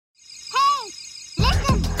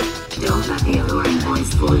Don't let the alluring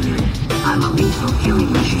voice fool you. I'm a lethal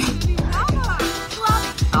killing machine.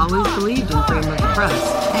 Always believed in freedom of the press.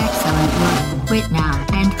 Excellent work. Quit now,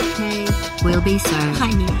 and cake will be served.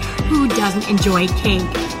 I mean, who doesn't enjoy cake?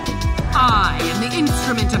 I am the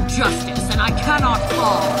instrument of justice, and I cannot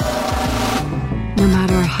fall. No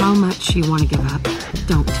matter how much you want to give up,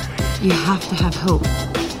 don't. You have to have hope.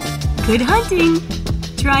 Good hunting.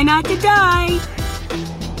 Try not to die.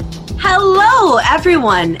 Hello,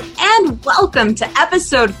 everyone, and welcome to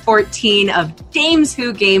episode 14 of Dames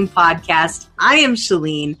Who Game podcast. I am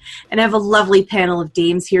Shalene, and I have a lovely panel of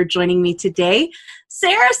dames here joining me today.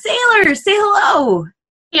 Sarah Saylor, say hello.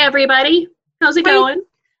 Hey, everybody. How's it going?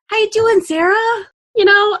 How you doing, Sarah? You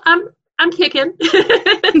know, I'm kicking.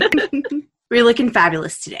 You're looking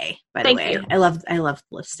fabulous today, by the Thank way. you. I love the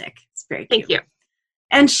lipstick. It's very cute. Thank you.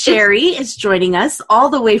 And Sherry is joining us all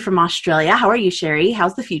the way from Australia. How are you, Sherry?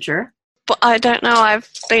 How's the future? But I don't know. I've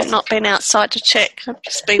not been outside to check. I've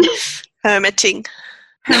just been hermiting.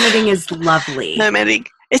 Hermiting is lovely. Hermiting.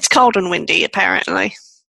 It's cold and windy, apparently.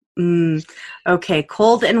 Okay,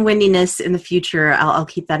 cold and windiness in the future. I'll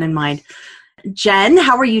keep that in mind. Jen,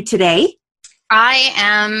 how are you today? I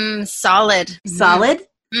am solid. Solid?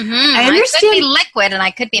 Mm-hmm. I understand. I could be liquid and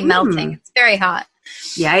I could be melting. It's very hot.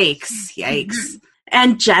 Yikes.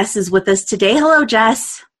 And Jess is with us today. Hello,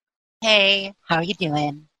 Jess. Hey, how are you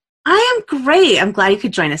doing? I am great. I'm glad you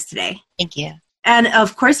could join us today. Thank you. And,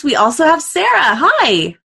 of course, we also have Sarah.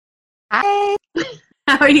 Hi. Hi.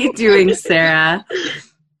 How are you doing, Sarah?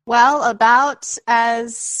 Well, about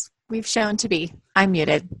as we've shown to be. I'm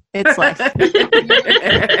muted. It's life.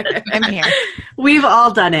 I'm here. We've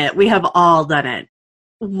all done it. We have all done it.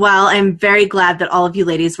 Well, I'm very glad that all of you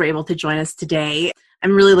ladies were able to join us today.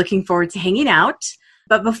 I'm really looking forward to hanging out.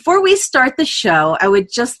 But before we start the show, I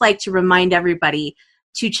would just like to remind everybody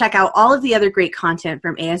to check out all of the other great content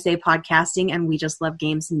from ASA Podcasting and We Just Love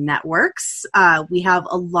Games networks. We have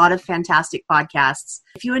a lot of fantastic podcasts.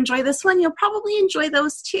 If you enjoy this one, you'll probably enjoy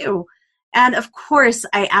those too. And of course,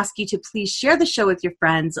 I ask you to please share the show with your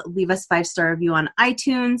friends, leave us 5-star review on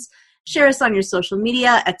iTunes, share us on your social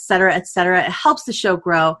media, etc., etc. It helps the show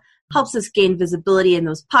grow, helps us gain visibility in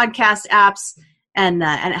those podcast apps, and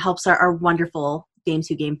it helps our wonderful Dames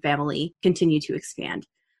Who Game family continue to expand.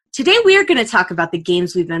 Today we are going to talk about the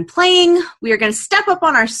games we've been playing. We are going to step up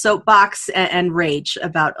on our soapbox and rage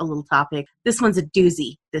about a little topic. This one's a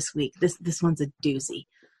doozy this week. This one's a doozy.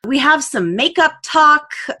 We have some makeup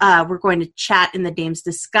talk. We're going to chat in the Dames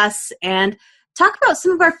Discuss and talk about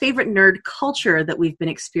some of our favorite nerd culture that we've been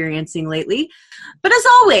experiencing lately. But as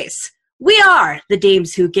always, we are the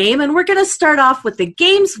Dames Who Game, and we're going to start off with the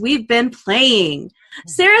games we've been playing.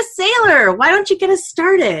 Sarah Saylor, why don't you get us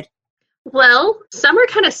started? Well, summer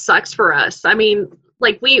kind of sucks for us. I mean,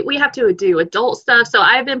 like we have to do adult stuff. So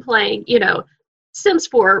I've been playing, Sims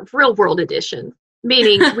 4 Real World Edition,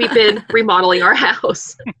 meaning we've been remodeling our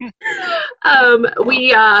house.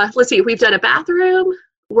 Let's see, we've done a bathroom.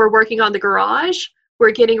 We're working on the garage.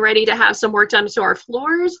 We're getting ready to have some work done to our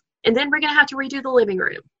floors. And then we're going to have to redo the living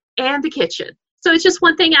room and the kitchen. So it's just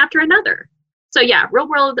one thing after another. So yeah, Real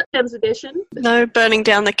World Sims Edition. No burning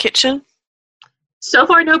down the kitchen? So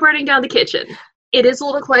far, no burning down the kitchen. It is a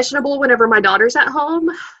little questionable whenever my daughter's at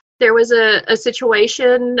home. There was a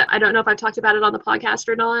situation, I don't know if I've talked about it on the podcast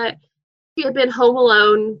or not. She had been home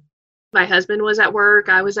alone. My husband was at work.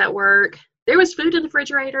 I was at work. There was food in the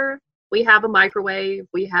refrigerator. We have a microwave.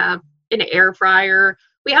 We have an air fryer.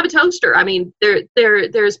 We have a toaster. I mean,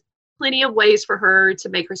 there's plenty of ways for her to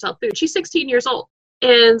make herself food. She's 16 years old.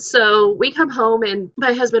 And so we come home and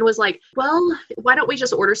my husband was like, well, why don't we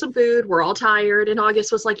just order some food? We're all tired. And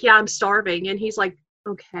August was like, yeah, I'm starving. And he's like,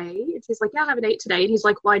 okay. And she's like, yeah, I haven't ate today. And he's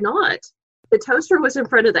like, why not? The toaster was in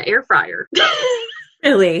front of the air fryer.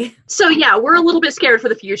 Really? So yeah, we're a little bit scared for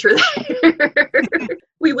the future there.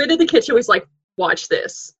 We went in the kitchen. We was like, watch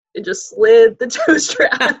this. And just slid the toaster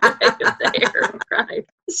out of the air fryer.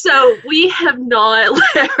 So we have not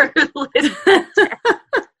let her live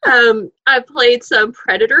down. I played some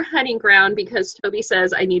Predator Hunting Ground because Toby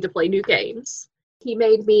says I need to play new games. He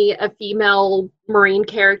made me a female Marine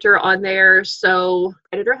character on there, so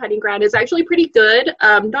Predator Hunting Ground is actually pretty good.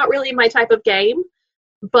 Not really my type of game,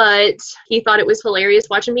 but he thought it was hilarious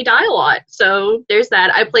watching me die a lot. So there's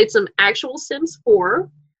that. I played some actual Sims 4.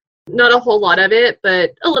 Not a whole lot of it,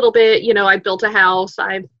 but a little bit. I built a house.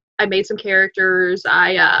 I made some characters.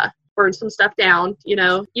 I burned some stuff down,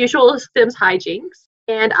 usual Sims hijinks.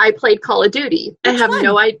 And I played Call of Duty. I have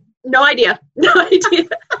no idea.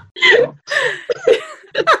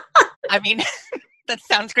 I mean, that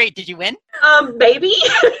sounds great. Did you win? Maybe.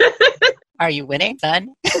 Are you winning,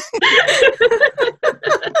 son?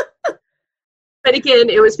 But again,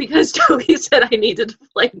 it was because Toby said I needed to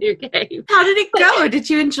play a new game. How did it go? Did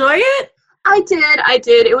you enjoy it? I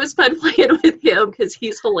did. It was fun playing with him because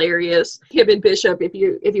he's hilarious. Him and Bishop, if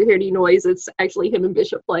you hear any noise, it's actually him and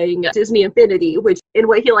Bishop playing Disney Infinity, and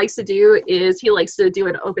what he likes to do is he likes to do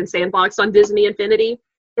an open sandbox on Disney Infinity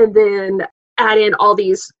and then add in all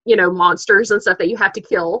these, monsters and stuff that you have to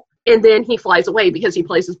kill. And then he flies away because he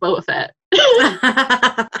plays as Boba Fett.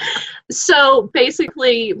 So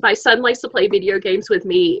basically, my son likes to play video games with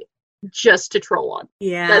me just to troll on.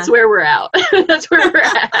 Yeah. That's where we're at. That's where we're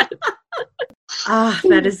at.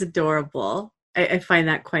 That is adorable. I find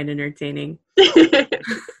that quite entertaining.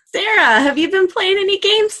 Sarah, have you been playing any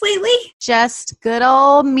games lately? Just good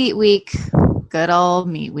old Meat Week. Good old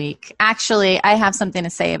Meat Week. Actually, I have something to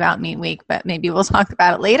say about Meat Week, but maybe we'll talk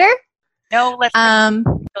about it later. No, let's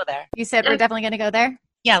go there. You said we're definitely going to go there?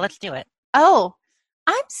 Yeah, let's do it. Oh,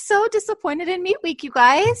 I'm so disappointed in Meat Week, you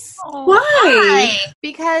guys. Why?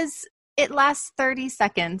 Because it lasts 30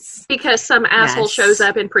 seconds. Because some asshole shows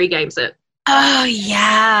up and pre-games it. Oh,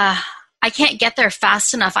 yeah. I can't get there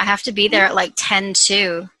fast enough. I have to be there at like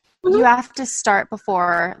 10:02. You have to start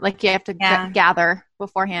before, you have to gather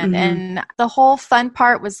beforehand. Mm-hmm. And the whole fun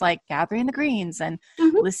part was gathering the greens and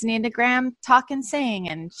listening to Graham talk and sing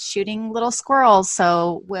and shooting little squirrels.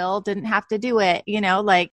 So Will didn't have to do it,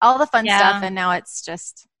 all the fun stuff. And now it's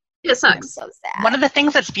just... It sucks. So sad. One of the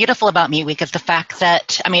things that's beautiful about Meat Week is the fact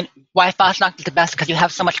that, why Fosnacht is the best because you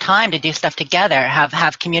have so much time to do stuff together,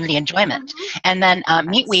 have community enjoyment. And then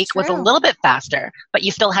Meat Week was a little bit faster, but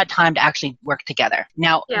you still had time to actually work together.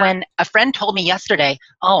 Now, when a friend told me yesterday,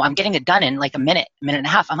 I'm getting it done in a minute and a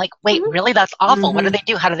half, I'm like, wait, really? That's awful. What do they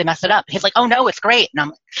do? How do they mess it up? He's like, oh, no, it's great.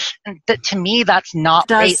 And to me, that's not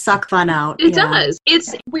great. It great. does suck fun out. It does.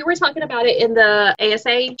 We were talking about it in the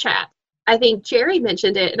ASA chat. I think Jerry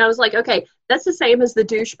mentioned it, and I was like, okay, that's the same as the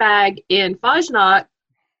douchebag in Fajnok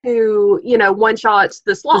who, one-shots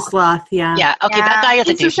the sloth. The sloth, yeah. Yeah, okay, that guy is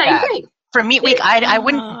a It's the same douchebag. thing. For Meat Week, I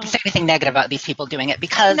wouldn't say anything negative about these people doing it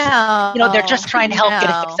because, they're just trying to help get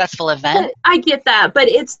a successful event. But I get that, but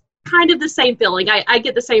it's kind of the same feeling. I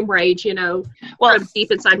get the same rage, from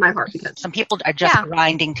deep inside my heart. Because some people are just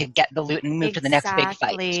grinding to get the loot and move to the next big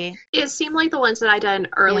fight. It seemed like the ones that I done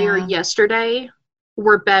earlier yesterday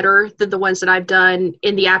were better than the ones that I've done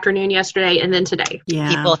in the afternoon yesterday and then today. Yeah.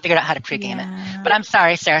 People figured out how to pregame it. But I'm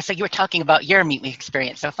sorry, Sarah. So you were talking about your Meat Week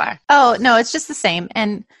experience so far. Oh, no, it's just the same.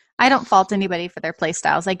 And I don't fault anybody for their play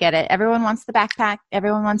styles. I get it. Everyone wants the backpack.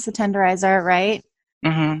 Everyone wants the tenderizer, right?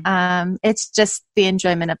 Mm-hmm. It's just the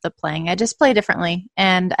enjoyment of the playing. I just play differently.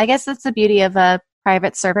 And I guess that's the beauty of a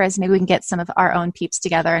private server is maybe we can get some of our own peeps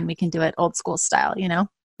together and we can do it old school style,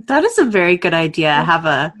 That is a very good idea. Have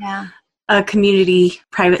a community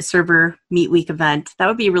private server Meat Week event. That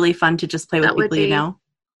would be really fun to just play with people you know.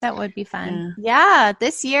 That would be fun. Yeah,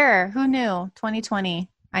 this year. Who knew? 2020.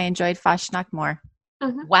 I enjoyed Fosnacht more.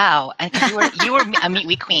 Mm-hmm. Wow. And you were a Meat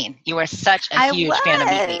Week queen. You were such a huge fan of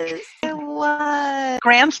Meat Week. I was.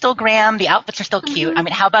 Graham's still Graham. The outfits are still cute.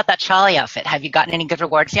 How about that Charlie outfit? Have you gotten any good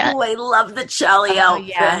rewards yet? Oh, I love the Charlie outfit.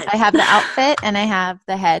 Yeah. I have the outfit and I have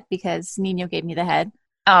the head because Nino gave me the head.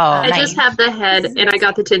 Oh, I just have the head, and I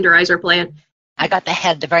got the tenderizer plan. I got the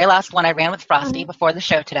head. The very last one I ran with Frosty before the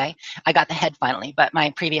show today. I got the head finally, but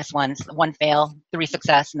my previous ones, 1 fail, 3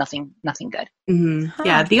 success, nothing good. Mm-hmm. Huh.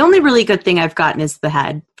 Yeah, the only really good thing I've gotten is the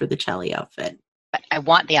head for the Chelly outfit. But I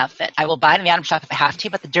want the outfit. I will buy it in the item shop if I have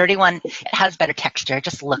to, but the dirty one, it has better texture. It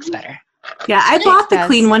just looks better. Yeah, I bought the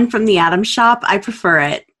clean one from the Atom shop. I prefer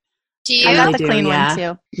it. Do you? I got the clean one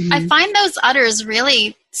too. Mm-hmm. I find those udders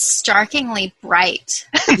really starkingly bright.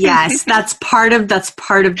 Yes, that's part of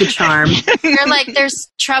the charm. They're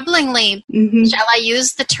troublingly, shall I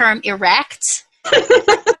use the term erect?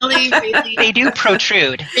 Really, they do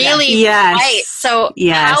protrude. Really bright. So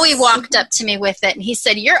Howie walked up to me with it and he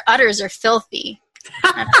said, "Your udders are filthy."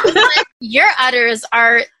 And I was like, "Your udders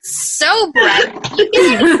are so bright."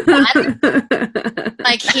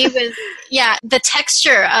 He was, the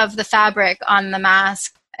texture of the fabric on the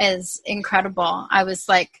mask is incredible. I was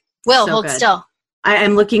like, Will, hold still. I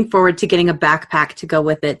am looking forward to getting a backpack to go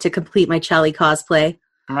with it to complete my Chelly cosplay.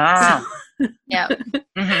 Yeah.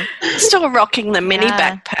 Still rocking the mini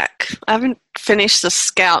backpack. I haven't finished the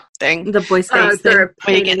scout thing. The Boy Scouts thing. Where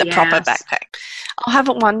you get the proper backpack. I'll have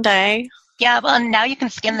it one day. Yeah, well, now you can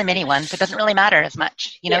skin the mini one, so it doesn't really matter as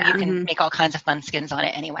much. You can make all kinds of fun skins on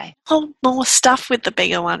it anyway. Oh, more stuff with the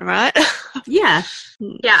bigger one, right? Yeah.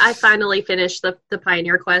 Yeah, I finally finished the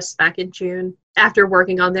Pioneer quests back in June after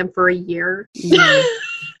working on them for a year.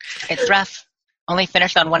 It's rough. Only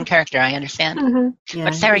finished on one character, I understand. Mm-hmm. Yeah,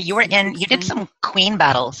 but Sarah, you did some queen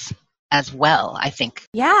battles as well, I think.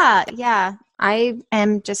 Yeah. I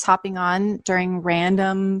am just hopping on during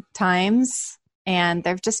random times, and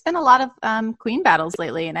there have just been a lot of queen battles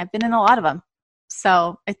lately, and I've been in a lot of them.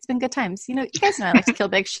 So it's been good times. You guys know I like to kill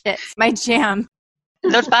big shit. It's my jam.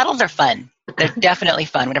 Those battles are fun. They're definitely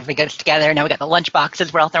fun whenever we get together. Now we got the lunch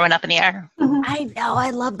boxes we're all throwing up in the air. I know. I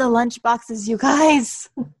love the lunch boxes, you guys.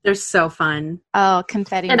 They're so fun. Oh,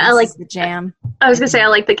 confetti. And I like the jam. I was going to say, I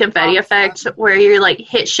like the confetti effect where you like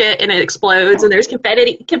hit shit and it explodes and there's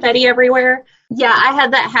confetti everywhere. Yeah, I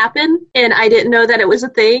had that happen and I didn't know that it was a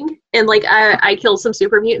thing. And like I killed some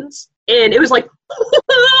super mutants and it was like,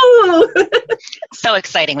 so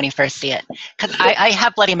exciting when you first see it. Because I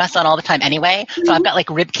have bloody mess on all the time anyway, so I've got like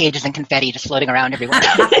rib cages and confetti just floating around everywhere.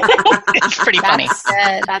 It's pretty funny.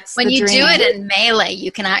 That's when you do it in Melee,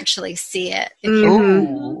 you can actually see it.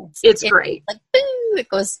 It's great. Like, boo, it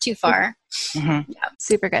goes too far. Mm-hmm. Yeah,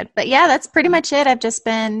 super good. But yeah, that's pretty much it. I've just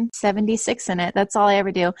been 76 in it. That's all I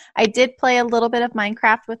ever do. I did play a little bit of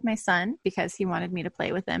Minecraft with my son because he wanted me to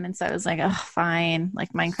play with him. And so I was like, oh, fine.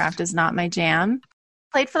 Like Minecraft is not my jam.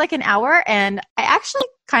 Played for like an hour and I actually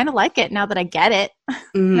kind of like it now that I get it.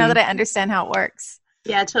 Now that I understand how it works.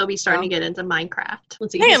 Yeah, Toby's starting to get into Minecraft.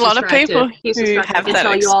 A lot of people who have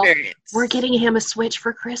that experience. We're getting him a Switch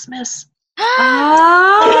for Christmas. Oh,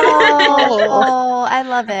 I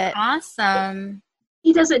love it. Awesome.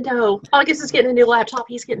 He doesn't know. August is getting a new laptop.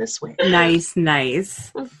 He's getting a Switch. Nice.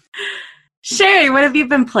 Sherry, what have you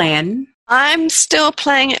been playing? I'm still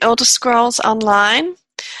playing Elder Scrolls Online.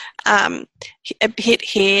 A bit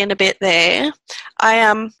here and a bit there.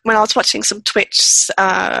 When I was watching some Twitch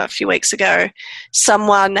a few weeks ago,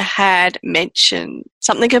 someone had mentioned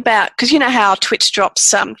something about, because you know how Twitch drops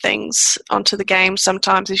some things onto the game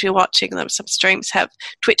sometimes if you're watching them. Some streams have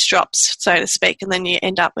Twitch drops, so to speak, and then you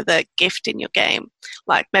end up with a gift in your game,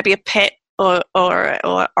 like maybe a pet or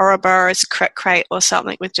Ouroboros crate or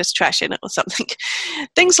something with just trash in it or something.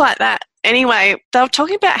 Things like that. Anyway, they were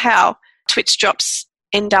talking about how Twitch drops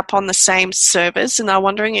end up on the same servers, and I'm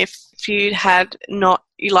wondering if you had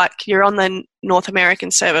you're on the North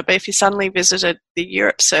American server, but if you suddenly visited the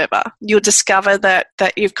Europe server, you'll discover that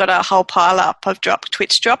you've got a whole pile up of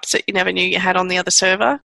Twitch drops that you never knew you had on the other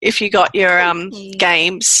server if you got your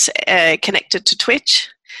games connected to Twitch.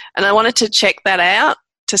 And I wanted to check that out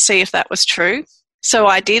to see if that was true. So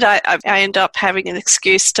I did. I ended up having an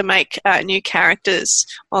excuse to make new characters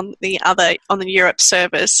on the Europe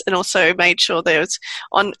servers, and also made sure there was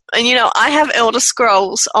on. And I have Elder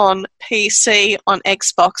Scrolls on PC, on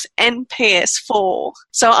Xbox, and PS4.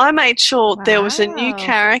 So I made sure there was a new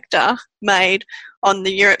character made on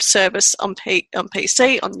the Europe service on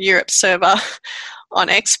PC, on the Europe server on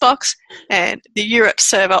Xbox, and the Europe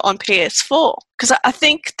server on PS4. Because I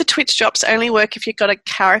think the Twitch drops only work if you've got a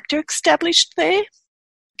character established there.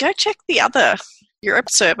 Go check the other Europe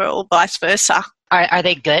server or vice versa. Are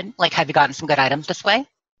they good? Like, have you gotten some good items this way?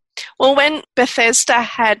 Well, when Bethesda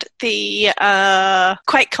had the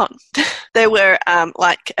QuakeCon, there were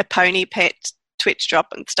like a pony pet Twitch drop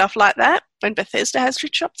and stuff like that. When Bethesda has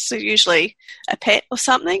Twitch drops, they're usually a pet or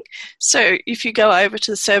something. So if you go over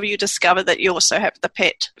to the server, you discover that you also have the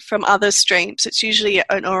pet from other streams. It's usually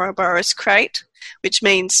an Ouroboros crate, which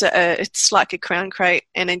means it's like a crown crate,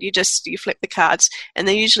 and then you flip the cards, and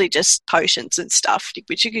they're usually just potions and stuff,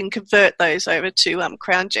 which you can convert those over to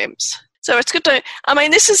crown gems. So it's good to. I mean,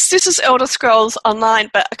 this is Elder Scrolls Online,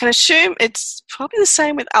 but I can assume it's probably the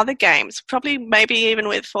same with other games. Probably, maybe even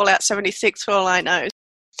with Fallout 76, for all I know.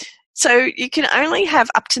 So you can only have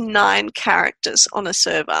up to 9 characters on a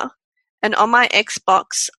server, and on my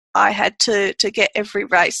Xbox, I had to get every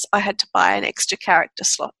race, I had to buy an extra character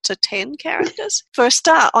slot to 10 characters. For a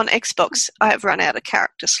start, on Xbox, I have run out of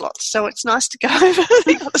character slots, so it's nice to go over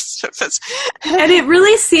the other servers. And it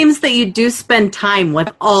really seems that you do spend time with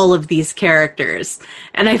all of these characters,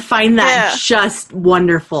 and I find that just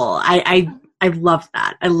wonderful. I love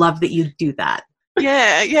that. I love that you do that.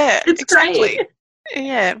 Yeah, it's exactly. Great.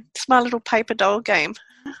 Yeah, it's my little paper doll game.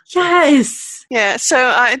 Yes. Yeah, so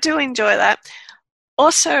I do enjoy that.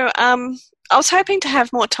 Also, I was hoping to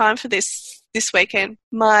have more time for this weekend.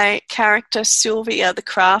 My character, Sylvia the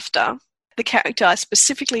Crafter, the character I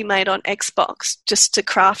specifically made on Xbox just to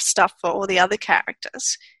craft stuff for all the other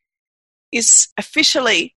characters, is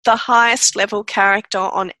officially the highest level character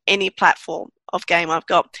on any platform of game I've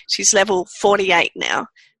got. She's level 48 now.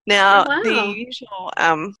 Now, the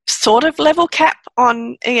usual sort of level cap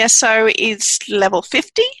on ESO is level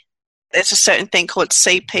 50. There's a certain thing called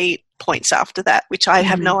CP points after that, which I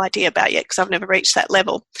have no idea about yet because I've never reached that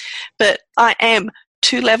level. But I am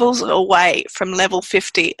 2 levels away from level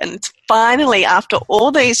 50, and it's finally, after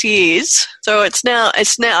all these years, so it's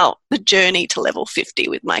now the journey to level 50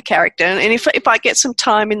 with my character. And if I get some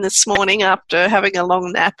time in this morning after having a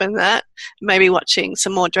long nap and that, maybe watching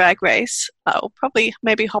some more Drag Race, I'll probably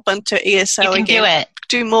maybe hop onto ESO again. Do it.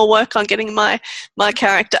 Do more work on getting my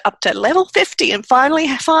character up to level 50 and finally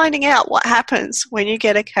finding out what happens when you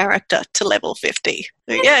get a character to level 50.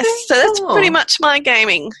 So, yes, so that's pretty much my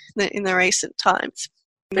gaming in the recent times.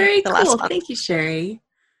 Very cool. Thank you, Sherry.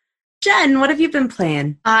 Jen, what have you been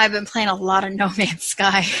playing? I've been playing a lot of No Man's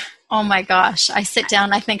Sky. Oh my gosh. I sit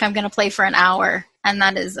down, I think I'm going to play for an hour, and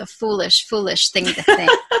that is a foolish, foolish thing to think.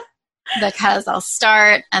 Because I'll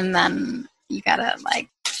start, and then you got to,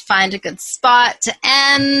 find a good spot to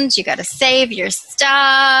end. You got to save your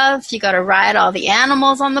stuff. You got to ride all the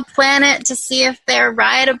animals on the planet to see if they're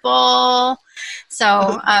rideable.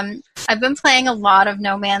 So I've been playing a lot of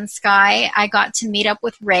No Man's Sky. I got to meet up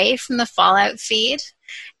with Ray from the Fallout feed,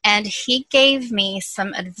 and he gave me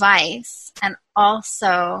some advice and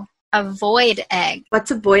also a void egg.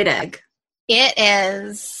 What's a void egg? It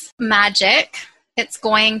is magic. It's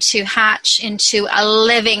going to hatch into a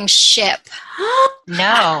living ship.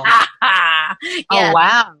 No. Yeah. Oh,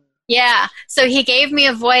 wow. Yeah. So he gave me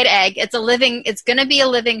a void egg. It's going to be a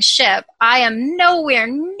living ship. I am nowhere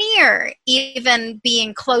near even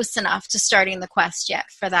being close enough to starting the quest yet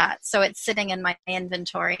for that. So it's sitting in my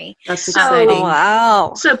inventory. That's exciting. Oh,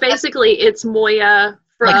 wow. So basically it's Moya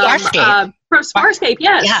from Farscape,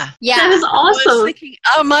 yes. Yeah. That is awesome. I was thinking,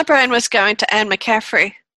 my brain was going to Anne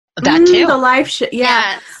McCaffrey. That too. The live ship.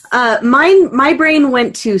 Yeah. Yes. My brain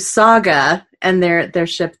went to Saga and their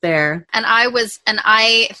ship there. And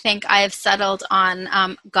I think I've settled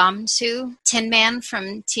on Gomtu, Tin Man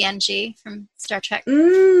from TNG, from Star Trek.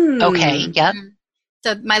 Okay, yep.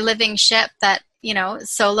 So my living ship that,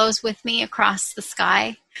 solos with me across the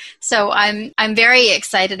sky. So I'm very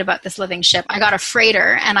excited about this living ship. I got a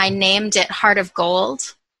freighter and I named it Heart of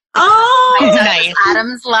Gold. Oh, nice.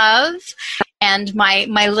 Adam's Love. And my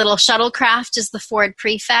little shuttlecraft is the Ford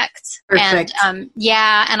Prefect. Perfect. And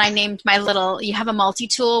and I named my you have a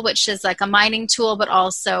multi-tool, which is like a mining tool, but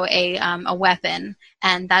also a weapon.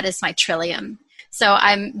 And that is my Trillium. So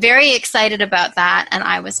I'm very excited about that. And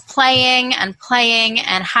I was playing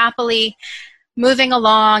and happily moving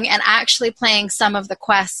along and actually playing some of the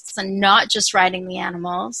quests and not just riding the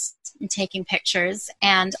animals and taking pictures.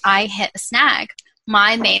 And I hit a snag.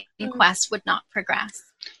 My main quest would not progress.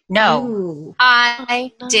 No. Ooh.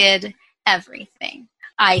 I did everything.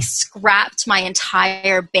 I scrapped my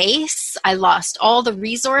entire base. I lost all the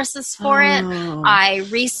resources for it. I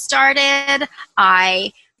restarted.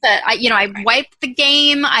 I wiped the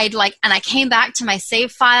game. And I came back to my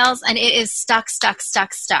save files, and it is stuck.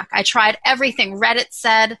 I tried everything Reddit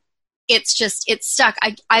said. It's stuck.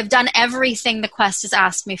 I've done everything the quest has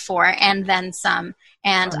asked me for, and then some.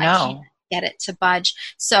 And I can't get it to budge.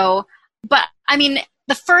 So, but I mean,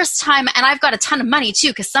 the first time, and I've got a ton of money too,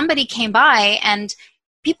 because somebody came by, and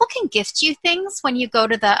people can gift you things when you go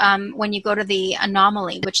to the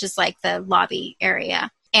Anomaly, which is like the lobby area.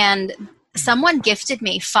 And someone gifted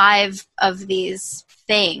me 5 of these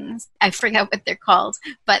things. I forget what they're called,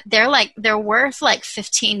 but they're worth like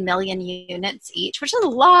 15 million units each, which is a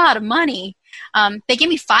lot of money. They gave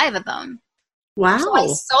me 5 of them. Wow. So I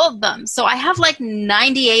sold them. So I have like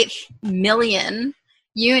 98 million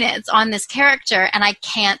units on this character, and I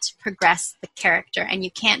can't progress the character, and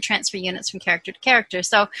you can't transfer units from character to character.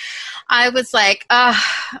 So I was like,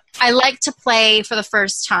 I like to play for the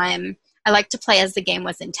first time. I like to play as the game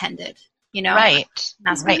was intended, Right.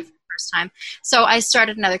 That's right. For the first time. So I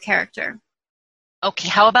started another character. Okay,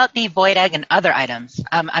 how about the void egg and other items?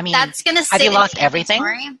 That's gonna have you lost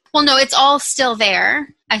everything? Well, no, it's all still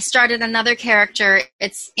there. I started another character.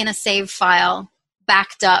 It's in a save file,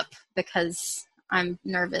 backed up because I'm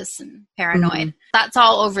nervous and paranoid. Mm-hmm. That's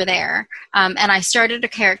all over there. And I started a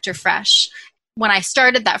character fresh. When I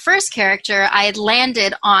started that first character, I had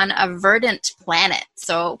landed on a verdant planet.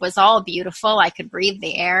 So it was all beautiful. I could breathe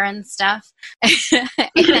the air and stuff.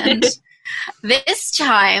 And this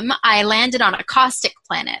time, I landed on a caustic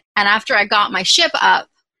planet. And after I got my ship up,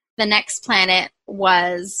 the next planet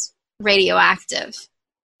was radioactive.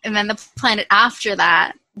 And then the planet after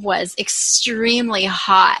that was extremely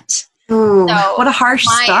hot. Ooh, so what a harsh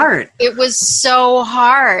start. It was so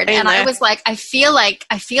hard. And I was like, I feel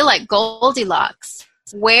like Goldilocks.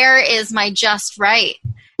 Where is my just right?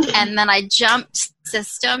 And then I jumped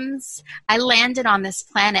systems. I landed on this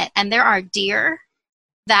planet, and there are deer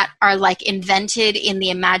that are like invented in the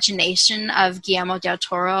imagination of Guillermo del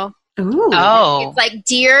Toro. Ooh. Oh. It's like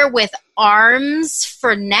deer with arms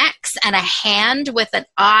for necks and a hand with an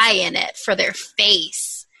eye in it for their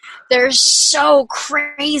face. They're so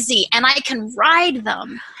crazy, and I can ride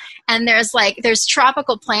them. And there's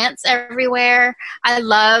tropical plants everywhere.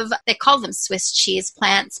 They call them Swiss cheese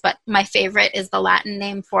plants, but my favorite is the Latin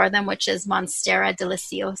name for them, which is Monstera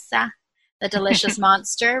deliciosa, the delicious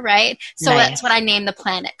monster, right? So Nice. That's what I named the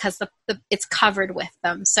planet, because it's covered with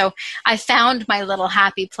them. So I found my little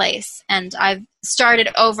happy place, and I've started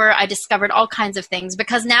over. I discovered all kinds of things,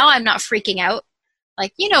 because now I'm not freaking out.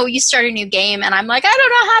 Like, you start a new game, and I'm like, I don't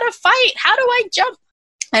know how to fight. How do I jump?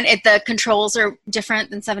 And the controls are different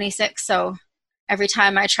than 76, so every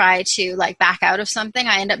time I try to back out of something,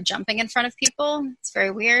 I end up jumping in front of people. It's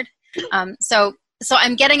very weird. So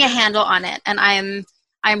I'm getting a handle on it, and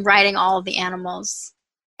I'm riding all of the animals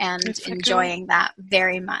and enjoying that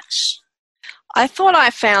very much. I thought I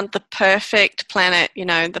found the perfect planet,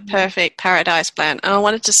 the perfect paradise planet, and I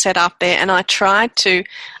wanted to set up there, and I tried to.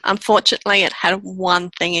 Unfortunately, it had one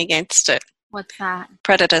thing against it. What's that?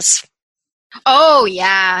 Predators. Oh,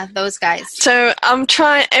 yeah, those guys. So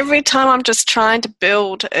every time I'm just trying to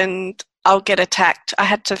build and I'll get attacked. I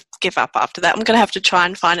had to give up after that. I'm going to have to try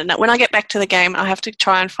and find it. When I get back to the game, I have to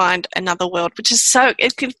try and find another world, which is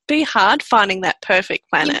it could be hard finding that perfect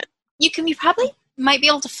planet. You probably might be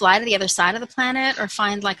able to fly to the other side of the planet or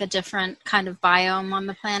find a different kind of biome on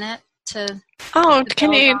the planet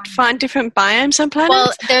can you find different biomes on planets?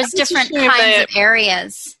 Well, there's different kinds of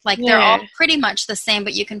areas. They're all pretty much the same,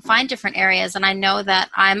 but you can find different areas. And I know that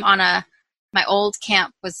I'm on my old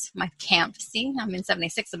camp was my camp. See, I'm in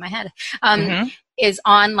 76 in my head. Is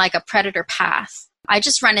on a predator path. I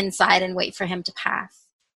just run inside and wait for him to pass.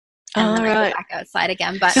 And then I go back outside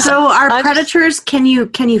again. But so are predators? Can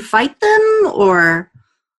you fight them, or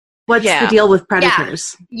what's the deal with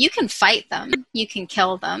predators? Yeah, you can fight them. You can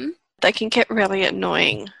kill them. They can get really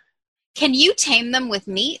annoying. Can you tame them with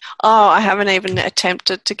meat? Oh, I haven't even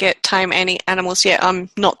attempted to tame any animals yet. I'm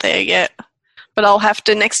not there yet. But I'll have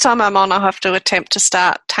to, next time I'm on, I'll have to attempt to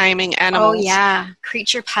start taming animals. Oh, yeah.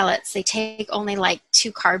 Creature pellets. They take only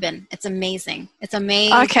 2 carbon. It's amazing. It's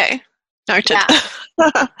amazing. Okay. Noted. Yeah.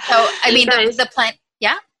 So, the plant,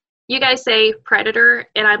 yeah? You guys say predator,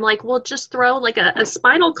 and I'm like, well, just throw a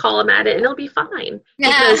spinal column at it, and it'll be fine.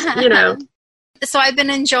 Because, So I've been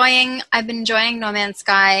enjoying No Man's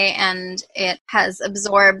Sky, and it has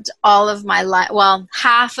absorbed all of my life, well,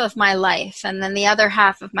 half of my life, and then the other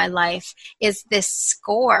half of my life is this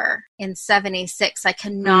score in 76. I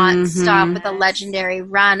cannot stop with a legendary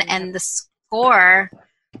run, and the score,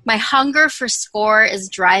 my hunger for score is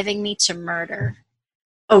driving me to murder.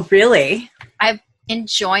 Oh, really? I'm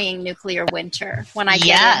enjoying nuclear winter. When I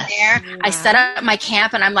get in there, I set up my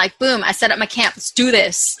camp, and I'm like, boom, I set up my camp, let's do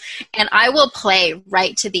this. And I will play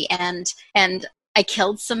right to the end. And I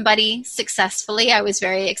killed somebody successfully. I was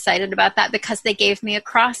very excited about that because they gave me a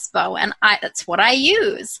crossbow, and that's what I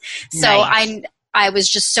use. So I was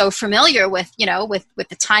just so familiar with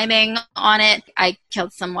the timing on it. I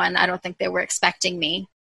killed someone. I don't think they were expecting me.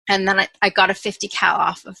 And then I got a 50 cal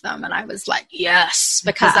off of them, and I was like, yes,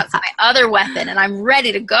 because that's my other weapon, and I'm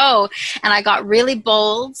ready to go. And I got really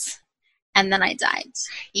bold, and then I died.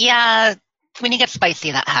 Yeah, when you get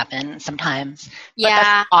spicy, that happens sometimes. But Yeah.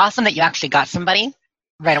 that's awesome that you actually got somebody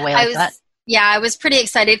right away like that. Yeah, I was pretty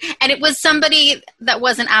excited. And it was somebody that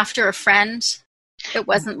wasn't after a friend. It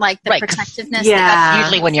wasn't the protectiveness. Yeah.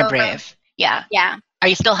 Usually when you're brave. Yeah. Yeah. Are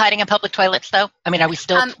you still hiding in public toilets, though? Are we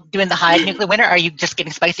still doing the hide nuclear winter, or are you just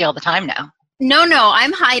getting spicy all the time now? No,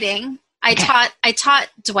 I'm hiding. I taught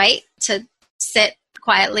Dwight to sit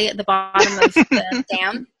quietly at the bottom of the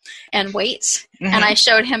dam and wait. And I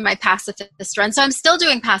showed him my pacifist run. So I'm still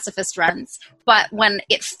doing pacifist runs. But when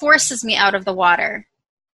it forces me out of the water,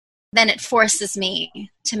 then it forces me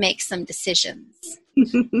to make some decisions.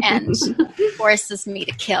 And forces me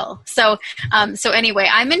to kill. So anyway,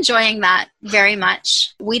 I'm enjoying that very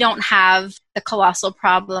much. We don't have the colossal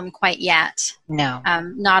problem quite yet. No.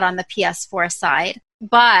 Not on the PS4 side.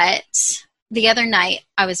 But the other night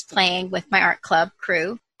I was playing with my art club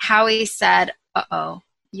crew. Howie said, uh-oh,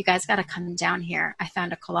 you guys got to come down here. I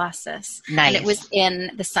found a Colossus. Nice. And it was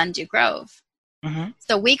in the Sundew Grove.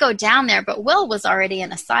 So we go down there, but Will was already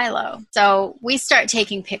in a silo. So we start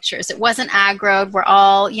taking pictures. It wasn't aggroed. We're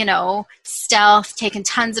all, stealth, taking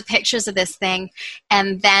tons of pictures of this thing.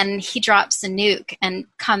 And then he drops a nuke and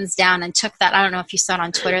comes down and took that. I don't know if you saw it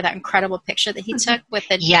on Twitter, that incredible picture that he took with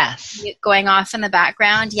the nuke going off in the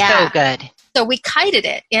background. Yeah. So good. So we kited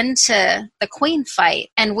it into the queen fight.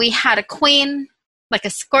 And we had a queen, like a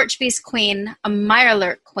Scorchbeast queen, a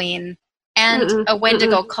Mirelurk queen, and a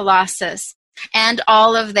Wendigo Colossus. And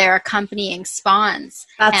all of their accompanying spawns.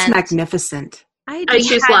 That's magnificent. We had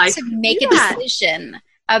to make a decision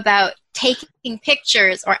about taking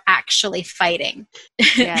pictures or actually fighting.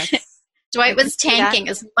 Yes. Dwight was tanking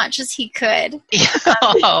as much as he could.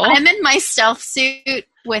 I'm in my stealth suit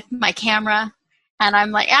with my camera, and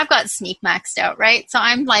I'm like, I've got sneak maxed out, right? So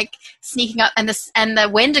I'm like sneaking up, and the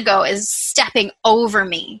Wendigo is stepping over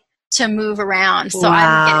me to move around. So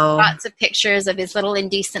I'm getting lots of pictures of his little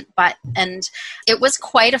indecent butt. And it was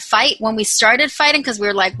quite a fight when we started fighting, because we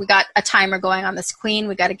were like, we got a timer going on this queen.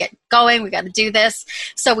 We got to get going. We got to do this.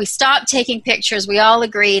 So we stopped taking pictures. We all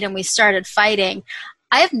agreed, and we started fighting.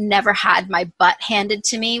 I have never had my butt handed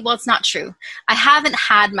to me. Well, it's not true. I haven't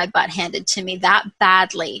had my butt handed to me that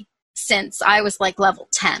badly since I was like level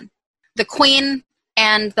 10. The queen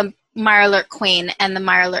and the Mirelurk Queen and the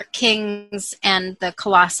Mirelurk Kings and the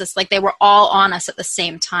Colossus, like they were all on us at the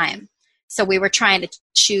same time. So we were trying to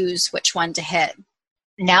choose which one to hit.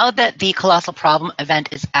 Now that the Colossal Problem event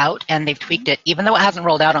is out and they've tweaked it, even though it hasn't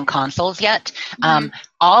rolled out on consoles yet,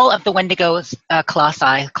 all of the Wendigo's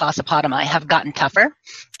Colossopodemi have gotten tougher.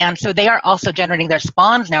 And so they are also generating, their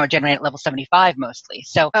spawns now are generated at level 75 mostly.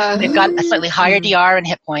 So they've got a slightly higher DR and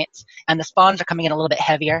hit points, and the spawns are coming in a little bit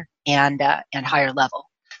heavier and higher level.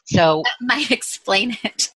 So that might explain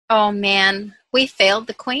it. Oh man, we failed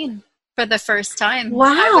the queen for the first time. Wow.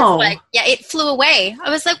 I was like, yeah, it flew away. I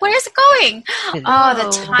was like, where is it going? Oh,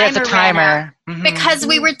 the timer. There's a timer. Because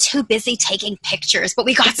we were too busy taking pictures, but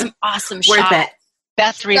we got some awesome shots. Worth it.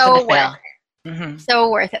 Best reason to fail.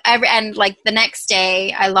 So worth it. And like the next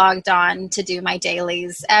day I logged on to do my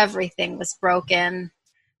dailies. Everything was broken.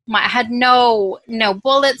 I had no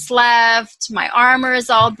bullets left. My armor is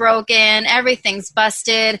all broken. Everything's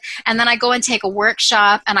busted. And then I go and take a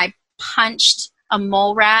workshop, and I punched a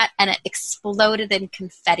mole rat, and it exploded in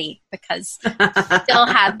confetti because I still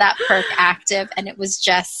had that perk active, and it was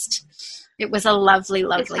a lovely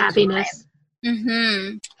happiness.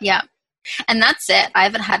 Yeah. And that's it. I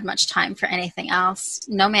haven't had much time for anything else.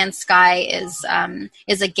 No Man's Sky is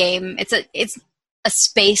a game. It's a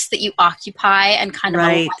space that you occupy and kind of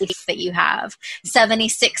a life that you have.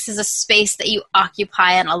 76 is a space that you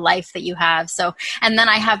occupy and a life that you have. So, and then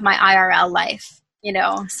I have my IRL life,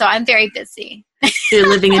 so I'm very busy. You're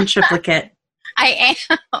living in triplicate. I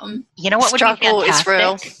am. You know what would be Struggle is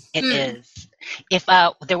fantastic? real. It is. If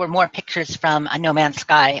there were more pictures from No Man's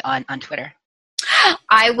Sky on Twitter.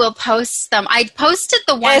 I will post them. I posted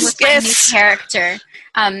the one with my new character.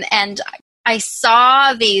 And I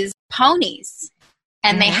saw these ponies,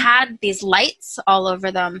 and they had these lights all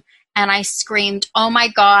over them. And I screamed, "Oh my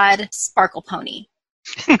God, Sparkle Pony."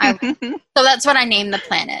 So that's what I named the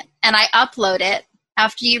planet. And I upload it.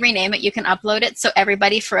 After you rename it, you can upload it, so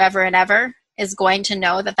everybody forever and ever is going to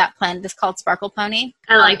know that planet is called Sparkle Pony.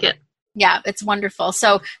 I like it. Yeah, it's wonderful.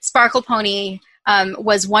 So Sparkle Pony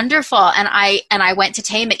was wonderful, and I went to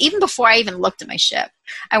tame it even before I even looked at my ship.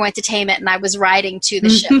 I went to tame it, and I was riding to the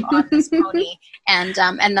ship on this pony, and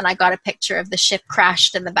then I got a picture of the ship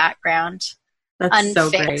crashed in the background. That's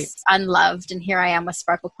unfixed, so great. Unloved, and here I am with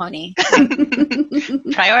Sparkle Pony.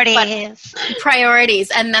 Priorities.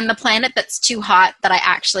 And then the planet that's too hot that I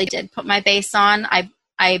actually did put my base on,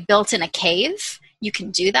 I built in a cave. You can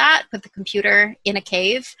do that, put the computer in a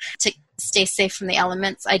cave to stay safe from the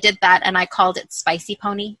elements. I did that, and I called it Spicy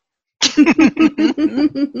Pony. So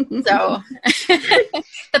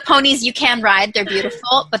the ponies you can ride, they're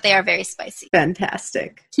beautiful, but they are very spicy.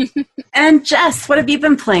 Fantastic. And Jess, what have you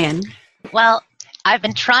been playing? Well, I've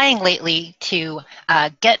been trying lately to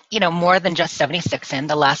get, more than just 76 in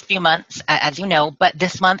the last few months, as you know, but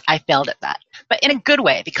this month I failed at that. But in a good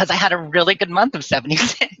way, because I had a really good month of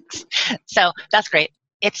 76. So that's great.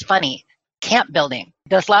 It's funny. Camp building.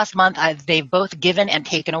 This last month, they've both given and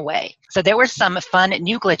taken away. So there were some fun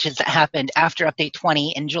new glitches that happened after Update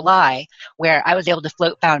 20 in July, where I was able to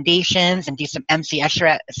float foundations and do some MC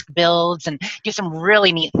Escher-esque builds and do some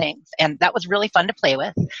really neat things. And that was really fun to play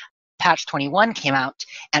with. Patch 21 came out,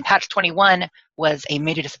 and Patch 21 was a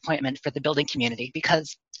major disappointment for the building community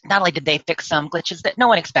because not only did they fix some glitches that no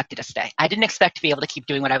one expected to stay. I didn't expect to be able to keep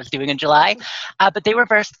doing what I was doing in July, but they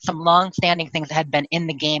reversed some long-standing things that had been in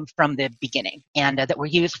the game from the beginning and that were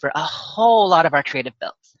used for a whole lot of our creative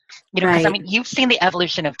builds. Because you've seen the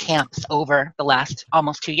evolution of camps over the last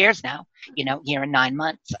almost 2 years now, year and 9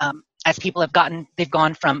 months. As people they've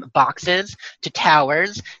gone from boxes to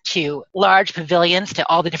towers to large pavilions to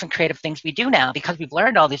all the different creative things we do now because we've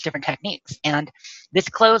learned all these different techniques. And this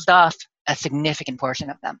closed off a significant portion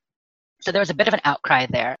of them. So there was a bit of an outcry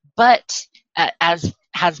there. But as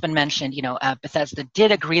has been mentioned, Bethesda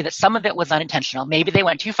did agree that some of it was unintentional. Maybe they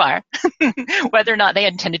went too far, whether or not they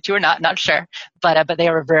intended to or not sure. But they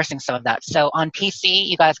are reversing some of that. So on PC,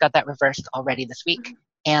 you guys got that reversed already this week.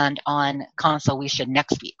 And on console, we should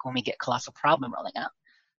next week when we get Colossal Problem rolling out.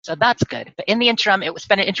 So that's good. But in the interim, it's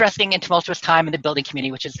been an interesting and tumultuous time in the building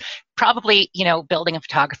community, which is probably, building and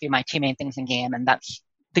photography are my two main things in game. And that's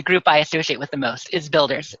the group I associate with the most is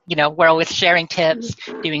builders. We're always sharing tips,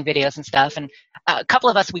 doing videos and stuff. And a couple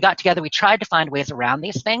of us, we got together, we tried to find ways around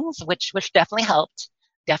these things, which definitely helped.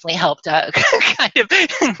 Kind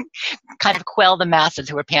of quell the masses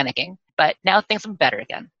who were panicking. But now things are better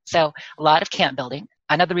again. So a lot of camp building.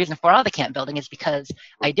 Another reason for all the camp building is because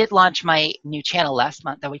I did launch my new channel last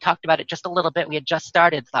month, and we talked about it just a little bit. We had just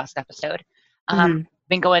started the last episode.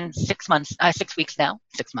 Been going 6 weeks now.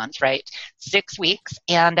 6 months, right? 6 weeks,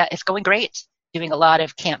 and it's going great. Doing a lot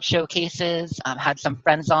of camp showcases. Had some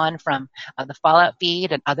friends on from the Fallout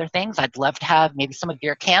feed and other things. I'd love to have maybe some of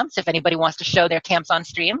your camps if anybody wants to show their camps on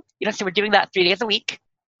stream. So we're doing that 3 days a week.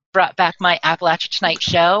 Brought back my Appalachia Tonight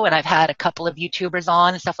show, and I've had a couple of YouTubers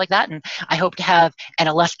on and stuff like that. And I hope to have an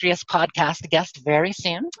illustrious podcast guest very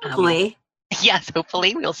soon. Hopefully. Yes,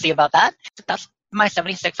 hopefully. We'll see about that. That's my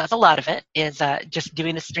 76. That's a lot of it, is just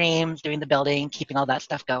doing the streams, doing the building, keeping all that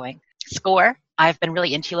stuff going. Score, I've been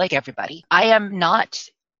really into like everybody. I am not,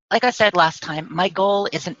 like I said last time, my goal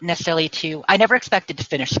isn't necessarily I never expected to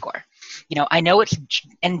finish Score. I know it's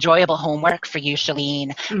enjoyable homework for you,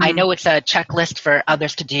 Shalene. Mm-hmm. I know it's a checklist for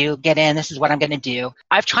others to do. Get in, this is what I'm going to do.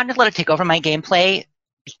 I've tried to let it take over my gameplay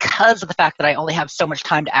because of the fact that I only have so much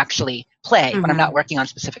time to actually play when I'm not working on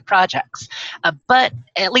specific projects. But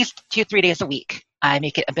at least 2-3 days a week, I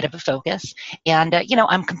make it a bit of a focus. And,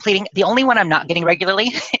 I'm completing. The only one I'm not getting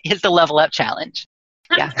regularly is the level up challenge.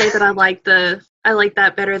 I'd say that I like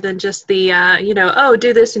that better than just the,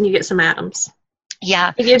 do this and you get some atoms.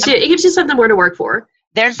 Yeah. It gives you something more to work for.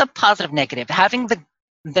 There's a positive negative. Having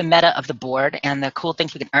the meta of the board and the cool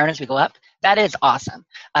things we can earn as we go up, that is awesome.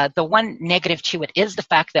 The one negative to it is the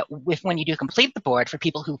fact that when you do complete the board, for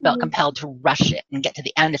people who felt compelled to rush it and get to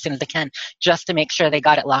the end as soon as they can just to make sure they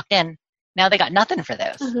got it locked in, now they got nothing for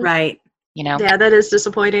those. Mm-hmm. Right. Yeah, that is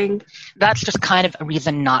disappointing. That's just kind of a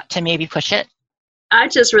reason not to maybe push it. I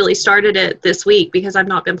just really started it this week because I've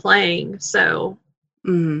not been playing, so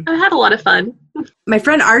I had a lot of fun. My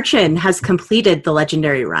friend Archin has completed the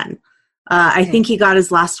legendary run. I think he got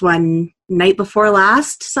his last one night before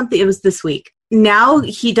last, it was this week. Now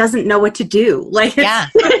he doesn't know what to do.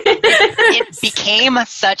 It became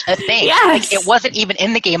such a thing. Yes. It wasn't even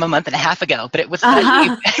in the game a month and a half ago, but it was such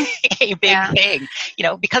a big thing.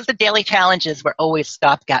 Because the daily challenges were always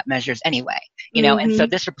stopgap measures anyway. And so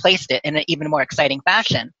this replaced it in an even more exciting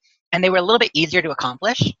fashion. And they were a little bit easier to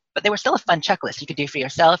accomplish, but they were still a fun checklist. You could do for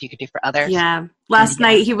yourself, you could do for others. Yeah. Last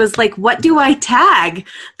night he was like, what do I tag?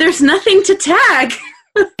 There's nothing to tag.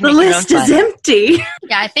 The list is empty.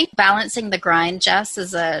 Yeah, I think balancing the grind, Jess,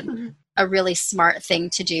 is a really smart thing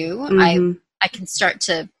to do. Mm-hmm. I can start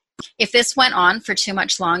to, if this went on for too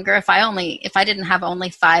much longer, if I didn't have only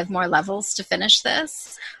 5 more levels to finish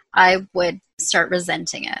this, I would start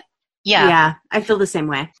resenting it. Yeah, I feel the same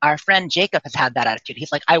way. Our friend Jacob has had that attitude.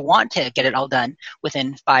 He's like, I want to get it all done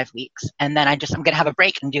within 5 weeks, and then I'm going to have a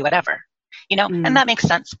break and do whatever. And that makes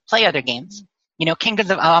sense. Play other games. Kingdoms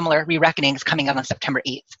of Amalur Re-Reckoning is coming out on September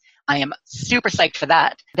 8th. I am super psyched for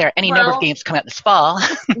that. There are any number of games coming out this fall.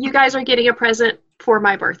 You guys are getting a present for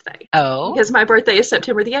my birthday. Oh. Because my birthday is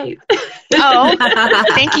September the 8th. Oh,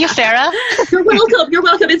 thank you, Sarah. You're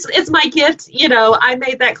welcome. It's my gift. I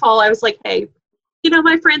made that call. I was like, hey,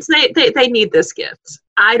 my friends, they need this gift.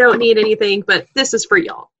 I don't need anything, but this is for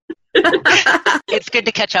y'all. It's good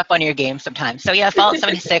to catch up on your game sometimes. So Fallout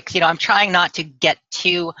 76, I'm trying not to get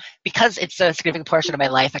too, because it's a significant portion of my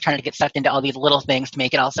life, I try not to get sucked into all these little things to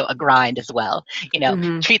make it also a grind as well.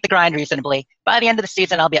 Treat the grind reasonably. By the end of the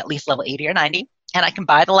season, I'll be at least level 80 or 90, and I can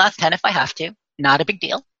buy the last 10 if I have to. Not a big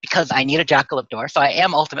deal, because I need a Jackalope door, so I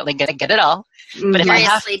am ultimately going to get it all. But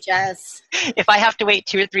Jess. If I have to wait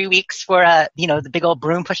 2 or 3 weeks for the big old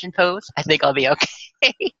broom push and pose, I think I'll be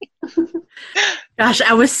okay. Gosh,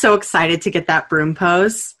 I was so excited to get that broom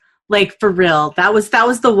pose. Like, for real, that was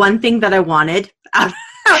the one thing that I wanted out of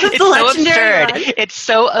the legendary run. It's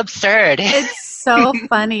so absurd. It's so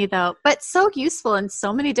funny though, but so useful in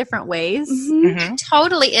so many different ways. Mm-hmm. It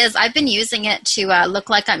totally is. I've been using it to look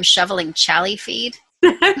like I'm shoveling Chally feed.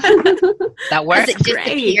 That works. As it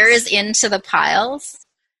disappears into the piles.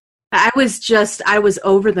 I was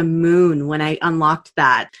over the moon when I unlocked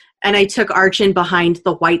that. And I took Archin behind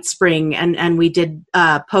the White Spring and we did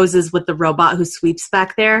poses with the robot who sweeps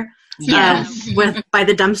back there. Yes. By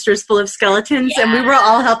the dumpsters full of skeletons. Yeah. And we were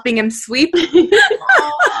all helping him sweep.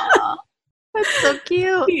 That's so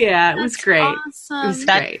cute. Yeah, it was great. Awesome. It was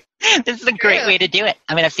great. This is a great way to do it.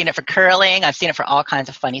 I mean, I've seen it for curling. I've seen it for all kinds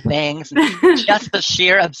of funny things. Just the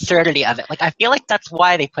sheer absurdity of it. Like, I feel like that's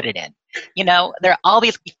why they put it in. You know, there are all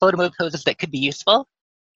these photo move poses that could be useful,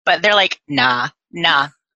 but they're like, nah,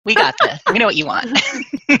 we got this. We know what you want. And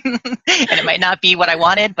it might not be what I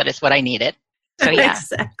wanted, but it's what I needed. So yeah,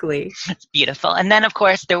 exactly. It's beautiful. And then, of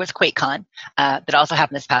course, there was QuakeCon that also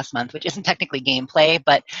happened this past month, which isn't technically gameplay,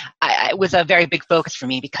 but it was a very big focus for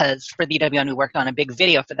me because for the EWN, we worked on a big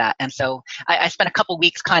video for that. And so I spent a couple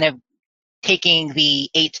weeks kind of taking the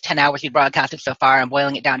 8 to 10 hours we broadcasted so far and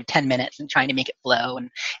boiling it down to 10 minutes and trying to make it flow.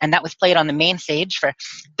 And that was played on the main stage for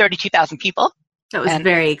 32,000 people. That was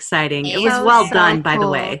very exciting. It was well done, by the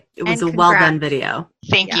way. It was a well-done video.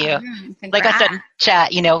 Thank you. Like I said,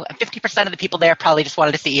 chat, 50% of the people there probably just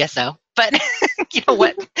wanted to see ESO. But you know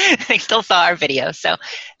what? They still saw our video. So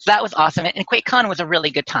that was awesome. And QuakeCon was a really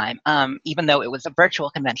good time. Even though it was a virtual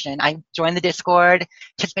convention, I joined the Discord,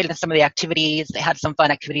 participated in some of the activities. They had some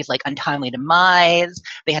fun activities like Untimely Demise.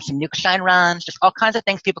 They had some Nukeshine runs, just all kinds of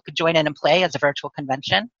things people could join in and play as a virtual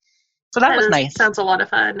convention. So that was nice. Sounds a lot of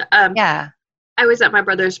fun. Yeah. I was at my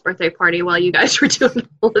brother's birthday party while you guys were doing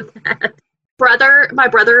all of that. My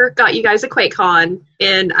brother got you guys a QuakeCon,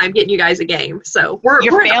 and I'm getting you guys a game. So we're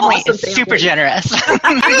family an awesome is super generous.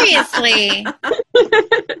 Seriously.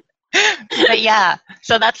 But yeah,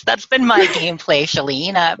 so that's been my gameplay,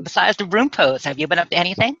 Shalene. Besides the room pose, have you been up to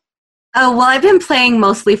anything? Oh, well, I've been playing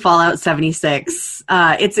mostly Fallout 76.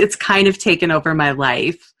 It's kind of taken over my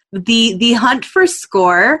life. The hunt for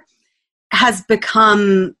score has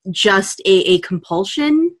become just a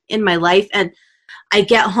compulsion in my life. And I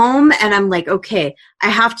get home and I'm like, okay, I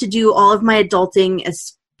have to do all of my adulting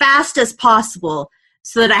as fast as possible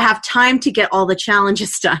so that I have time to get all the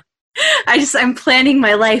challenges done. I'm planning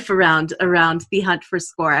my life around the hunt for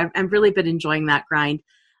score. I've really been enjoying that grind.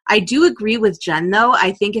 I do agree with Jen, though.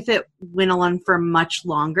 I think if it went on for much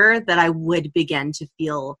longer, that I would begin to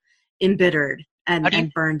feel embittered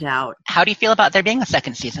and burned out. How do you feel about there being a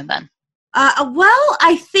second season then? Well,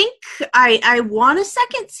 I think I want a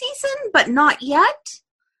second season, but not yet.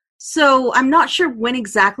 So I'm not sure when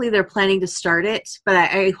exactly they're planning to start it, but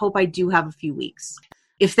I hope I do have a few weeks.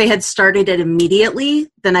 If they had started it immediately,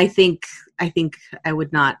 then I think I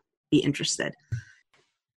would not be interested.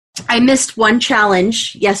 I missed one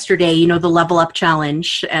challenge yesterday, the level up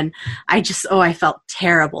challenge, and I felt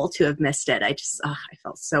terrible to have missed it. I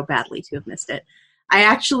felt so badly to have missed it. I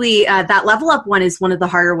actually, that level up one is one of the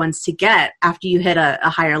harder ones to get after you hit a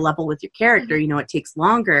higher level with your character. It takes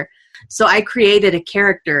longer. So I created a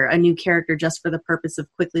new character just for the purpose of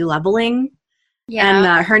quickly leveling.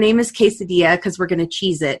 Yeah. And her name is Quesadilla because we're going to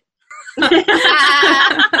cheese it. That's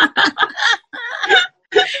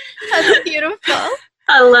beautiful.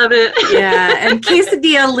 I love it. Yeah, and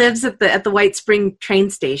Quesadilla lives at the White Spring train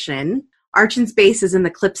station. Archon's base is in the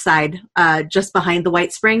Cliffside, just behind the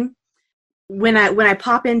White Spring. When I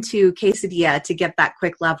pop into Quesadilla to get that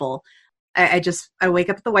quick level, I wake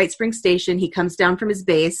up at the White Spring station. He comes down from his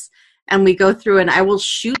base, and we go through, and I will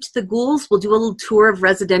shoot the ghouls. We'll do a little tour of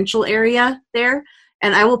residential area there,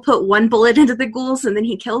 and I will put one bullet into the ghouls, and then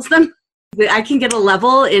he kills them. I can get a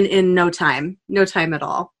level in no time at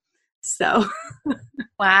all. So,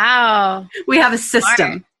 wow, we have a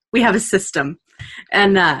system. Smart.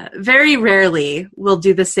 And very rarely we'll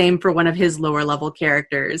do the same for one of his lower level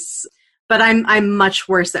characters. But I'm much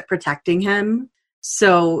worse at protecting him,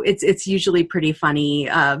 so it's usually pretty funny.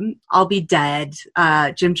 I'll be dead.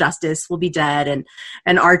 Jim Justice will be dead,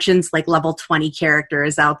 and Archon's like level 20 character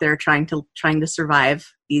is out there trying to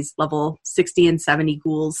survive these level 60 and 70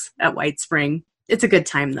 ghouls at White Spring. It's a good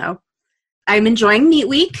time though. I'm enjoying Meat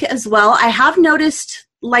Week as well. I have noticed,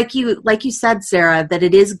 like you said, Sarah, that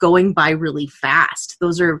it is going by really fast.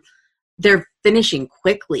 They're finishing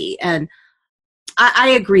quickly, and I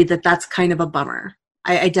agree that that's kind of a bummer.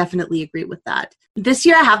 I definitely agree with that. This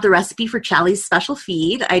year I have the recipe for Chally's special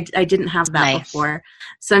feed. I didn't have that before,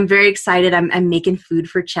 so I'm very excited. I'm making food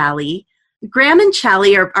for Chally. Graham and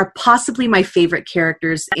Chally are possibly my favorite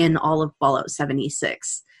characters in all of Fallout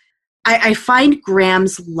 76. I find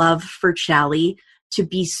Graham's love for Chally to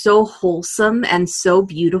be so wholesome and so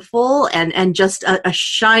beautiful and just a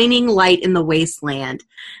shining light in the wasteland.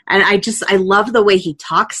 And I love the way he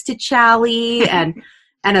talks to Chally and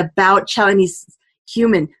about Chally. And he's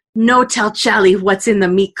human. No, tell Chally what's in the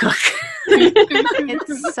meat cook.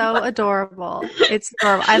 It's so adorable. It's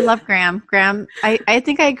adorable. I love Graham. I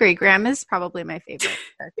think I agree. Graham is probably my favorite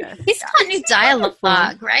character. He's got new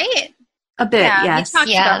dialogue, right? A bit, yes. He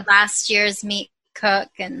talked about last year's meat cook,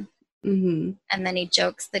 and then he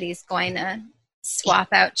jokes that he's going to swap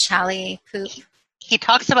out Chally poop. He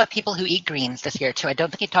talks about people who eat greens this year too. I don't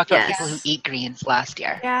think he talked about people who eat greens last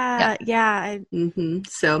year. Yeah.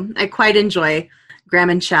 So I quite enjoy Graham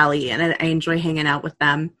and Chally, and I enjoy hanging out with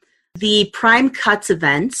them. The Prime Cuts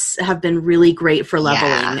events have been really great for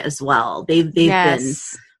leveling as well. They've been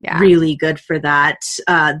really good for that.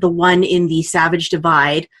 The one in the Savage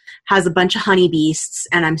Divide has a bunch of honey beasts,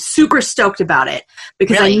 and I'm super stoked about it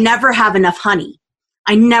because I never have enough honey.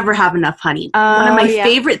 One of my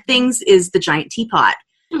favorite things is the giant teapot.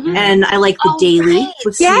 Mm-hmm. And I like the daily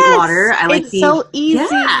with sweet water. I like so easy.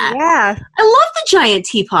 Yeah. I love the giant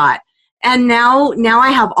teapot. And now I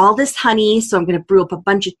have all this honey, so I'm going to brew up a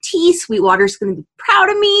bunch of tea. Sweetwater's going to be proud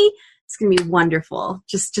of me. It's going to be wonderful.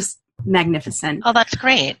 Just magnificent. Oh, that's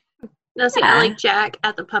great. Now, see, I like Jack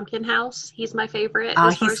at the Pumpkin House. He's my favorite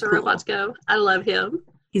as far as the robots go. I love him.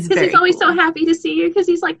 He's always so happy to see you because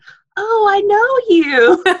he's like, oh, I know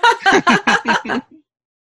you.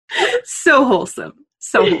 So wholesome.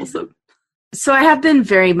 So wholesome. So I have been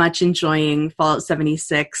very much enjoying Fallout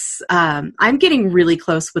 76. I'm getting really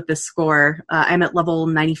close with this score. I'm at level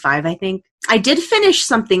 95, I think. I did finish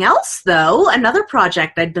something else, though, another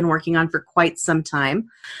project I'd been working on for quite some time.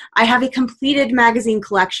 I have a completed magazine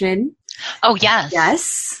collection. Oh,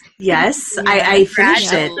 yes. Yes. I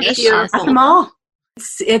finished it. I got them all.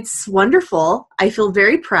 It's wonderful. I feel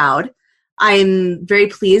very proud. I'm very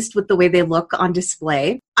pleased with the way they look on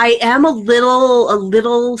display. I am a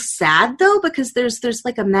little sad though because there's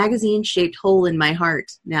like a magazine-shaped hole in my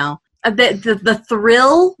heart now. The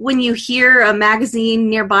thrill when you hear a magazine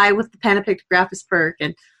nearby with the Panopictographus perk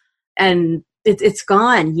and it's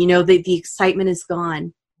gone. You know, the excitement is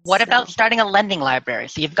gone. What about starting a lending library?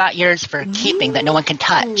 So you've got yours for keeping that no one can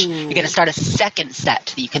touch. You're going to start a second set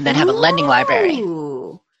that you can then have a lending library.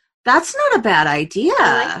 That's not a bad idea.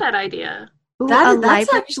 I like that idea.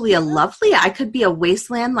 That's actually a lovely. I could be a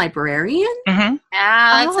wasteland librarian. Mm-hmm.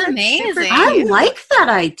 Yeah, that's amazing. I like that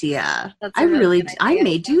idea. I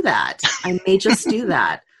may do that. I may just do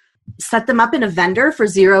that. Set them up in a vendor for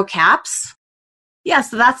 0 caps. Yeah,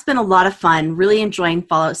 so that's been a lot of fun. Really enjoying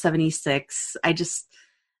Fallout 76.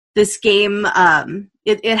 This game,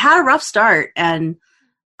 it had a rough start, and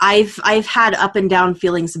I've had up and down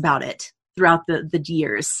feelings about it throughout the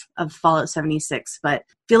years of Fallout 76, but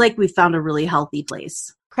I feel like we found a really healthy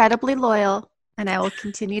place. Incredibly loyal, and I will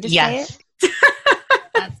continue to say it.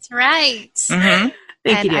 That's right. Mm-hmm.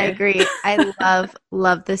 Thank you, dear. I agree. I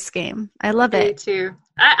love this game. I love it. Me too.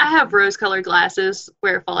 I have rose-colored glasses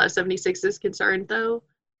where Fallout 76 is concerned, though.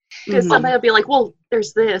 Because somebody will be like, well,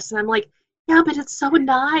 there's this. And I'm like, yeah, but it's so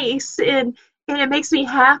nice. And it makes me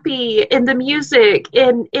happy. And the music.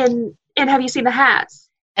 And have you seen the hats?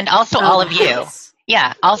 And also all of you.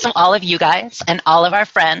 Yeah, also all of you guys and all of our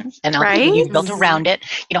friends and all the people you've built around it.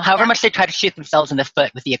 You know, however much they try to shoot themselves in the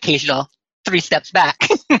foot with the occasional 3 steps back.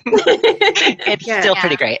 It's still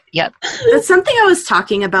pretty great. Yep. That's something I was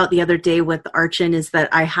talking about the other day with Archon is that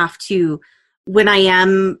I have to, when I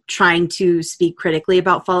am trying to speak critically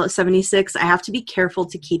about Fallout 76, I have to be careful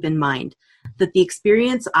to keep in mind that the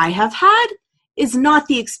experience I have had is not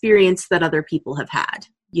the experience that other people have had,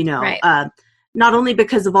 you know. Right. Not only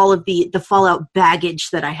because of all of the Fallout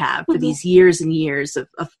baggage that I have for these years and years of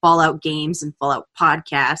Fallout games and Fallout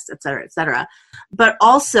podcasts, et cetera, but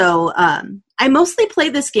also I mostly play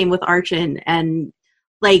this game with Archon, and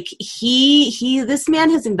like this man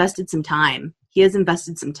has invested some time. He has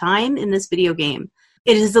invested some time in this video game.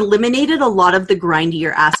 It has eliminated a lot of the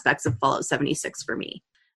grindier aspects of Fallout 76 for me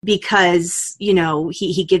because, you know,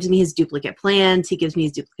 he gives me his duplicate plans, he gives me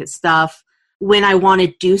his duplicate stuff. When I want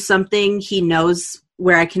to do something, he knows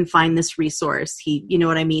where I can find this resource. You know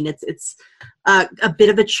what I mean? It's a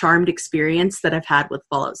bit of a charmed experience that I've had with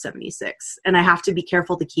Fallout 76. And I have to be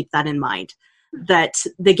careful to keep that in mind, that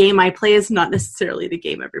the game I play is not necessarily the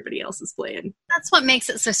game everybody else is playing. That's what makes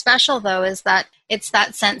it so special, though, is that it's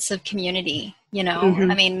that sense of community, you know?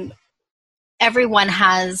 I mean, everyone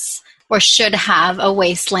has or should have a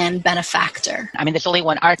wasteland benefactor. I mean, there's only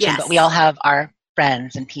one Archon, but we all have our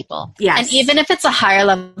friends and people. Yes. And even if it's a higher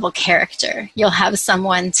level character, you'll have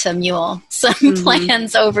someone to mule some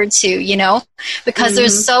plans over to, you know, because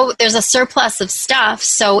there's a surplus of stuff.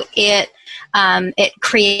 So it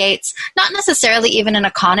creates not necessarily even an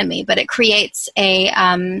economy, but it creates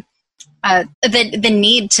the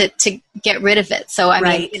need to get rid of it. So I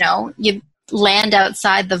mean, you know, you land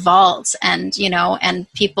outside the vault and, you know, and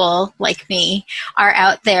people like me are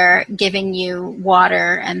out there giving you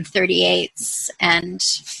water and 38s and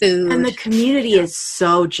food. And the community is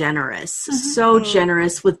so generous, so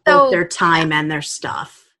generous with both their time and their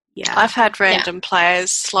stuff. Yeah. I've had random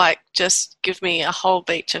players like just give me a whole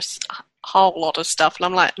beach of whole lot of stuff, and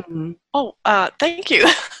I'm like, thank you.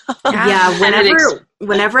 Yeah,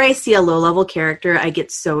 whenever I see a low-level character, I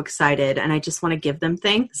get so excited, and I just want to give them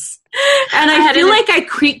things. And I feel like I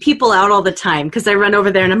creep people out all the time, because I run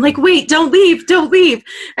over there, and I'm like, wait, don't leave.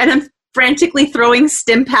 And I'm frantically throwing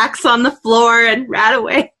stim packs on the floor and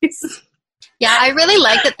rataways. Yeah, I really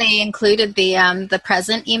like that they included the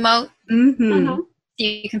present emote. Mm-hmm.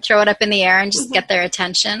 You can throw it up in the air and just get their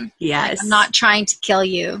attention. Yes. Like, I'm not trying to kill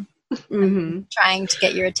you. Mm-hmm. I'm trying to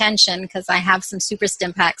get your attention because I have some super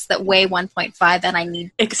stim packs that weigh 1.5 and I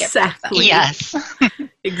need to get rid of them. Yes.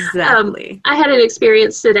 Exactly. I had an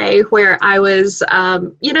experience today where I was,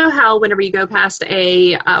 you know how whenever you go past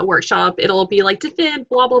a workshop, it'll be like defend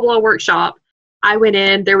blah, blah, blah workshop. I went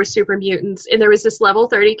in, there were super mutants, and there was this level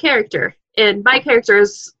 30 character. And my character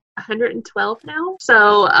is 112 now.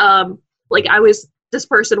 So, this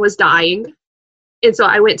person was dying. And so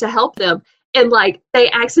I went to help them. And, like, they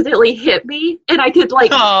accidentally hit me. And I could,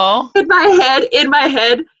 like, in my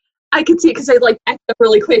head, I could see it because they, like, backed up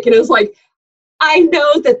really quick. And it was like, I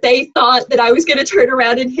know that they thought that I was going to turn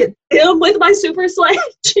around and hit them with my super sledge,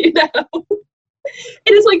 you know? And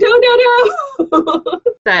it's like, no.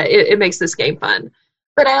 That it makes this game fun.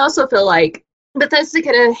 But I also feel like Bethesda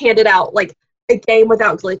could have handed out, like, a game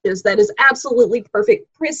without glitches that is absolutely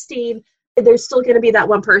perfect, pristine, and there's still going to be that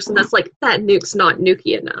one person that's like, that nuke's not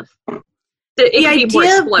nukey enough. The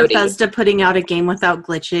idea of Bethesda putting out a game without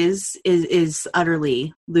glitches is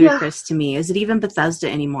utterly ludicrous to me. Is it even Bethesda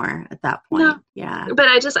anymore at that point? No. Yeah. But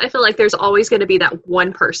I feel like there's always going to be that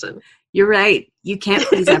one person. You're right. You can't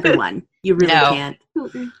please everyone. You really can't.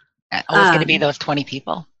 Always going to be those 20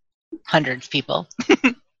 people. Hundreds of people.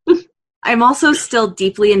 I'm also still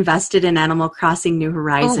deeply invested in Animal Crossing New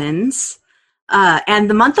Horizons. And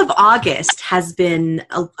the month of August has been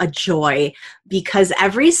a joy because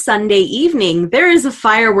every Sunday evening there is a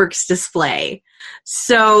fireworks display.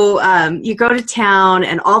 So you go to town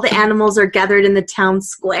and all the animals are gathered in the town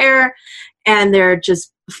square and there are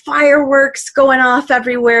just fireworks going off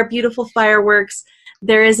everywhere, beautiful fireworks.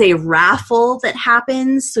 There is a raffle that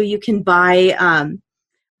happens, so you can buy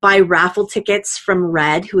raffle tickets from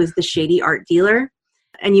Red, who is the shady art dealer.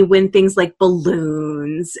 And you win things like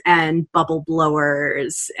balloons and bubble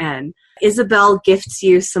blowers. And Isabel gifts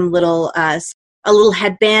you some a little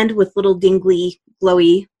headband with little dingly,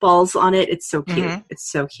 glowy balls on it. It's so cute. Mm-hmm.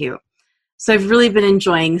 It's so cute. So I've really been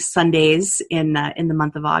enjoying Sundays in the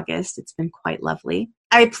month of August. It's been quite lovely.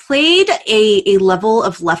 I played a level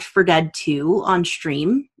of Left 4 Dead 2 on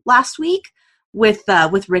stream last week with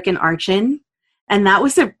Rick and Archon, and that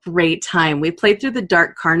was a great time. We played through the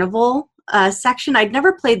Dark Carnival section. I'd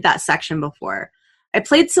never played that section before. I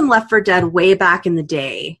played some Left 4 Dead way back in the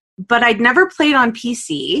day, but I'd never played on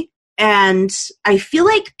PC, and I feel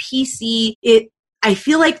like I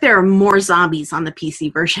feel like there are more zombies on the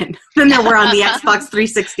PC version than there were on the Xbox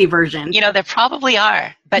 360 version. You know, there probably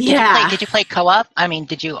are. But did you play co-op? I mean,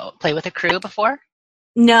 did you play with a crew before?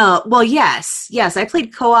 No. Well, yes. I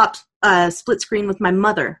played co-op split screen with my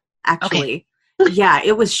mother, actually. Okay. Yeah,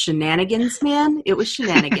 it was shenanigans, man. It was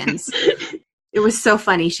shenanigans. It was so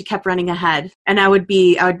funny. She kept running ahead, and I would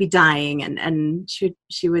be dying, and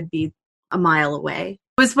she would be a mile away.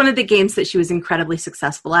 It was one of the games that she was incredibly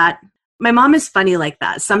successful at. My mom is funny like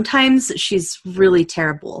that. Sometimes she's really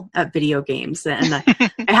terrible at video games, and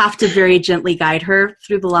I have to very gently guide her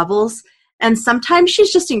through the levels. And sometimes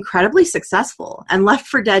she's just incredibly successful. And Left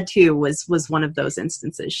 4 Dead 2 was one of those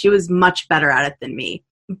instances. She was much better at it than me.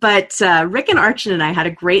 But Rick and Archon and I had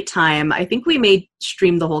a great time. I think we may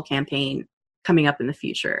stream the whole campaign coming up in the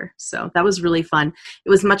future. So that was really fun. It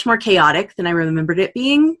was much more chaotic than I remembered it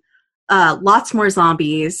being. Lots more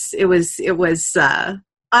zombies. It was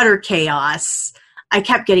utter chaos. I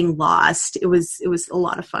kept getting lost. It was a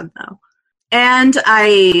lot of fun though. And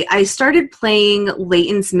I started playing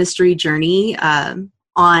Layton's Mystery Journey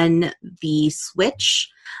on the Switch.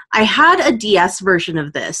 I had a DS version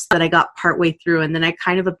of this that I got partway through, and then I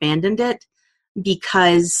kind of abandoned it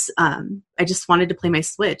because I just wanted to play my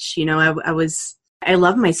Switch. You know, I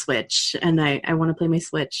love my Switch, and I want to play my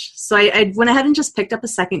Switch. So I went ahead and just picked up a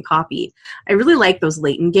second copy. I really like those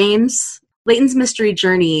Layton games. Layton's Mystery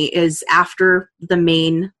Journey is after the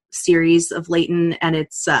main series of Layton, and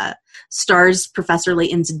it stars Professor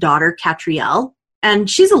Layton's daughter, Catriel. And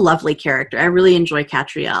she's a lovely character. I really enjoy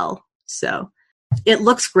Catriel. So it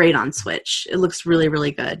looks great on Switch. It looks really,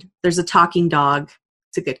 really good. There's a talking dog.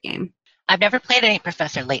 It's a good game. I've never played any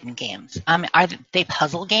Professor Layton games. Are they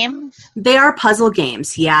puzzle games? They are puzzle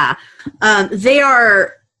games, yeah. They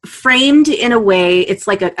are framed in a way, it's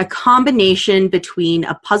like a combination between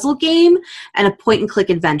a puzzle game and a point-and-click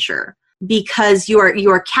adventure. because you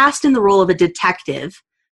are cast in the role of a detective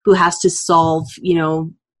who has to solve,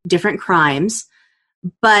 different crimes.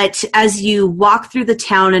 But as you walk through the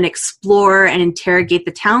town and explore and interrogate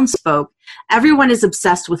the townsfolk, everyone is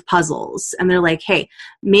obsessed with puzzles. And they're like, hey,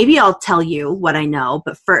 maybe I'll tell you what I know,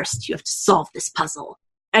 but first you have to solve this puzzle.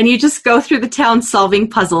 And you just go through the town solving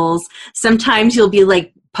puzzles. Sometimes you'll be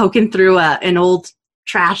like poking through an old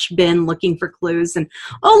trash bin looking for clues. And,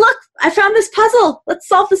 oh, look, I found this puzzle. Let's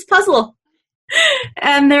solve this puzzle.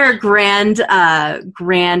 And there are grand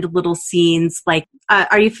little scenes. Like,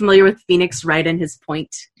 are you familiar with Phoenix Wright and his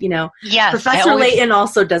point? Yes. Professor Layton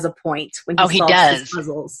also does a point when he solves does. his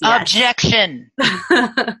puzzles. Yes. Objection.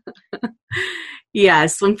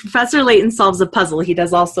 Yes, when Professor Layton solves a puzzle, he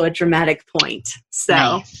does also a dramatic point. So,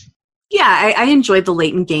 nice. Yeah, I enjoyed the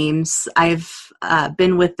Layton games. I've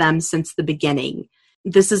been with them since the beginning.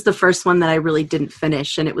 This is the first one that I really didn't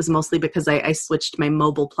finish, and it was mostly because I switched my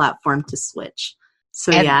mobile platform to Switch.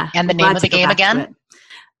 So, yeah. And the name of the game again?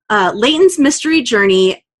 Layton's Mystery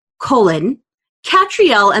Journey,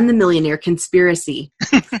 Catriel and the Millionaire Conspiracy.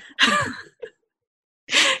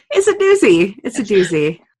 It's a doozy. It's a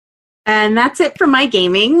doozy. And that's it for my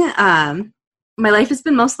gaming. My life has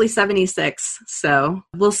been mostly 76, so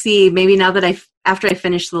we'll see. Maybe now that after I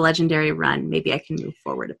finish the Legendary run, maybe I can move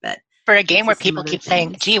forward a bit. For a game where people keep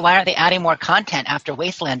saying, gee, why aren't they adding more content after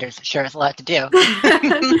Wastelanders? Sure has a lot to do.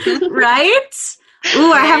 Right?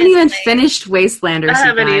 Ooh, I haven't even finished Wastelanders. I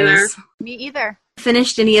haven't either. Me either.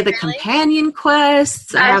 Finished any of the companion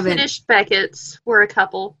quests? I haven't finished Beckett's. We're a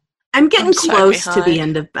couple. I'm getting close to the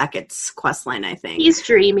end of Beckett's quest line, I think. He's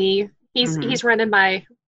dreamy. He's running my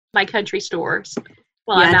country stores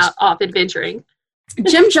while I'm out off adventuring.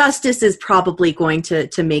 Jim Justice is probably going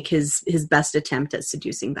to make his best attempt at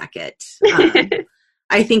seducing Beckett.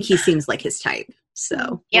 I think he seems like his type.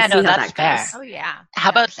 So that's fair. Oh yeah. How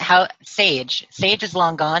about Sage? Sage is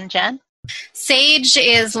long gone, Jen? Sage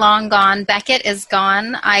is long gone. Beckett is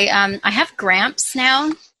gone. I have Gramps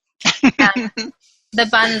now. The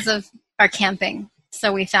Buns are camping.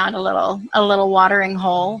 So we found a little watering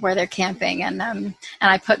hole where they're camping, and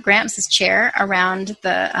I put Gramps' chair around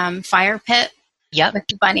the fire pit. Yep. With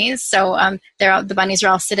the bunnies. So the bunnies are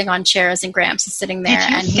all sitting on chairs, and Gramps is sitting there.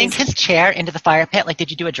 Did you sink his chair into the fire pit? Like,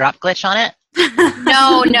 did you do a drop glitch on it?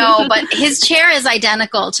 No, but his chair is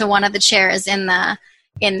identical to one of the chairs in the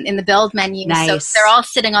build menu. Nice. So they're all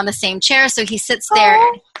sitting on the same chair. So he sits there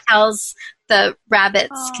and tells the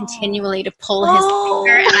rabbits continually to pull his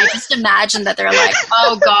finger, and I just imagine that they're like,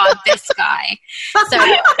 oh God, this guy. So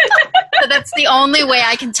that's the only way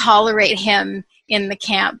I can tolerate him in the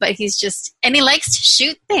camp, but he likes to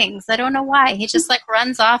shoot things. I don't know why. He just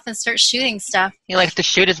runs off and starts shooting stuff. He likes to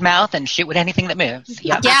shoot his mouth and shoot with anything that moves.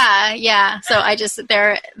 Yep. Yeah. So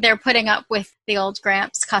they're putting up with the old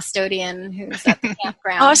Gramps custodian who's at the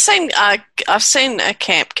campground. I've seen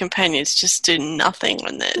camp companions just do nothing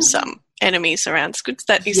when there's enemies around. It's good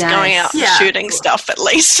that he's going out and shooting stuff at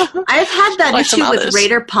least. I've had that issue with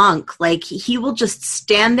Raider Punk. Like, he will just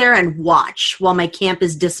stand there and watch while my camp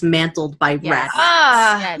is dismantled by rats.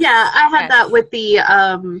 Yeah, I had that with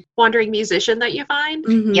the wandering musician that you find.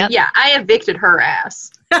 Mm-hmm. Yep. Yeah, I evicted her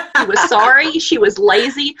ass. She was sorry. She was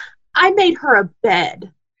lazy. I made her a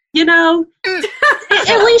bed.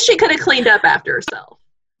 At least she could have cleaned up after herself.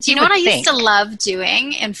 Do you know what I used to love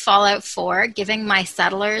doing in Fallout 4? Giving my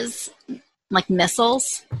settlers,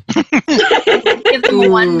 missiles. Give them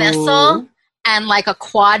one missile and, a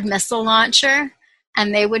quad missile launcher,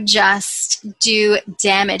 and they would just do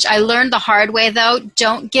damage. I learned the hard way, though.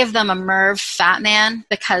 Don't give them a Merv Fat Man,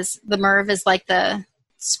 because the Merv is the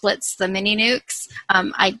splits the mini nukes.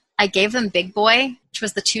 I gave them Big Boy, which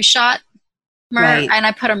was the 2-shot Merv, and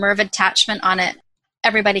I put a Merv attachment on it.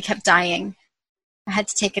 Everybody kept dying. I had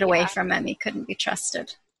to take it away from him. He couldn't be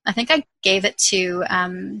trusted. I think I gave it to,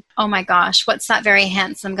 oh my gosh, what's that very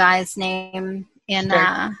handsome guy's name in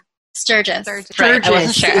Sturgis? Right, I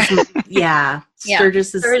wasn't sure.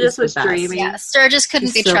 Sturgis was dreamy. Yeah, Sturgis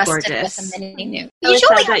couldn't be trusted gorgeous. with a mini nuke. You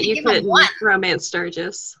said that you couldn't romance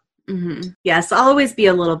Sturgis. Mm-hmm. Yes, I'll always be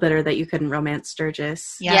a little bitter that you couldn't romance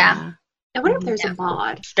Sturgis. Yeah. I wonder if there's a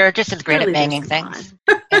mod. Sturgis is great at banging things.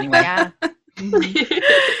 Anyway. Yeah.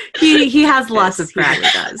 He has lots of crack. He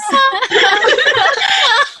does.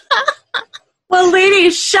 Well,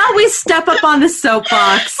 ladies, shall we step up on the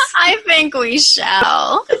soapbox? I think we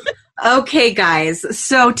shall. Okay, guys.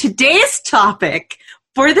 So today's topic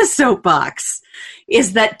for the soapbox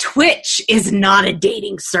is that Twitch is not a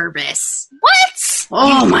dating service. What?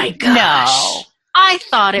 Oh my gosh. No. I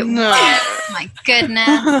thought it was. My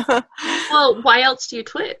goodness. Well, why else do you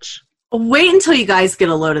Twitch? Wait until you guys get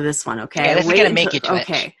a load of this one, okay? Yeah, this is going to make you Twitch.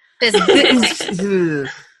 Okay.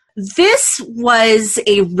 This was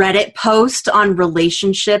a Reddit post on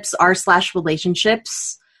relationships,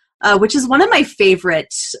 r/relationships, which is one of my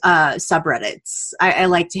favorite subreddits. I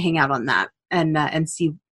like to hang out on that and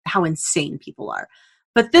see how insane people are.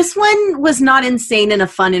 But this one was not insane in a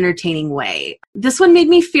fun, entertaining way. This one made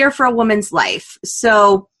me fear for a woman's life.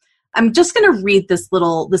 So I'm just going to read this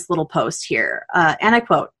little post here, and I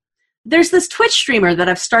quote, "There's this Twitch streamer that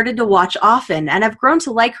I've started to watch often, and I've grown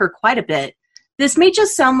to like her quite a bit. This may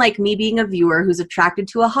just sound like me being a viewer who's attracted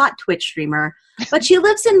to a hot Twitch streamer, but she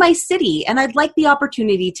lives in my city, and I'd like the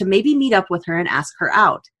opportunity to maybe meet up with her and ask her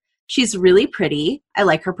out. She's really pretty, I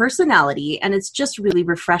like her personality, and it's just really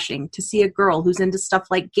refreshing to see a girl who's into stuff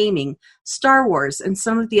like gaming, Star Wars, and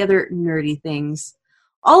some of the other nerdy things.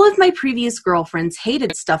 All of my previous girlfriends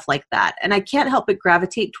hated stuff like that, and I can't help but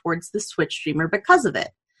gravitate towards this Twitch streamer because of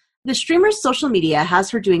it. The streamer's social media has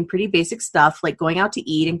her doing pretty basic stuff like going out to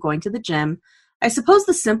eat and going to the gym. I suppose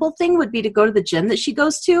the simple thing would be to go to the gym that she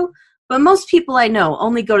goes to, but most people I know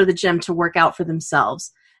only go to the gym to work out for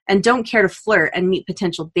themselves and don't care to flirt and meet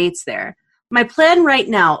potential dates there. My plan right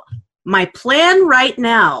now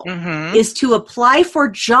is to apply for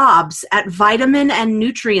jobs at vitamin and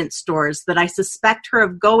nutrient stores that I suspect her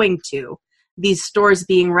of going to, these stores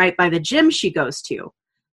being right by the gym she goes to.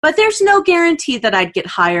 But there's no guarantee that I'd get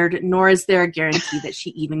hired, nor is there a guarantee that she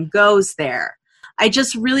even goes there. I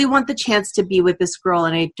just really want the chance to be with this girl,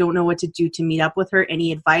 and I don't know what to do to meet up with her.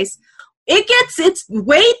 Any advice?"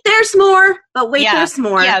 Wait, there's more, but wait, there's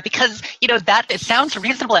more. Yeah, because, that it sounds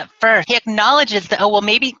reasonable at first. He acknowledges that,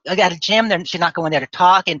 maybe at a gym, then she's not going there to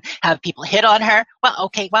talk and have people hit on her. Well,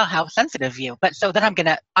 okay, wow, how sensitive of you. But so then I'm going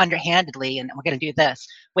to underhandedly, and we're going to do this.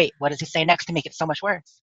 Wait, what does he say next to make it so much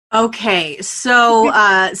worse? Okay, so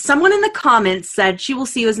someone in the comments said she will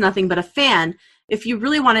see you as nothing but a fan. If you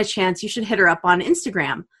really want a chance, you should hit her up on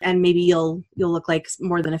Instagram, and maybe you'll look like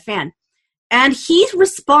more than a fan. And he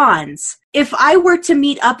responds, "If I were to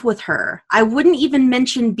meet up with her, I wouldn't even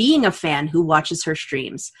mention being a fan who watches her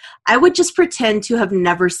streams. I would just pretend to have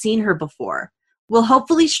never seen her before. We'll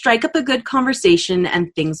hopefully strike up a good conversation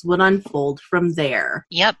and things would unfold from there."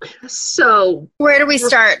 Yep. So where do we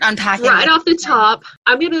start unpacking? Right off the top,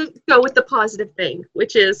 I'm going to go with the positive thing,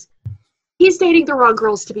 which is he's dating the wrong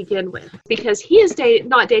girls to begin with, because he is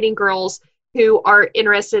not dating girls who are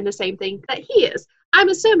interested in the same thing that he is. I'm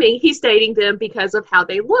assuming he's dating them because of how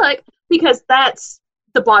they look, because that's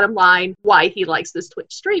the bottom line why he likes this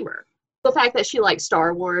Twitch streamer. The fact that she likes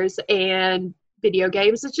Star Wars and video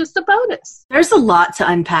games is just a bonus. There's a lot to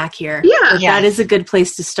unpack here. Yeah. That is a good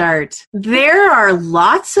place to start. There are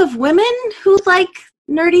lots of women who like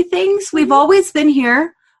nerdy things. We've always been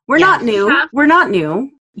here. We're not new. Yeah. We're not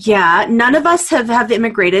new. Yeah, none of us have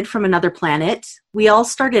immigrated from another planet. We all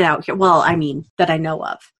started out here. Well, I mean, that I know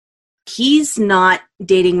of. He's not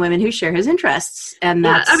dating women who share his interests, and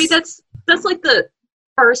that's like the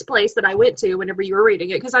first place that I went to whenever you were reading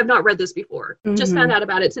it, because I've not read this before. Just found out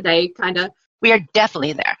about it today, kind of. We are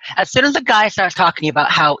definitely there. As soon as a guy starts talking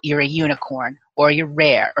about how you're a unicorn or you're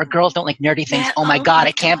rare or girls don't like nerdy things, oh my God,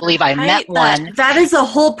 I can't believe I met one. That is a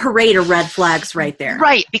whole parade of red flags right there.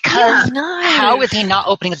 Right, because how is he not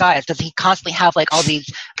opening his eyes? Does he constantly have like all these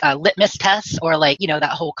litmus tests or like,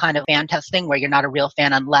 that whole kind of fan test thing where you're not a real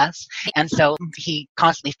fan unless, and so he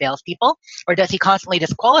constantly fails people? Or does he constantly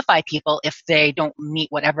disqualify people if they don't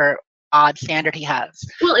meet whatever odd standard he has?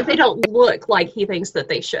 Well, if they don't look like he thinks that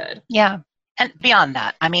they should. Yeah. And beyond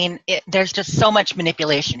that, I mean, there's just so much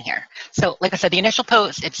manipulation here. So, like I said, the initial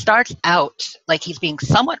post, it starts out like he's being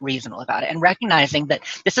somewhat reasonable about it and recognizing that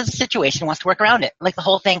this is a situation he wants to work around it. Like the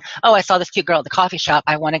whole thing, I saw this cute girl at the coffee shop.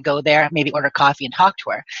 I want to go there, maybe order coffee and talk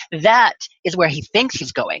to her. That is where he thinks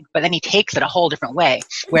he's going, but then he takes it a whole different way.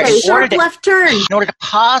 Where in order to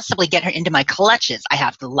possibly get her into my clutches, I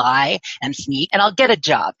have to lie and sneak, and I'll get a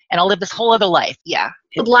job, and I'll live this whole other life. Yeah.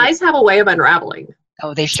 Lies have a way of unraveling.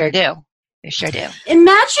 Oh, they sure do. They sure do.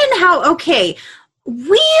 Imagine how,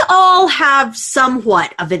 we all have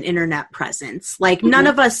somewhat of an internet presence. Like none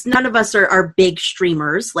of us are big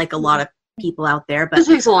streamers like a lot of people out there. But it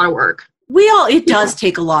takes a lot of work. It does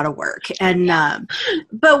take a lot of work. And,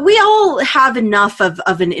 but we all have enough of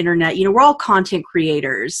an internet, we're all content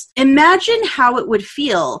creators. Imagine how it would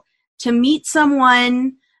feel to meet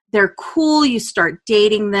someone, they're cool, you start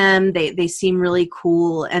dating them, they seem really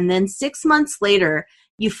cool. And then 6 months later,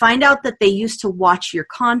 you find out that they used to watch your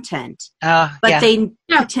content, but they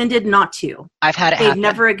pretended not to. I've had it They've happen.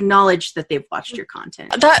 never acknowledged that they've watched your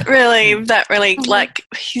content. That really, like,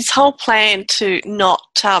 his whole plan to not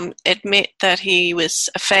admit that he was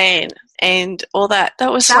a fan and all that,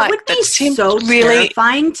 that would be so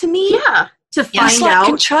terrifying to me. Yeah. to find it's like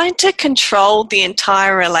out. trying to control the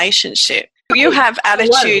entire relationship. You have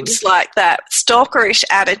attitudes like that, stalkerish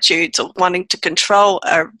attitudes of wanting to control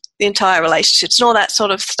the entire relationships and all that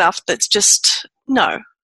sort of stuff that's just, no.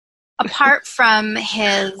 Apart from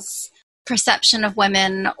his perception of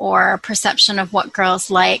women or perception of what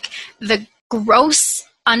girls like, the gross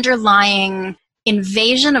underlying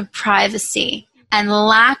invasion of privacy and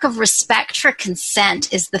lack of respect for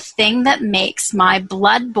consent is the thing that makes my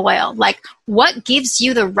blood boil. Like, what gives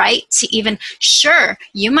you the right to even, sure,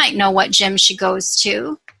 you might know what gym she goes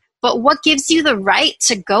to, but what gives you the right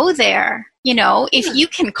to go there? You know, if you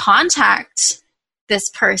can contact this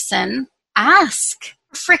person, ask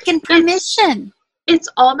for frickin' permission. It's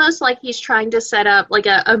almost like he's trying to set up like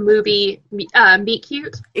a movie meet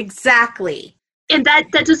cute. Exactly. And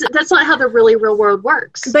that's not how the really real world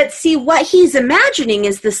works. But see, what he's imagining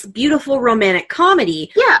is this beautiful romantic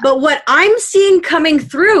comedy. Yeah. But what I'm seeing coming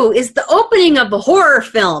through is the opening of a horror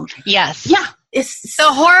film. Yes. Yeah. It's the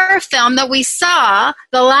horror film that we saw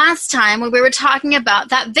the last time when we were talking about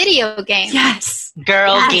that video game. Yes.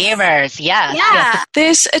 Girl gamers. Yes. Yeah.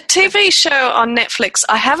 There's a TV show on Netflix.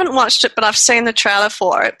 I haven't watched it, but I've seen the trailer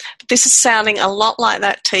for it. This is sounding a lot like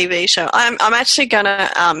that TV show. I'm actually going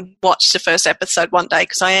to watch the first episode one day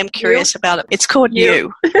because I am curious about it. It's called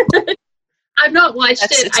You. I've not watched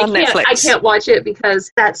it. It's on Netflix. I can't watch it because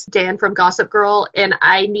that's Dan from Gossip Girl, and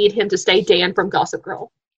I need him to stay Dan from Gossip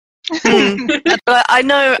Girl. But I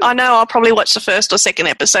know I'll probably watch the first or second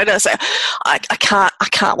episode and I say I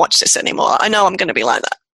can't watch this anymore. I know I'm going to be like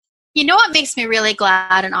that. You know what makes me really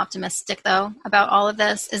glad and optimistic though about all of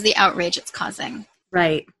this is the outrage it's causing.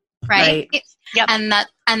 Right. Yep. And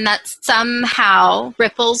that somehow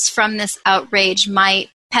ripples from this outrage might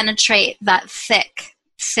penetrate that thick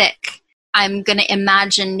I'm going to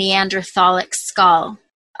imagine Neanderthalic skull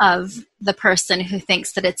of the person who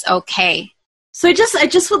thinks that it's okay. So I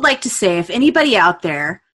just would like to say, if anybody out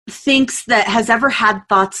there thinks that has ever had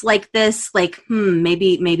thoughts like this, like,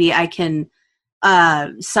 maybe I can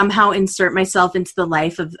somehow insert myself into the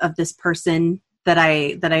life of this person that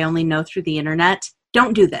I only know through the internet,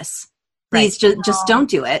 don't do this. Please just don't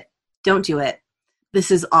do it. Don't do it. This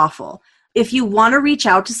is awful. If you want to reach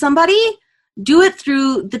out to somebody, do it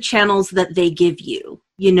through the channels that they give you.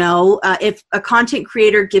 You know, if a content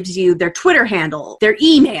creator gives you their Twitter handle, their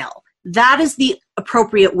email, that is the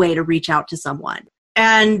appropriate way to reach out to someone.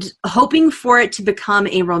 And hoping for it to become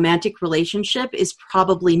a romantic relationship is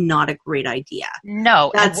probably not a great idea. No,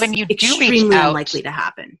 that's and when you do extremely reach out, unlikely to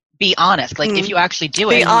happen. Be honest. Like if you actually do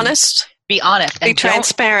it, be honest. Be honest. Be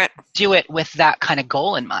transparent. Do it with that kind of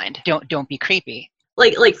goal in mind. Don't be creepy.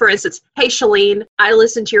 Like for instance, hey Shalene, I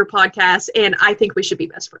listened to your podcast and I think we should be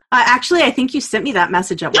best friends. Actually, I think you sent me that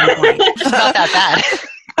message at one point. It's not that bad.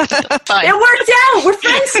 It worked out. We're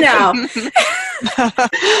friends now.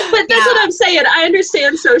 But that's what I'm saying. I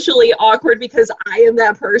understand socially awkward because I am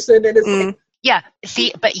that person, and it's like, yeah.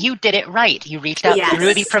 See, but you did it right. You reached out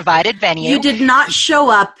through the provided venue. You did not show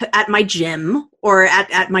up at my gym or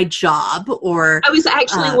at my job, or I was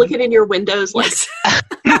actually looking in your windows, like.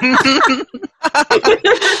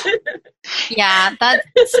 Yeah,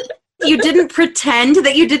 that's. You didn't pretend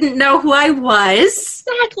that you didn't know who I was.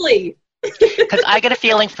 Exactly. Because I get a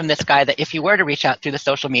feeling from this guy that if you were to reach out through the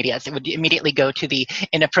social medias, it would immediately go to the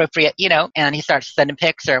inappropriate, and he starts sending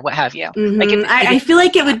pics or what have you. Mm-hmm. Like I feel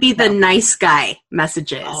like it would be the nice guy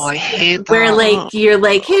messages. Oh, I hate that. Where like you're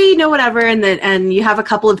like, hey, whatever, and you have a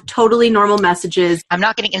couple of totally normal messages. I'm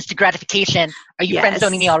not getting instant gratification. Are you friend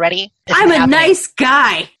zoning me already? I'm a nice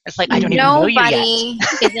guy. It's like I don't even know you yet. Nobody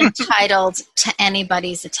is entitled to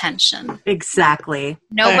anybody's attention. Exactly.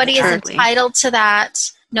 Nobody is entitled to that.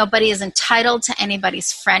 Nobody is entitled to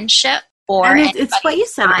anybody's friendship or and it's what you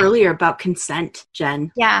said earlier about consent,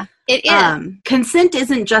 Jen. Yeah, it is. Consent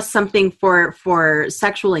isn't just something for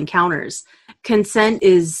sexual encounters. Consent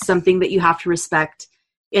is something that you have to respect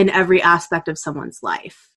in every aspect of someone's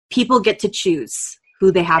life. People get to choose who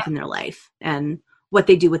they have in their life and what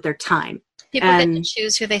they do with their time. People get to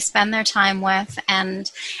choose who they spend their time with, and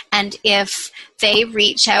if they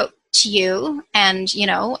reach out to you and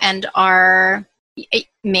are.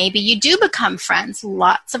 Maybe you do become friends.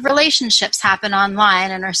 Lots of relationships happen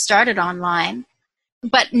online and are started online,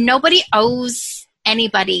 but nobody owes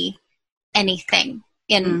anybody anything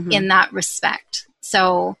in that respect.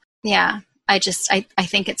 So yeah, I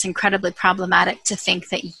think it's incredibly problematic to think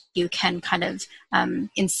that you can kind of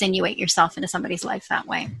insinuate yourself into somebody's life that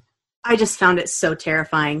way. I just found it so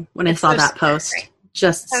terrifying when I saw that post.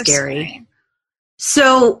 Just scary.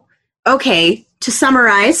 So, okay, to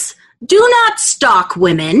summarize, do not stalk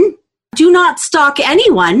women. Do not stalk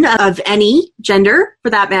anyone of any gender, for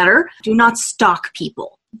that matter. Do not stalk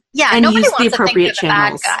people. Yeah, and nobody use wants the to appropriate think they're the bad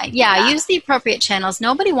channels. guy. Yeah, use the appropriate channels.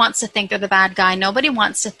 Nobody wants to think they're the bad guy. Nobody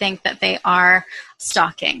wants to think that they are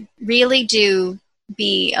stalking. Really do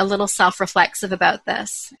be a little self-reflexive about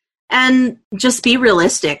this. And just be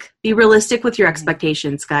realistic. Be realistic with your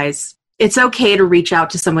expectations, guys. It's okay to reach out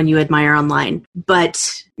to someone you admire online,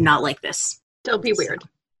 but not like this. Don't be weird.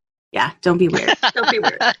 Yeah, don't be weird. Don't be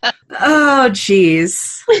weird. Oh,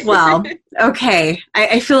 geez. Well, okay.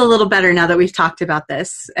 I feel a little better now that we've talked about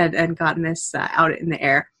this and gotten this out in the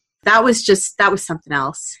air. That was something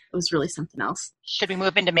else. It was really something else. Should we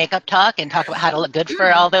move into makeup talk and talk about how to look good for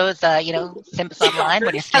all those, simps online?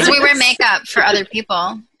 Because we wear makeup for other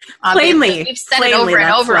people. Plainly. We've said it over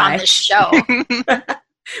and over on this show.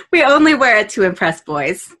 We only wear it to impress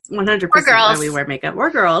boys. 100% Or girls. why we wear makeup. Or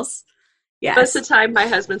girls. Yes. Most of the time, my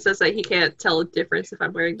husband says that he can't tell a difference if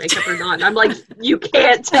I'm wearing makeup or not. And I'm like, you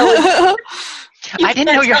can't tell it. I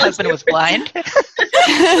didn't know your husband was blind.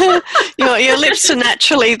 Your lips are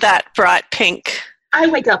naturally that bright pink. I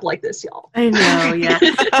wake up like this, y'all. I know, yeah.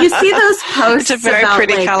 You see those posts It's a very about,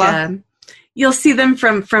 pretty color. You'll see them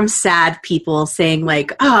from sad people saying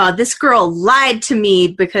like, oh, this girl lied to me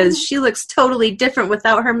because she looks totally different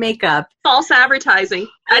without her makeup. False advertising.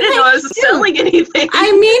 I didn't know I was selling anything.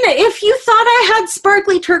 I mean, if you thought I had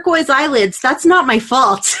sparkly turquoise eyelids, that's not my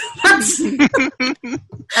fault. That's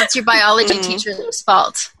your biology teacher's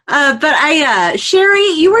fault. But Sherry,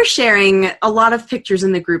 you were sharing a lot of pictures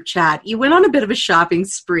in the group chat. You went on a bit of a shopping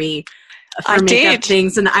spree for makeup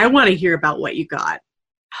things, and I want to hear about what you got.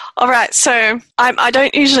 All right, so I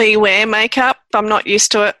don't usually wear makeup. I'm not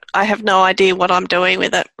used to it. I have no idea what I'm doing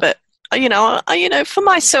with it. But, for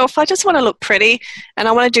myself, I just want to look pretty and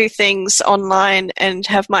I want to do things online and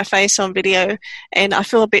have my face on video. And I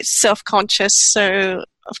feel a bit self-conscious. So,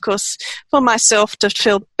 of course, for myself to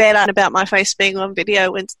feel better about my face being on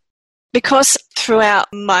video, and because throughout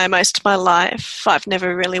most of my life, I've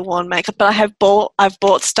never really worn makeup, but I've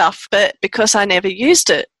bought stuff, but because I never used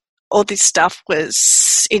it, all this stuff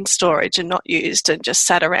was in storage and not used and just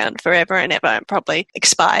sat around forever and ever and probably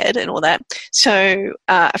expired and all that. So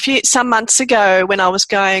some months ago when I was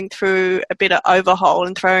going through a bit of overhaul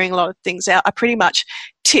and throwing a lot of things out, I pretty much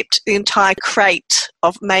tipped the entire crate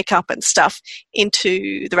of makeup and stuff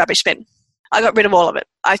into the rubbish bin. I got rid of all of it.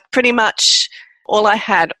 All I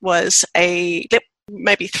had was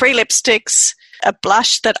maybe 3 lipsticks, a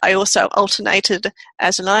blush that I also alternated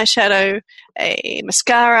as an eyeshadow, a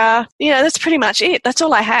mascara. That's pretty much it. That's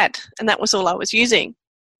all I had, and that was all I was using.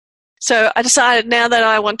 So I decided now that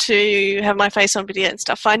I want to have my face on video and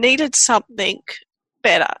stuff, I needed something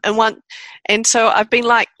better. And so I've been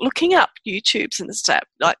looking up YouTubes and stuff,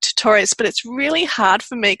 tutorials, but it's really hard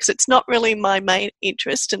for me because it's not really my main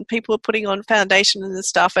interest, and people are putting on foundation and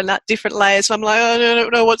stuff and different layers. And I'm like, I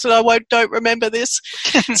don't know I don't remember this.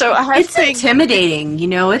 So it's intimidating,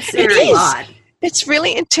 it's a lot. It's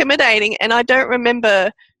really intimidating, and I don't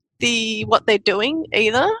remember what they're doing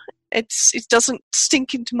either. It doesn't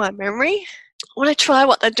sink into my memory. I want to try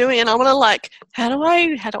what they're doing, and I want to how do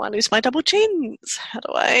I lose my double chins? How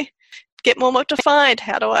do I get more defined?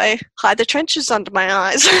 How do I hide the trenches under my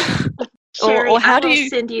eyes? Sherry,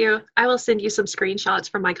 I will send you some screenshots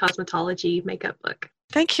from my cosmetology makeup book.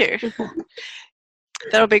 Thank you.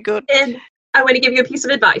 That'll be good. And I want to give you a piece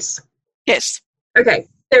of advice. Yes. Okay.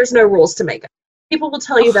 There's no rules to makeup. People will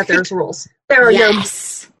tell you that there's rules. There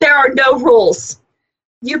are no rules.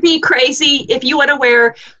 You be crazy. If you want to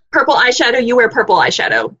wear purple eyeshadow, you wear purple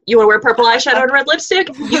eyeshadow. You want to wear purple eyeshadow and red lipstick,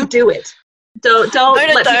 you do it. Don't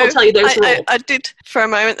let people tell you there's rules. I did for a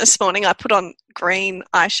moment this morning. I put on green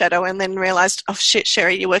eyeshadow and then realised, oh shit,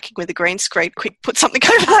 Sherry, you're working with a green screen. Quick, put something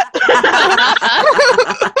over that.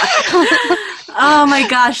 Oh my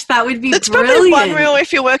gosh, that would be That's brilliant. Probably one rule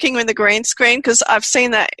if you're working with a green screen, because I've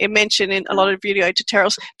seen that mentioned in a lot of video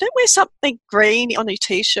tutorials. Don't wear something green on your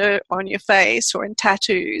t-shirt or on your face or in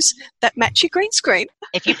tattoos that match your green screen.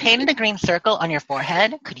 If you painted a green circle on your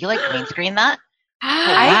forehead, could you green screen that?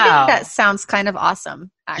 I think that sounds kind of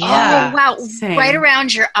awesome. Actually. Yeah. Oh, wow. Same. Right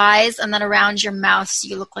around your eyes and then around your mouth so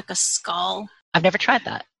you look like a skull. I've never tried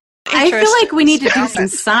that. I feel like we need to do some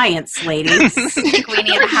science, ladies. I think we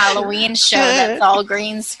need a Halloween show that's all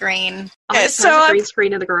green screen. Green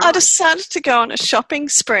screen in the garage. I decided to go on a shopping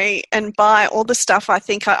spree and buy all the stuff I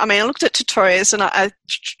think. I looked at tutorials and I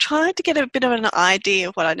tried to get a bit of an idea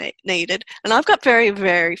of what I needed. And I've got very,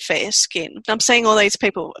 very fair skin. I'm seeing all these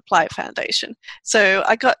people apply foundation. So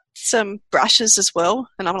I got some brushes as well.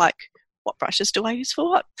 And I'm like, what brushes do I use for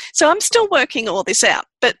what? So I'm still working all this out.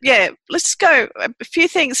 But yeah, let's go. A few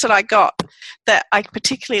things that I got that I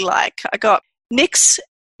particularly like. I got NYX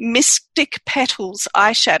Mystic Petals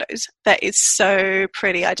eyeshadows. That is so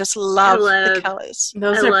pretty. I just love the colours.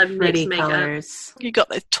 Those are pretty colors. You got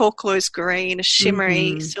the turquoise green, a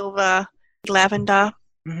shimmery silver, lavender,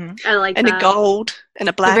 I like and that. a gold and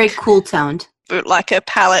a black. They're very cool toned. Like a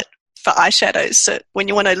palette for eyeshadows, so when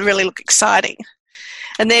you want to really look exciting.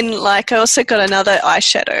 And then, like, I also got another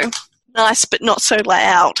eyeshadow, nice but not so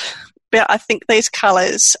loud. But I think these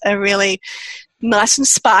colours are really nice and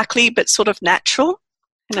sparkly, but sort of natural.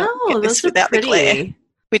 Those are pretty. The glare.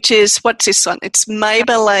 Which is, what's this one? It's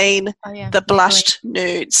Maybelline, the Blushed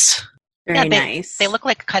Nudes. Very nice. They look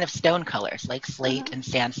like kind of stone colors, like slate and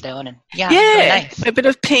sandstone, and really nice. A bit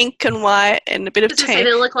of pink and white and a bit of tan.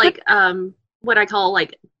 They look like what I call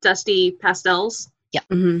like dusty pastels. Yeah.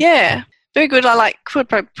 Yeah. Very good. I could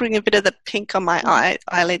bring a bit of the pink on my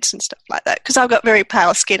eyelids and stuff like that because I've got very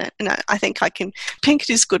pale skin and I think pink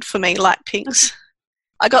is good for me, light pinks.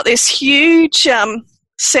 I got this huge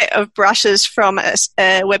set of brushes from a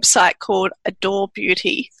website called Adore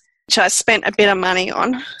Beauty, which I spent a bit of money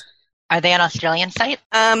on. Are they an Australian site?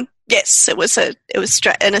 Yes, it was an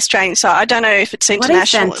Australian site. I don't know if it's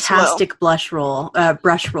international. What a fantastic brush roll.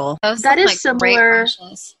 That is similar.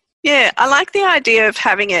 Yeah, I like the idea of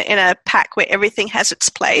having it in a pack where everything has its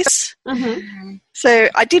place. Mm-hmm. So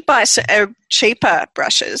I did buy cheaper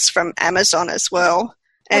brushes from Amazon as well.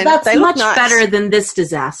 And that's they look much nice. better than this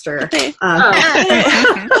disaster.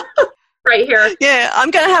 Right here. Yeah,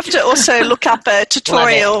 I'm going to have to also look up a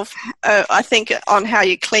tutorial, I think, on how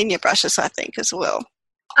you clean your brushes, I think, as well.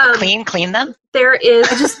 Clean them? There is.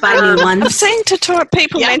 I just buy new ones. I've seen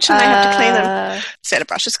people mention they have to clean them set of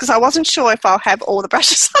brushes because I wasn't sure if I'll have all the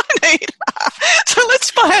brushes I need. So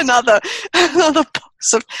let's buy another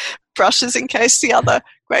box of brushes in case the other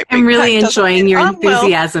great big I'm really pack enjoying your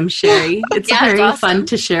enthusiasm, Sherry. It's very fun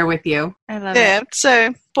to share with you. I love it.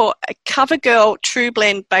 So for a CoverGirl True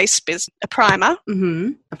Blend Base a primer.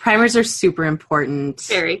 Mm-hmm. The primers are super important.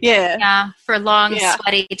 Very. Yeah, for long,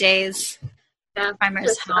 sweaty days. Yeah,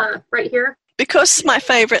 primers help. Right here. Because my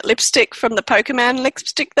favourite lipstick from the Pokemon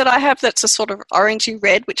lipstick that I have, that's a sort of orangey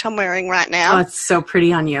red, which I'm wearing right now. Oh, it's so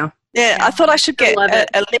pretty on you. Yeah, I thought I should get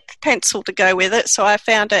a lip pencil to go with it, so I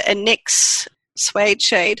found a NYX suede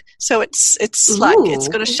shade. So it's like it's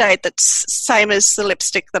got a shade that's same as the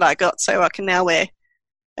lipstick that I got, so I can now wear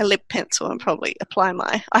a lip pencil and probably apply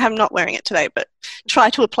I am not wearing it today, but try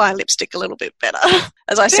to apply lipstick a little bit better.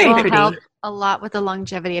 As I said, it will help a lot with the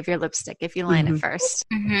longevity of your lipstick if you line it first.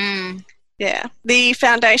 Mm-hmm. Yeah. The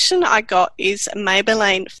foundation I got is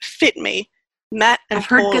Maybelline Fit Me Matte and I've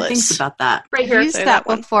heard Poreless. good things about that. Right here. I've used that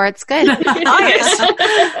before. It's good. Nice.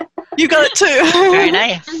 You got it too. Very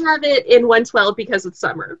nice. I have it in 112 because it's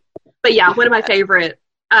summer. But yeah, one of my favorite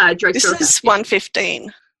drugstore. This is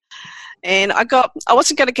 115. And I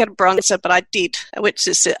wasn't going to get a bronzer, but I did, which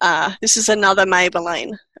is this is another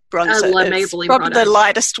Maybelline bronzer. I love it's Maybelline probably products. the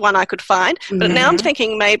lightest one I could find. But now I'm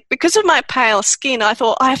thinking because of my pale skin, I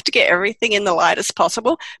thought I have to get everything in the lightest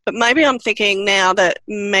possible. But maybe I'm thinking now that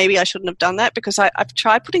maybe I shouldn't have done that because I've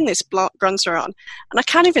tried putting this bronzer on and I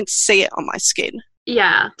can't even see it on my skin.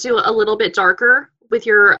 Yeah, do a little bit darker with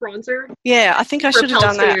your bronzer. Yeah, I think I should have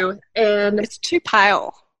done that. And it's too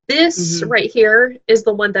pale. This right here is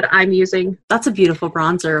the one that I'm using. That's a beautiful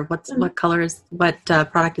bronzer. What color is what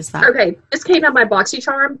product is that? Okay, this came out my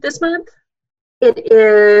BoxyCharm this month. It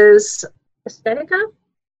is Aesthetica.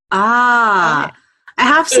 I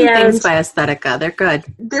have some things by Aesthetica. They're good.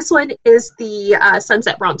 This one is the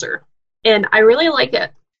Sunset Bronzer, and I really like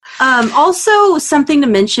it. Also, something to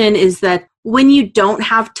mention is that when you don't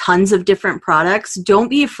have tons of different products, don't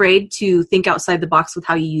be afraid to think outside the box with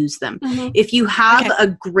how you use them. If you have a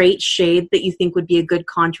great shade that you think would be a good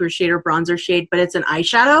contour shade or bronzer shade, but it's an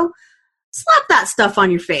eyeshadow, slap that stuff on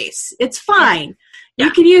your face. It's fine. You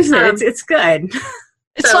can use it. It's good.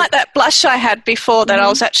 It's like that blush I had before that I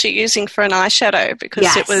was actually using for an eyeshadow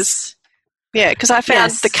because it was... Yeah, because I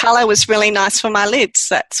found the colour was really nice for my lids,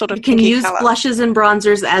 that sort of You can use color. blushes and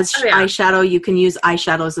bronzers as eyeshadow. You can use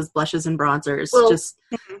eyeshadows as blushes and bronzers. Just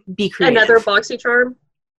be creative. Another BoxyCharm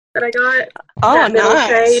that I got. Oh,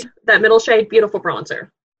 That middle shade, beautiful bronzer.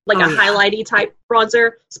 Like a highlighty type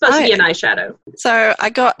bronzer. Supposed to be an eyeshadow. So I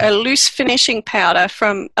got a loose finishing powder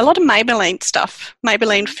from a lot of Maybelline stuff.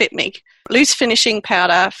 Maybelline Fit Me. Loose finishing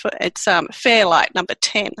powder, it's Fairlight number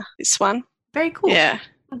 10, this one. Very cool. Yeah.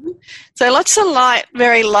 So lots of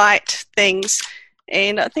very light things,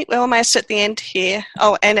 and I think we're almost at the end here.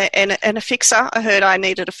 Oh, and a fixer. I heard I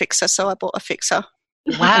needed a fixer, so I bought a fixer.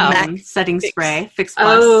 Wow. Setting spray, Fix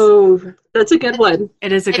Plus. Oh, that's a good one.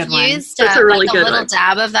 It is a good I've one. used That's a really like good a little one.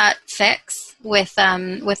 dab of that Fix with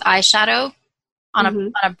eyeshadow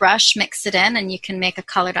on a brush, mix it in, and you can make a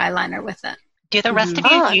colored eyeliner with it. Do the rest of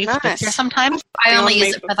you use nice. Spritzer sometimes? I only Beyond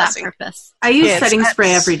use it me for that fussing. purpose. I use Yeah, setting it's-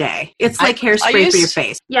 spray every day. It's like hairspray for your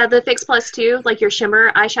face. Yeah, the Fix Plus too, like your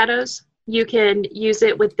shimmer eyeshadows, you can use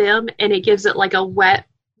it with them, and it gives it like a wet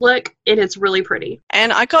look, and it's really pretty.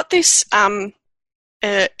 And I got this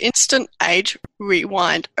Instant Age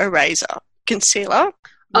Rewind Eraser Concealer.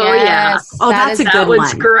 Oh, yeah. Oh, that's a That good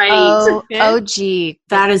one's one. great. OG.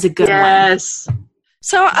 That is a good one. Yes.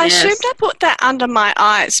 So I Yes. assumed I put that under my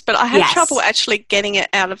eyes, but I had Yes. trouble actually getting it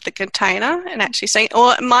out of the container and actually seeing.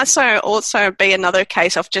 Or it might also be another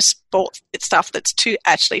case of just bought stuff that's too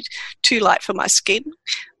light for my skin.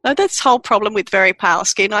 No, that's the whole problem with very pale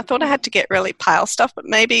skin. I thought I had to get really pale stuff, but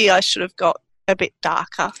maybe I should have got a bit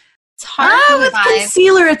darker. It's hard to With buy.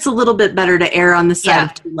 concealer, it's a little bit better to err on the side Yeah.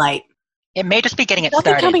 of too light. It may just be getting it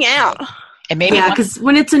Nothing started. coming out. It may be Yeah, because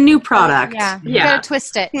when it's a new product. Yeah. You Yeah. gotta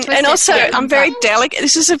twist it. Twist And it also, so it I'm comes very up. delicate.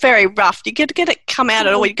 This is a very rough. You got to get it come out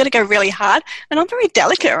at all. You got to go really hard, and I'm very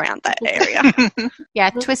delicate around that area. Yeah,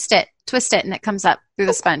 twist it, and it comes up through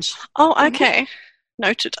the sponge. Oh, okay,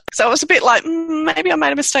 noted. So I was a bit like, maybe I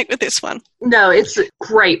made a mistake with this one. No, it's a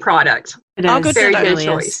great product. It Oh, is. good Very to know. It good really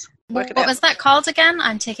choice. is. Work it What out. was that called again?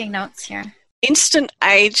 I'm taking notes here. Instant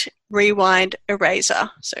Age Rewind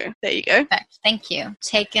Eraser. So there you go. Perfect. Thank you.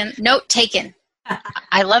 Note taken.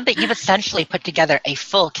 I love that you've essentially put together a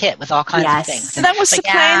full kit with all kinds Yes. of things. So that was the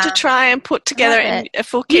plan to try and put together Love a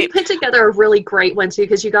full You kit. put together a really great one too,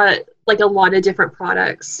 because you got like a lot of different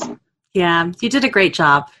products. Yeah, you did a great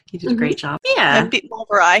job. You did a great job. Yeah. A bit more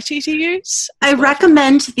variety to use. I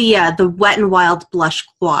recommend the Wet n Wild blush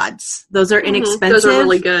quads. Those are inexpensive. Those are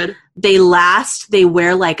really good. They last. They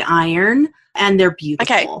wear like iron, and they're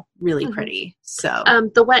beautiful. Okay. Really pretty. So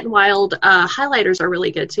The Wet n Wild highlighters are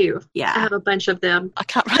really good too. I yeah. have a bunch of them. I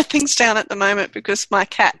can't write things down at the moment because my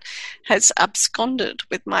cat has absconded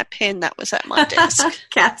with my pen that was at my desk.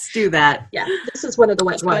 Cats do that. Yeah, this is one of the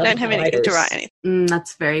Wet n So I Wild don't have anything to highlighters. write anything.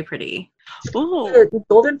 That's very pretty. Ooh, The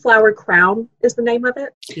Golden Flower Crown is the name of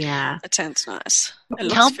it. Yeah. that sounds nice. It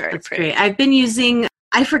Tell- looks very That's pretty. great. I've been using,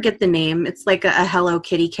 I forget the name. It's like a Hello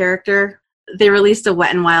Kitty character. They released a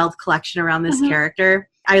Wet n Wild collection around this character.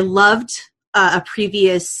 I loved a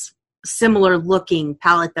previous similar looking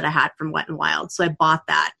palette that I had from Wet n Wild, so I bought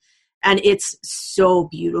that. And it's so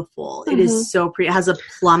beautiful. It is so pretty. It has a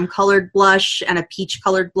plum colored blush and a peach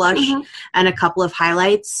colored blush and a couple of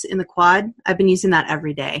highlights in the quad. I've been using that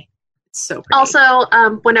every day. It's so pretty. Also,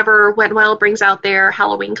 whenever Wet n Wild brings out their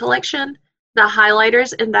Halloween collection, the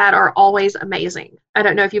highlighters in that are always amazing. I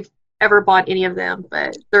don't know if you've ever bought any of them,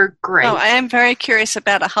 but they're great. Oh, I am very curious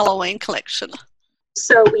about a Halloween collection.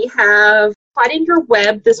 So we have Fighting Your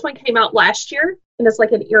Web. This one came out last year, and it's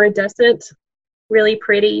like an iridescent, really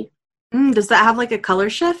pretty. Does that have like a color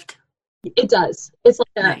shift? It does. It's like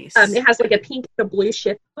a, Nice. it has like a pink and a blue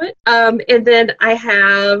shift to it. And then I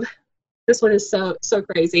have, this one is so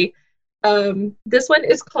crazy. This one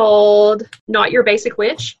is called Not Your Basic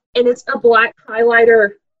Witch, and it's a black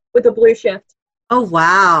highlighter with a blue shift. Oh,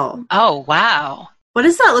 wow. Oh, wow. What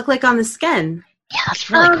does that look like on the skin? Yeah, that's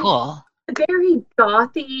really cool. Very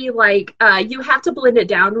gothy, like you have to blend it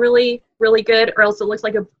down really, really good, or else it looks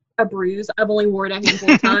like a bruise. I've only worn it a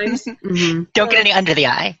handful of times. Don't get any under the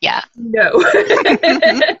eye. Yeah. No.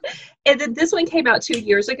 And then this one came out 2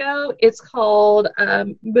 years ago. It's called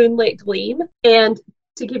Moonlit Gleam. And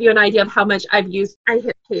to give you an idea of how much I've used, I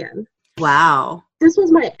hit pan. Wow. This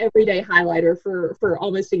was my everyday highlighter for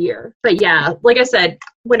almost a year. But yeah, like I said,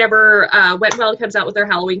 whenever Wet n Wild comes out with their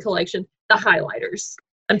Halloween collection, the highlighters,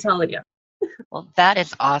 I'm telling you. Well, that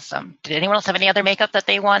is awesome. Did anyone else have any other makeup that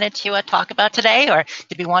they wanted to talk about today, or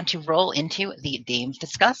did we want to roll into the Dames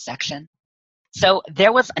Discuss section? So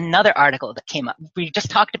there was another article that came up. We just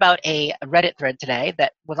talked about a Reddit thread today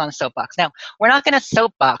that was on a soapbox. Now, we're not going to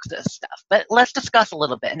soapbox this stuff, but let's discuss a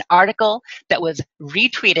little bit. An article that was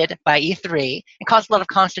retweeted by E3 and caused a lot of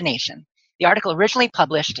consternation. The article originally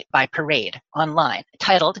published by Parade online,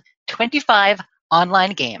 titled 25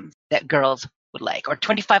 Online Games That Girls Would Like, or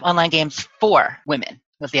 25 Online Games for Women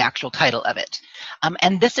was the actual title of it.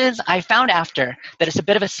 And this is, I found after that it's a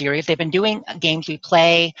bit of a series. They've been doing games we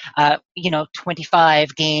play,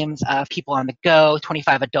 25 games of people on the go,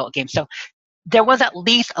 25 adult games. So there was at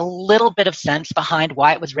least a little bit of sense behind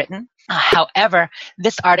why it was written. However,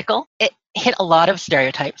 this article, it hit a lot of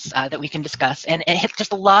stereotypes that we can discuss, and it hit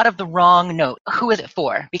just a lot of the wrong note. Who is it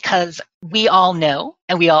for? Because we all know,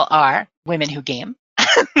 and we all are, women who game.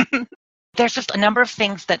 there's just a number of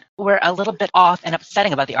things that were a little bit off and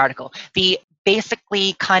upsetting about the article. The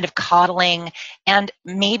basically kind of coddling and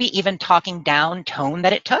maybe even talking down tone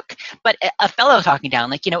that it took, but a fellow talking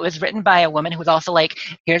down, like, it was written by a woman who was also like,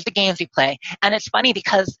 here's the games we play. And it's funny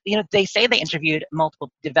because, they say they interviewed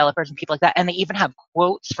multiple developers and people like that, and they even have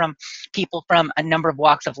quotes from people from a number of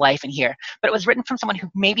walks of life in here, but it was written from someone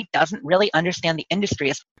who maybe doesn't really understand the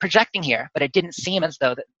industry as projecting here, but it didn't seem as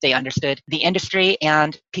though that they understood the industry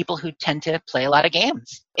and people who tend to play a lot of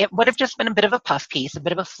games. It would have just been a bit of a puff piece, a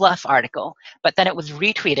bit of a fluff article, but then it was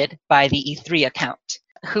retweeted by the E3 account.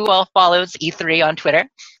 Who all follows E3 on Twitter?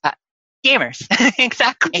 Gamers.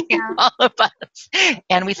 Exactly. Yeah. All of us.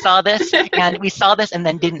 And we saw this and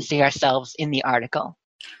then didn't see ourselves in the article.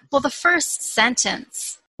 Well, the first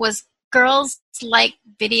sentence was, girls like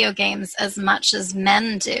video games as much as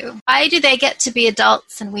men do. Why do they get to be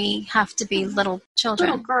adults and we have to be little children?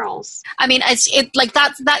 Little girls. I mean,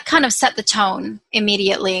 that kind of set the tone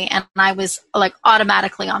immediately, and I was like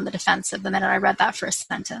automatically on the defensive the minute I read that first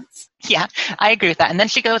sentence. Yeah, I agree with that. And then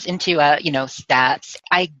she goes into stats.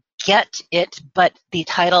 I get it, but the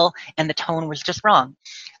title and the tone was just wrong.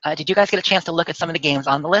 Did you guys get a chance to look at some of the games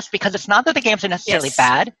on the list? Because it's not that the games are necessarily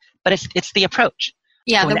bad, but it's the approach.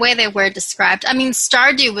 Yeah, the way they were described. I mean,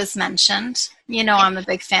 Stardew was mentioned. I'm a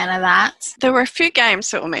big fan of that. There were a few games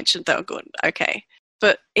that were mentioned that were good, okay.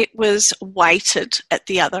 But it was weighted at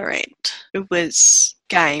the other end. It was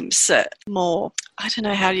games that more, I don't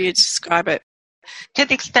know, how do you describe it? To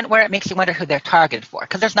the extent where it makes you wonder who they're targeted for.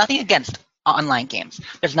 Because there's nothing against online games.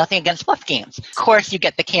 There's nothing against fluff games. Of course, you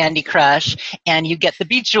get the Candy Crush and you get the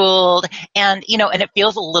Bejeweled, and and it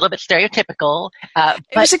feels a little bit stereotypical. But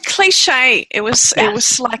it was a cliche. It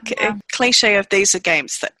was like a cliche of these are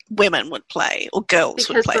games that women would play or girls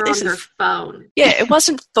would play. Because they're on their phone. Yeah, it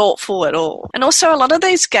wasn't thoughtful at all. And also, a lot of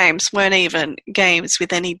these games weren't even games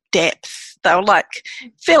with any depth. They were like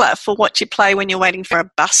filler for what you play when you're waiting for a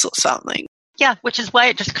bus or something. Yeah, which is why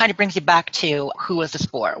it just kind of brings you back to who was this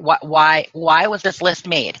for? Why was this list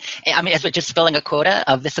made? I mean, is it just filling a quota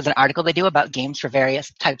of this is an article they do about games for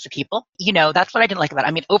various types of people? That's what I didn't like about it.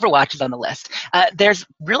 I mean, Overwatch is on the list. There's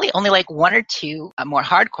really only like one or two more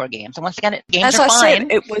hardcore games. And once again, games are fine. As I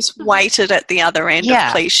said, it was weighted at the other end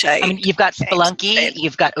of cliche. I mean, you've got Spelunky,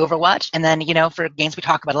 you've got Overwatch, and then, for games we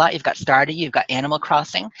talk about a lot, you've got Stardew, you've got Animal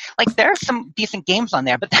Crossing. Like, there are some decent games on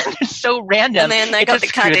there, but then they're so random. And then they got the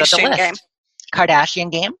Kardashian game. Kardashian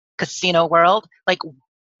game, Casino World, like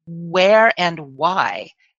where and why?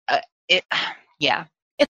 It's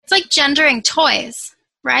like gendering toys,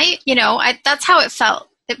 right? That's how it felt.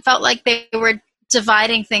 It felt like they were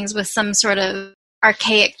dividing things with some sort of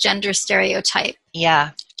archaic gender stereotype.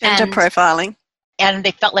 Yeah. Gender profiling. And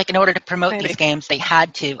they felt like in order to promote these games, they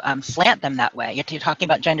had to slant them that way. You're talking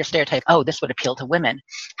about gender stereotype. Oh, this would appeal to women.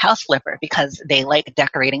 House Flipper, because they like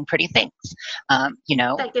decorating pretty things.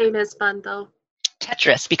 That game is fun, though.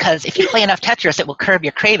 Tetris, because if you play enough Tetris, it will curb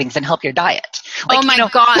your cravings and help your diet. Like, oh my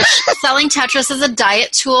gosh. Selling Tetris as a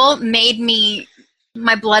diet tool made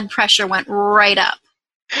my blood pressure went right up.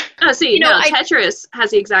 Tetris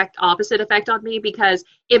has the exact opposite effect on me because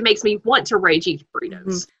it makes me want to rage eat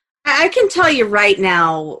burritos. I can tell you right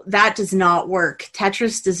now, that does not work.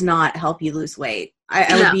 Tetris does not help you lose weight.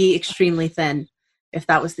 I would be extremely thin if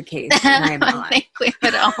that was the case. And I am not. I think we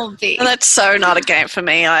would all be. Well, that's so not a game for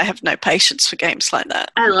me. I have no patience for games like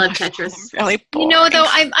that. I love Tetris. Really boring. Though,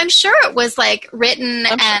 I'm sure it was like written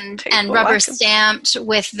and rubber stamped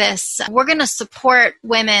with this. We're going to support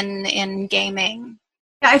women in gaming.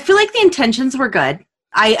 Yeah, I feel like the intentions were good.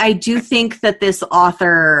 I do think that this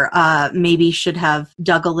author maybe should have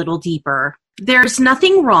dug a little deeper. There's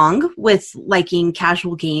nothing wrong with liking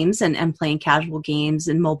casual games and playing casual games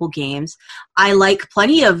and mobile games. I like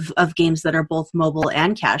plenty of games that are both mobile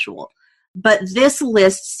and casual. But this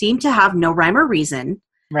list seemed to have no rhyme or reason.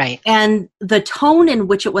 Right. And the tone in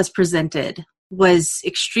which it was presented was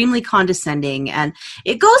extremely condescending. And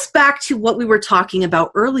it goes back to what we were talking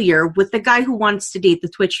about earlier with the guy who wants to date the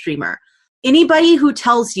Twitch streamer. Anybody who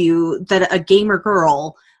tells you that a gamer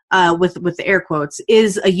girl, with the air quotes,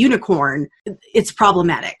 is a unicorn, it's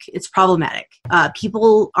problematic. It's problematic.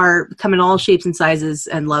 People come in all shapes and sizes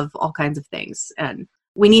and love all kinds of things. And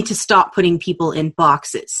we need to stop putting people in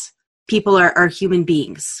boxes. People are human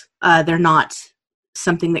beings. They're not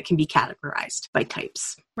something that can be categorized by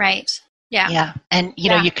types. Right. Yeah. Yeah. And,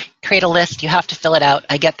 you create a list, you have to fill it out.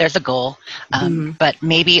 I get there's a goal, but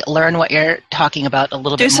maybe learn what you're talking about a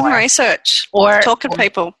little bit more. Do some research. Or talk to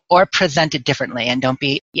people. or presented differently, and don't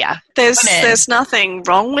be There's nothing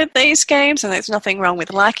wrong with these games, and there's nothing wrong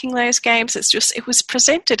with liking those games. It's just it was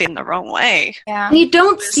presented in the wrong way. Yeah. And you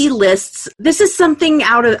don't see lists. This is something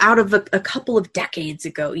out of a couple of decades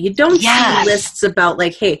ago. You don't see lists about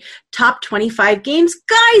like, hey, top 25 games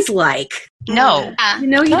guys like. No. You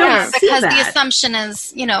know, you don't see because that.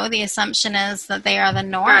 the assumption is that they are the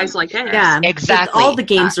norm. Guys like that. Yeah, Exactly. All the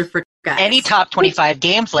games are for guys. Any top 25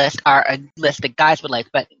 games list are a list that guys would like,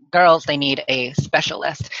 but girls, they need a special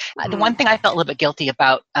list. The one thing I felt a little bit guilty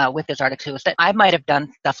about with this article was that I might have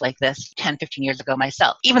done stuff like this 10, 15 years ago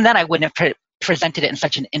myself. Even then, I wouldn't have presented it in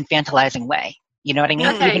such an infantilizing way. You know what I mean?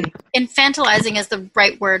 Okay. Infantilizing is the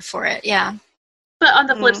right word for it, yeah. But on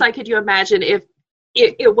the flip side, could you imagine if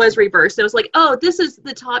it was reversed? It was like, oh, this is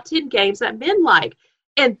the top 10 games that men like.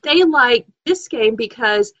 And they like this game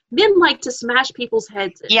because men like to smash people's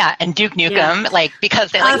heads in. Yeah, and Duke Nukem,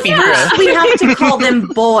 because they like being Yes, gross. we have to call them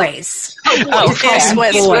boys. Yes,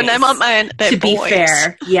 boys. when they're not men, they're To be boys.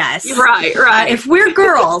 fair, yes. Right. If we're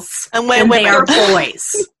girls, And we're then they women. are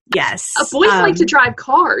boys. Yes. Boys like to drive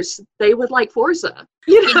cars. They would like Forza.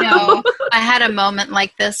 You know, I had a moment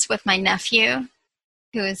like this with my nephew,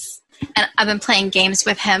 and I've been playing games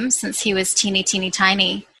with him since he was teeny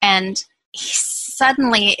tiny, and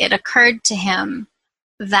suddenly it occurred to him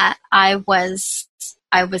that I was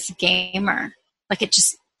a gamer. Like it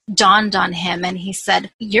just dawned on him, and he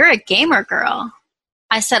said, "You're a gamer girl."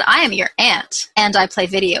 I said, "I am your aunt, and I play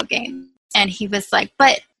video games." And he was like,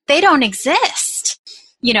 "But they don't exist."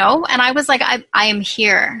 You know, and I was like, I am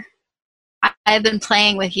here. I've been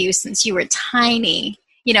playing with you since you were tiny,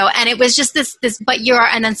 you know, and it was just this, but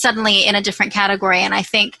and then suddenly in a different category. And I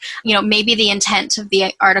think, you know, maybe the intent of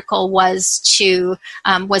the article was to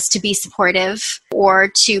be supportive or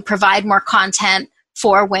to provide more content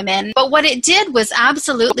for women. But what it did was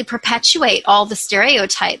absolutely perpetuate all the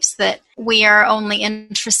stereotypes that we are only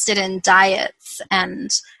interested in diets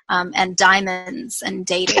and diamonds and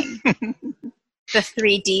dating. The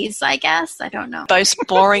 3 Ds, I guess. I don't know. Those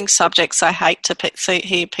boring subjects I hate to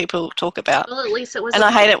hear people talk about. Well, at least it was. And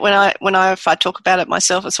I hate it when if I talk about it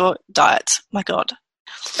myself as well. Diets. My God.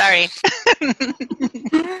 Sorry.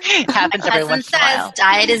 Happens every once in a while.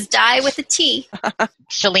 Diet is die with a T.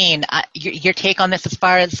 Shalene, your take on this as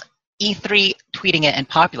far as E3 tweeting it and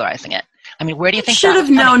popularizing it. I mean, where do you think should that have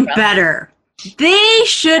was coming known from? better? They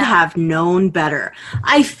should have known better.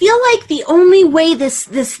 I feel like the only way this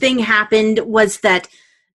thing happened was that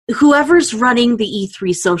whoever's running the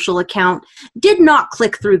E3 social account did not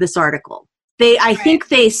click through this article. I think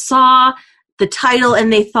they saw the title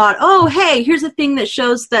and they thought, oh, hey, here's a thing that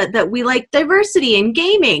shows that we like diversity in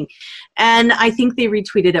gaming. And I think they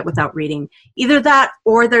retweeted it without reading. Either that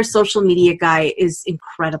or their social media guy is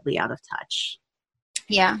incredibly out of touch.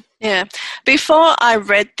 Yeah. Yeah. Before I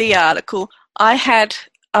read the article,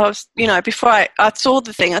 before I saw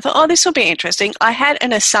the thing, I thought, oh, this will be interesting. I had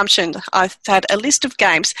an assumption. I had a list of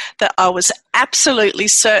games that I was absolutely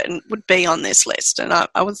certain would be on this list. And I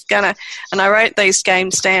wrote these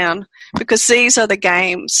games down because these are the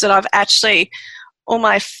games that I've actually, all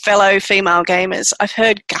my fellow female gamers, I've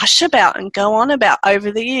heard gush about and go on about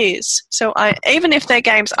over the years. So even if they're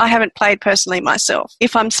games I haven't played personally myself,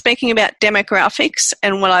 if I'm speaking about demographics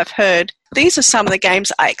and what I've heard, these are some of the games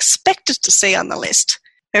I expected to see on the list.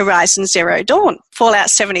 Horizon Zero Dawn, Fallout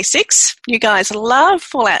 76. You guys love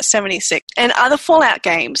Fallout 76. And other Fallout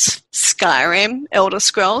games, Skyrim, Elder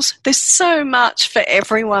Scrolls. There's so much for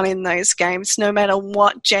everyone in those games, no matter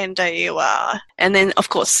what gender you are. And then, of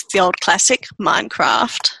course, the old classic,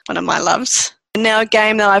 Minecraft, one of my loves. And now a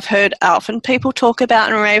game that I've heard often people talk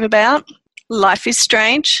about and rave about, Life is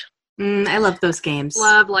Strange. I love those games.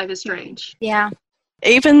 Love Life is Strange. Yeah.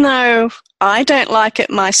 Even though I don't like it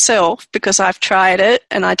myself because I've tried it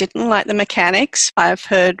and I didn't like the mechanics, I've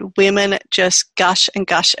heard women just gush and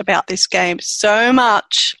gush about this game so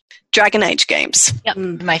much. Dragon Age games. Yep,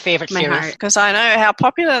 my favorite series. Because I know how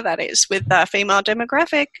popular that is with the female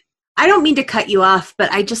demographic. I don't mean to cut you off, but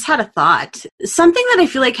I just had a thought. Something that I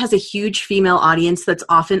feel like has a huge female audience that's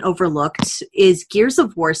often overlooked is Gears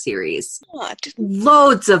of War series.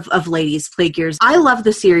 Loads of ladies play Gears. I love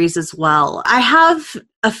the series as well. I have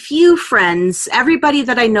a few friends, everybody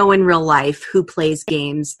that I know in real life who plays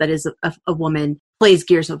games that is a woman, plays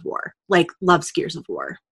Gears of War, loves Gears of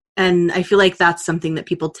War. And I feel like that's something that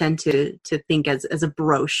people tend to think as a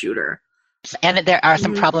bro shooter. And there are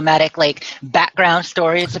some problematic, background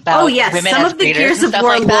stories about women some as of the leaders Gears of and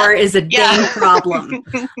War stuff like lore that. is a dang problem.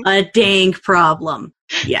 A dang problem.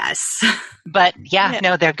 Yes. But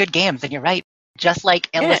no, they're good games, and you're right. Just like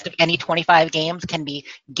a list of any 25 games can be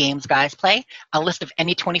games guys play, a list of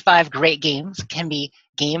any 25 great games can be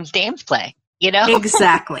games dames play, you know?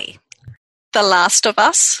 Exactly. The Last of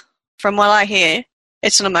Us, from what I hear,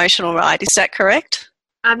 it's an emotional ride. Is that correct?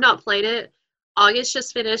 I've not played it. August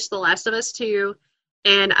just finished The Last of Us 2,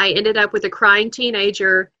 and I ended up with a crying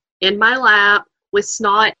teenager in my lap with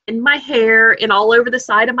snot in my hair and all over the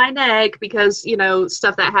side of my neck because, you know,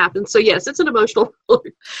 stuff that happens. So, yes, it's an emotional roller.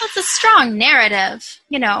 It's a strong narrative,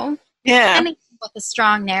 you know. Yeah. Anything with a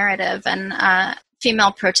strong narrative and a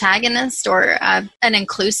female protagonist or an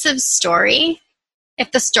inclusive story.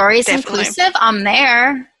 If the story is inclusive, I'm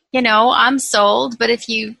there. You know, I'm sold. But if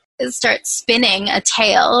you start spinning a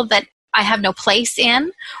tale that I have no place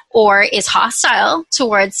in or is hostile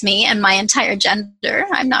towards me and my entire gender,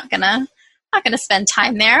 I'm not gonna spend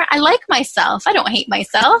time there. I like myself. I don't hate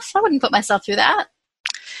myself. I wouldn't put myself through that.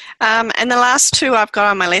 And the last two I've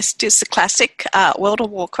got on my list is the classic World of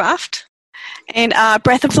Warcraft and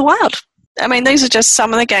Breath of the Wild. I mean, these are just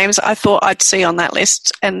some of the games I thought I'd see on that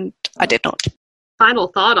list, and I did not. Final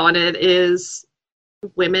thought on it is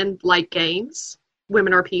women like games.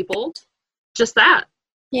 Women are people. Just that.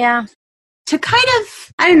 Yeah. To kind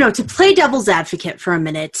of, I don't know, to play devil's advocate for a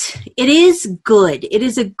minute, it is good. It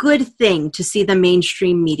is a good thing to see the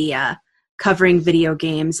mainstream media covering video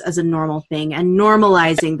games as a normal thing and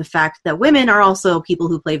normalizing the fact that women are also people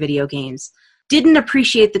who play video games. Didn't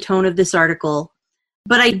appreciate the tone of this article,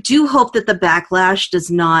 but I do hope that the backlash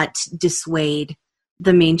does not dissuade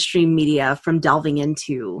the mainstream media from delving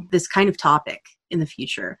into this kind of topic in the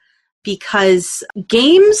future. Because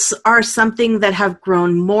games are something that have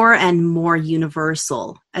grown more and more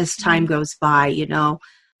universal as time goes by, you know.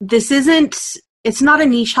 It's not a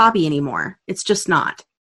niche hobby anymore. It's just not.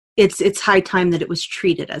 It's high time that it was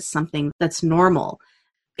treated as something that's normal.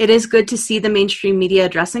 It is good to see the mainstream media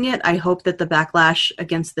addressing it. I hope that the backlash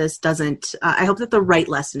against this doesn't, I hope that the right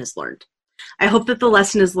lesson is learned. I hope that the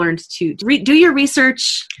lesson is learned to do your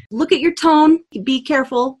research, look at your tone, be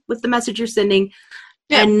careful with the message you're sending.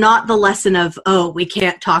 Yeah. And not the lesson of, we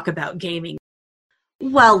can't talk about gaming.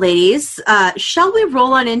 Well, ladies, shall we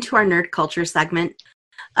roll on into our nerd culture segment?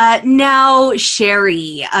 Now,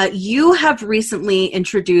 Sherry, you have recently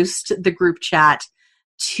introduced the group chat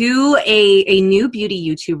to a new beauty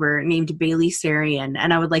YouTuber named Bailey Sarian,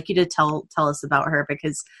 and I would like you to tell us about her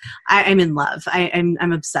because I'm in love.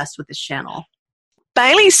 I'm obsessed with this channel.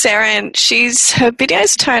 Bailey Sarian, her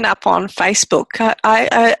videos turn up on Facebook.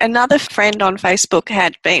 Another friend on Facebook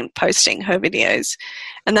had been posting her videos,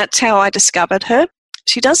 and that's how I discovered her.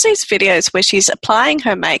 She does these videos where she's applying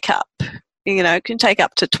her makeup. You know, it can take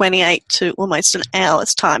up to 28 to almost an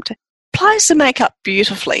hour's time to apply the makeup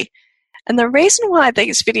beautifully. And the reason why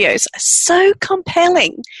these videos are so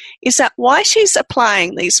compelling is that while she's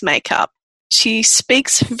applying these makeup, she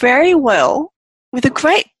speaks very well with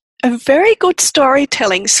a very good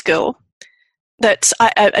storytelling skill that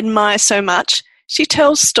I admire so much. She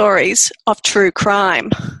tells stories of true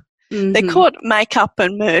crime. Mm-hmm. They're called makeup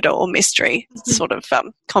and murder or mystery, sort of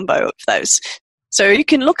combo of those. So you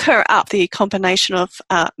can look her up, the combination of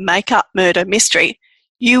makeup, murder, mystery.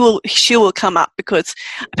 She will come up because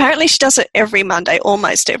apparently she does it every Monday,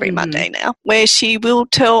 almost every Monday now, where she will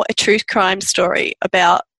tell a true crime story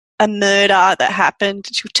about a murder that happened.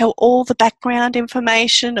 She'll tell all the background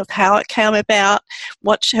information of how it came about,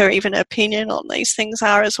 what her even opinion on these things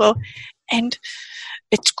are as well. And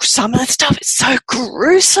some of the stuff is so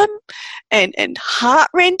gruesome and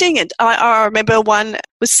heart-rending. And I remember one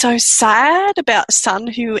was so sad about a son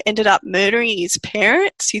who ended up murdering his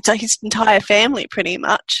parents, his entire family pretty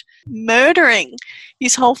much, murdering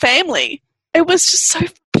his whole family. It was just so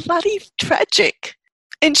bloody tragic.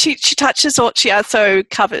 And she touches on, she also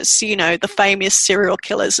covers, you know, the famous serial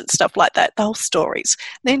killers and stuff like that, the whole stories.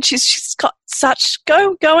 And then she's got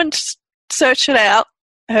go and search it out,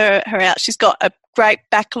 her out. She's got a great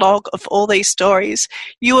backlog of all these stories.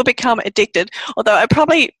 You will become addicted, although I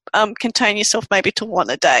probably contain yourself maybe to one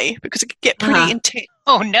a day because it can get pretty intense.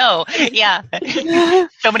 Oh, no. Yeah.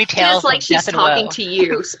 So many tales. It's like she's talking to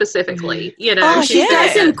you specifically. You know, she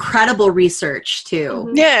does incredible research, too.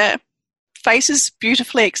 Mm-hmm. Yeah. Face is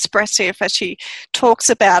beautifully expressive as she talks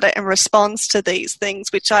about it and responds to these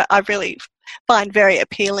things, which I really find very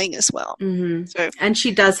appealing as well. Mm-hmm. So, and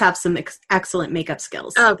she does have some excellent makeup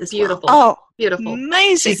skills. Oh, beautiful. Well. Oh, beautiful.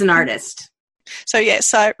 Amazing. She's an artist. So,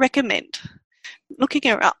 yes, I recommend looking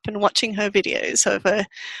her up and watching her videos of a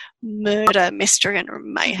murder, mystery, and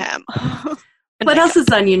mayhem. What else is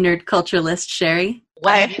on your nerd culture list, Sherry?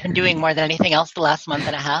 What have you been doing more than anything else the last month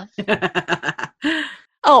and a half?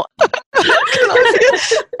 Oh,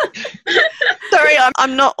 sorry,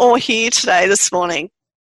 I'm not all here today this morning.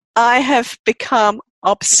 I have become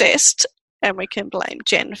obsessed, and we can blame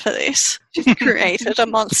Jen for this. She's created a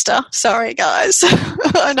monster. Sorry, guys.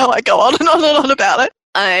 I know I go on and on and on about it.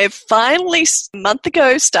 I finally, a month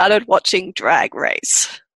ago, started watching Drag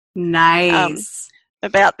Race. Nice.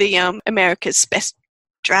 About the America's Best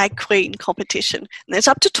Drag Queen competition. And there's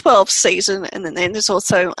up to 12 seasons, and then there's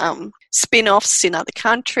also spin-offs in other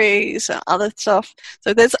countries, other stuff.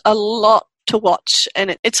 So there's a lot to watch,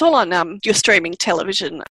 and it's all on your streaming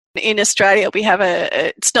television. In Australia, we have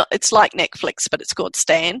it's like Netflix, but it's called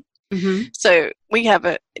Stan. Mm-hmm. So we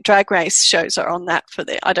have Drag Race shows are on that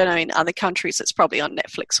I don't know, in other countries it's probably on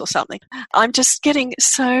Netflix or something. I'm just getting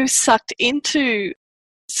so sucked into,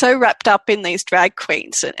 so wrapped up in these drag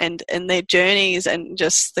queens and their journeys and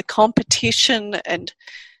just the competition and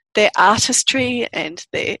their artistry, and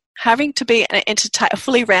they're having to be a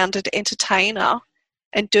fully rounded entertainer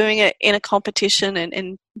and doing it in a competition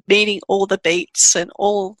and beating all the beats and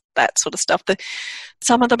all that sort of stuff.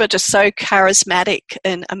 Some of them are just so charismatic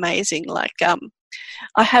and amazing. Like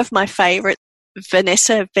I have my favourite,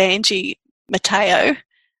 Vanessa Vanjie Mateo,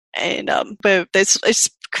 and it's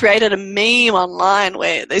created a meme online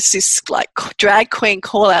where there's this like drag queen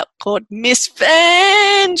call out called Miss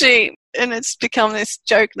Vanjie, and it's become this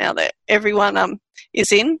joke now that everyone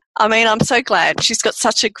is in. I mean, I'm so glad. She's got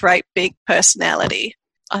such a great big personality.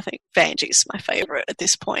 I think Vanjie's my favourite at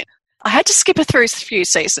this point. I had to skip her through a few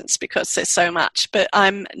seasons because there's so much, but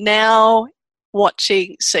I'm now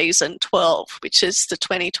watching season 12, which is the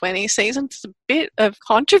 2020 season. There's a bit of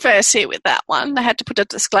controversy with that one. They had to put a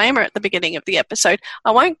disclaimer at the beginning of the episode.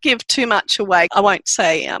 I won't give too much away. I won't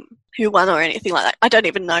say who won or anything like that. I don't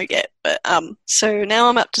even know yet. But so now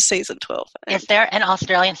I'm up to season 12. Is there an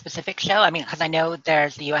Australian-specific show? I mean, because I know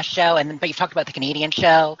there's the US show, but you've talked about the Canadian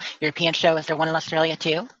show, European show. Is there one in Australia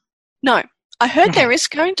too? No. I heard there is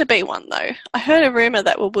going to be one, though. I heard a rumour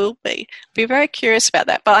that will be. I'd be very curious about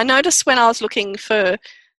that. But I noticed when I was looking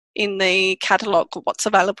in the catalogue of what's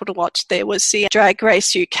available to watch, there was the Drag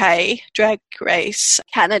Race UK, Drag Race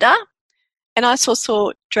Canada, and I also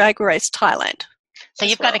saw Drag Race Thailand. So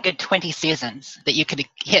you've got a good 20 seasons that you could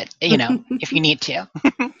hit, if you need to.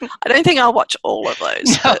 I don't think I'll watch all of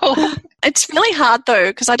those. No. It's really hard, though,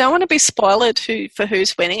 because I don't want to be spoiled for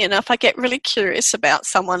who's winning. And if I get really curious about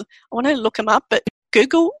someone, I want to look them up. But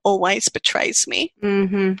Google always betrays me.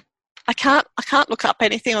 Mm-hmm. I can't look up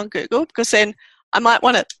anything on Google because then I might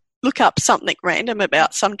want to look up something random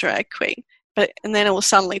about some drag queen. And then it will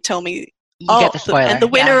suddenly tell me, get the spoiler. And the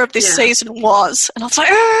winner of this season was, and I was like,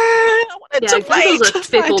 I wanted to wait Google's a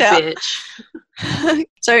fickle bitch.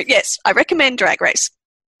 So yes, I recommend Drag Race.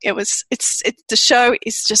 The show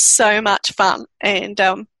is just so much fun, and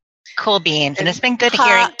cool beans. And it's been good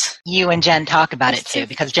hearing you and Jen talk about it too,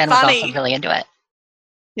 because Jen was also really into it.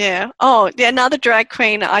 Yeah. Oh, yeah. Another drag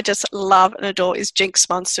queen I just love and adore is Jinx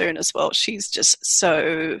Monsoon as well. She's just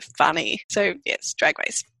so funny. So yes, Drag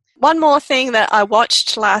Race. One more thing that I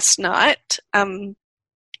watched last night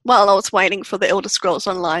while I was waiting for the Elder Scrolls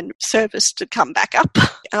Online service to come back up.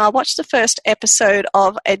 And I watched the first episode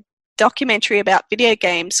of a documentary about video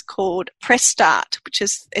games called Press Start,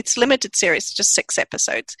 it's limited series, just 6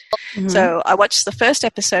 episodes. Mm-hmm. So I watched the first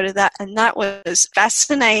episode of that, and that was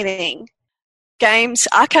fascinating.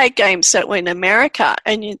 Arcade games that were in America,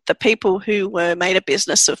 and the people who were made a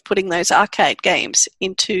business of putting those arcade games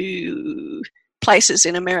into places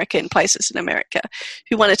in America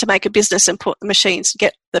who wanted to make a business and put the machines,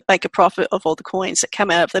 make a profit of all the coins that come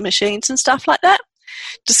out of the machines and stuff like that.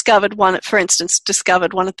 Discovered one of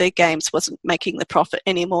their games wasn't making the profit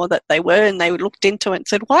anymore that they were, and they looked into it and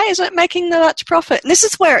said, why isn't it making that much profit? And this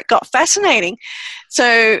is where it got fascinating.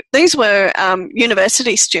 So these were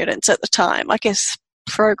university students at the time, I guess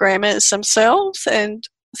programmers themselves, and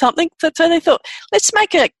something. So they thought, let's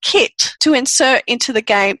make a kit to insert into the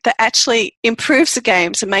game that actually improves the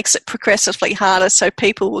games and makes it progressively harder so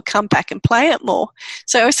people will come back and play it more.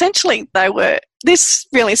 So essentially this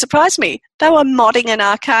really surprised me. They were modding an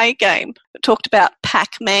arcade game. It talked about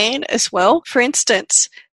Pac-Man as well. For instance,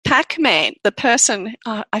 Pac-Man, the person,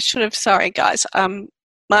 sorry guys,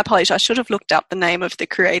 my apologies, I should have looked up the name of the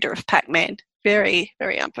creator of Pac-Man. Very,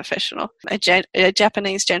 very unprofessional. A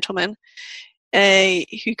Japanese gentleman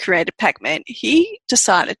who created Pac-Man. He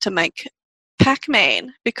decided to make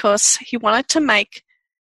Pac-Man because he wanted to make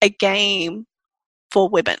a game for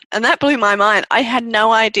women. And that blew my mind. I had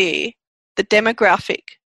no idea the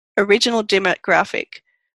original demographic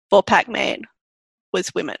for Pac-Man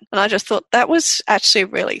was women. And I just thought that was actually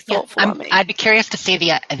really thoughtful of me. I'd be curious to see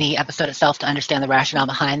the episode itself to understand the rationale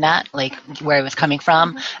behind that, like where it was coming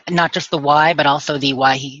from, not just the why, but also the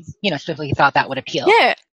why he, specifically thought that would appeal.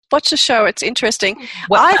 Yeah. Watch the show. It's interesting.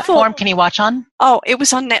 What platform can you watch on? Oh, it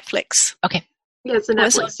was on Netflix. Okay. Yeah, it's a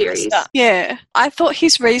Netflix series. Yeah. I thought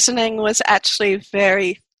his reasoning was actually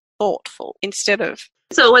very thoughtful instead of...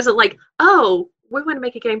 So it wasn't like, oh, we want to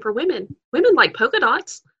make a game for women. Women like polka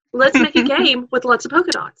dots. Let's make a game with lots of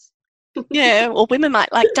polka dots. Yeah, or women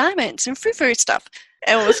might like diamonds and frou-frou stuff.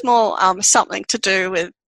 It was more something to do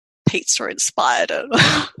with pizza inspired.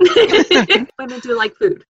 Women do like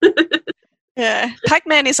food. Yeah,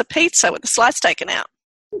 Pac-Man is a pizza with the slice taken out.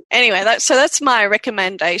 Anyway, that's my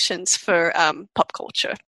recommendations for pop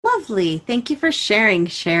culture. Lovely. Thank you for sharing,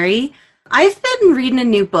 Sherry. I've been reading a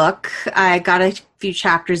new book. I got a few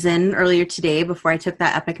chapters in earlier today before I took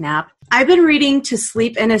that epic nap. I've been reading To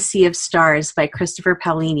Sleep in a Sea of Stars by Christopher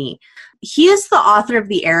Paolini. He is the author of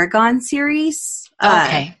the Eragon series.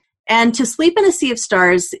 Okay. And To Sleep in a Sea of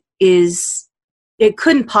Stars it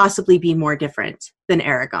couldn't possibly be more different than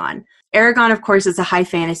Eragon. Eragon, of course, is a high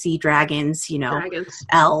fantasy, dragons,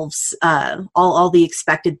 elves, all the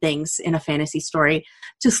expected things in a fantasy story.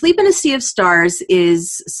 To Sleep in a Sea of Stars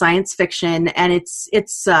is science fiction, and it's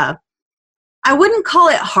I wouldn't call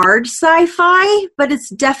it hard sci-fi, but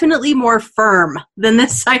it's definitely more firm than the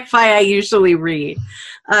sci-fi I usually read.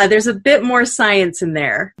 There's a bit more science in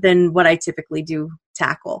there than what I typically do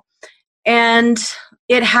tackle. And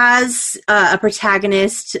it has a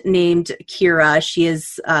protagonist named Kira. She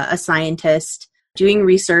is a scientist doing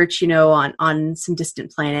research, on some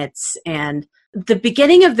distant planets. And the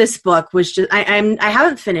beginning of this book was just, I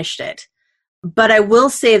haven't finished it, but I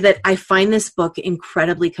will say that I find this book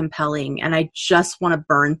incredibly compelling and I just want to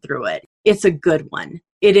burn through it. It's a good one.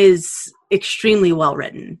 It is extremely well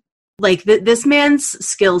written. Like this man's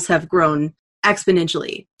skills have grown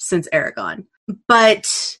exponentially since Eragon.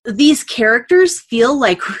 But these characters feel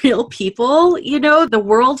like real people, the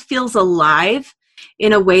world feels alive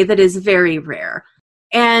in a way that is very rare.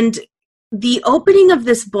 And the opening of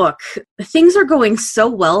this book, things are going so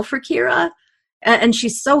well for Kira, and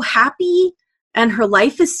she's so happy, and her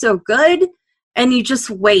life is so good, and you just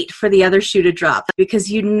wait for the other shoe to drop because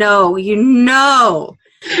you know that...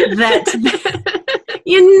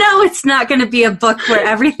 it's not going to be a book where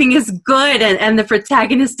everything is good and the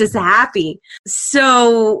protagonist is happy.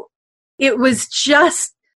 So it was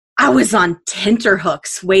just, I was on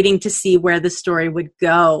tenterhooks waiting to see where the story would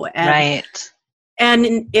go. Right.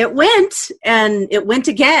 And it went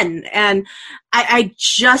again. And I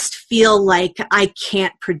just feel like I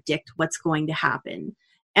can't predict what's going to happen.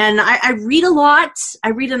 And I read a lot. I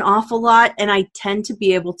read an awful lot, and I tend to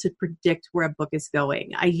be able to predict where a book is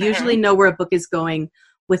going. I usually know where a book is going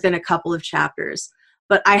within a couple of chapters,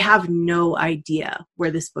 but I have no idea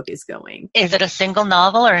where this book is going. Is it a single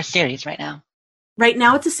novel or a series right now? Right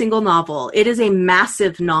now it's a single novel. It is a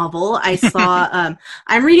massive novel. I saw,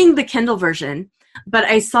 I'm reading the Kindle version, but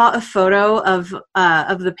I saw a photo of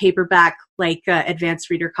the paperback, advanced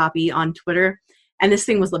reader copy on Twitter. And this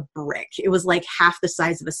thing was a brick. It was like half the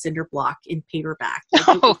size of a cinder block in paperback.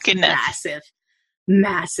 Goodness.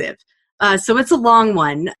 Massive. So it's a long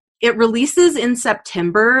one. It releases in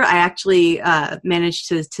September. I actually managed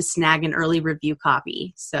to snag an early review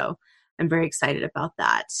copy. So I'm very excited about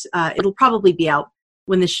that. It'll probably be out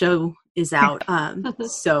when the show is out.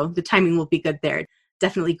 So the timing will be good there.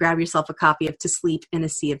 Definitely grab yourself a copy of To Sleep in a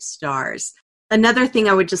Sea of Stars. Another thing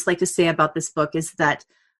I would just like to say about this book is that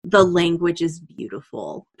the language is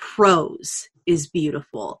beautiful. Prose is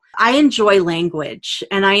beautiful. I enjoy language,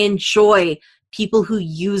 and I enjoy people who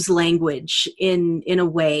use language in a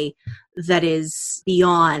way that is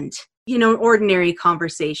beyond, ordinary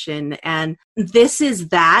conversation. And this is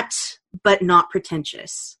that, but not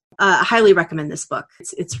pretentious. I highly recommend this book.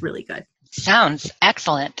 It's really good. Sounds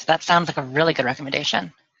excellent. That sounds like a really good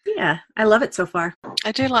recommendation. Yeah, I love it so far.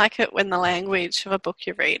 I do like it when the language of a book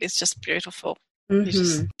you read is just beautiful. Mm-hmm. You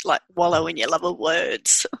just wallow in your love of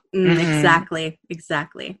words. Exactly.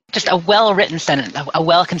 Just a well-written sentence, a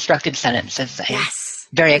well-constructed sentence is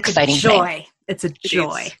very exciting thing. It's a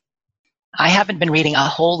joy. I haven't been reading a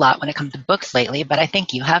whole lot when it comes to books lately, but I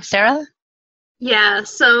think you have, Sarah? Yeah,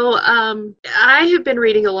 so I have been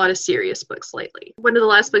reading a lot of serious books lately. One of the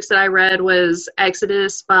last books that I read was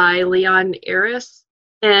Exodus by Leon Aris,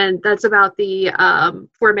 and that's about the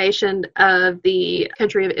formation of the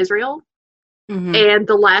country of Israel. Mm-hmm. And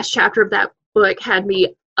the last chapter of that book had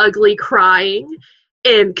me ugly crying,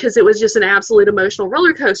 and because it was just an absolute emotional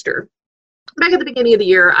roller coaster. Back at the beginning of the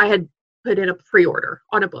year, I had put in a pre-order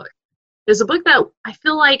on a book. There's a book that I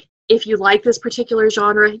feel like if you like this particular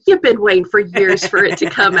genre, you've been waiting for years for it to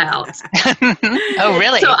come out. Oh,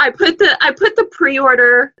 really? So I put the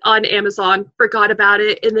pre-order on Amazon, forgot about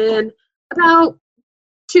it, and then about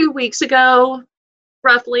 2 weeks ago,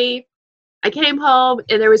 roughly, I came home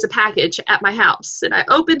and there was a package at my house, and I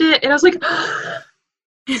opened it and I was like,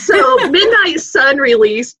 so Midnight Sun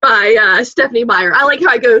released by Stephenie Meyer. I like how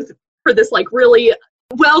I go for this like really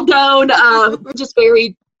well-known, just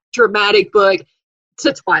very dramatic book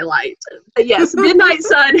to Twilight. But yes, Midnight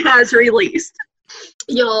Sun has released.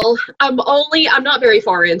 Y'all, I'm not very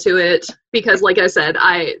far into it because, like I said,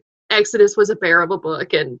 Exodus was a bear of a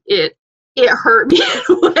book, and it hurt me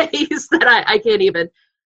in ways that I can't even.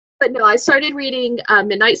 But no, I started reading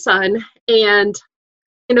Midnight Sun, and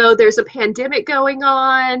there's a pandemic going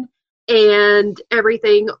on, and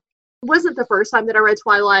everything. Wasn't the first time that I read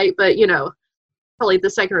Twilight, but probably the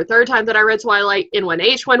second or third time that I read Twilight, and when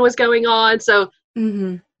H1 was going on, so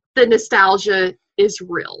the nostalgia is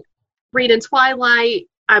real. Reading Twilight,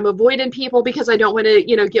 I'm avoiding people because I don't want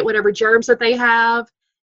to, get whatever germs that they have,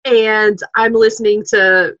 and I'm listening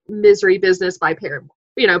to Misery Business by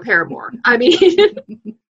Paramore. I mean,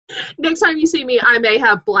 next time you see me, I may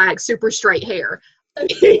have black, super straight hair. I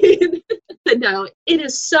mean, but no, it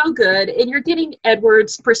is so good, and you're getting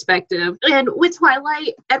Edward's perspective. And with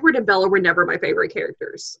Twilight, Edward and Bella were never my favorite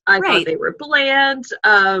characters. I thought they were bland.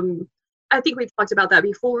 I think we talked about that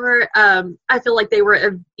before. I feel like they were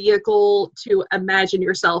a vehicle to imagine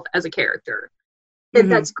yourself as a character, and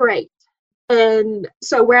that's great. And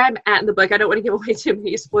so where I'm at in the book, I don't want to give away too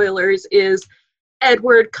many spoilers, is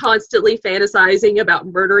Edward constantly fantasizing about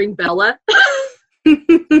murdering Bella.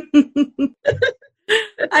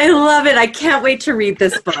 I love it. I can't wait to read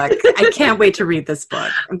this book. I'm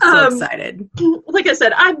so excited. Like I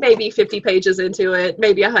said, I'm maybe 50 pages into it,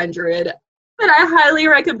 maybe 100, but I highly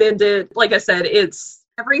recommend it. Like I said, it's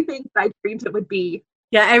everything that I dreamed it would be.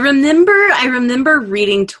 Yeah, I remember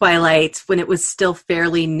reading Twilight when it was still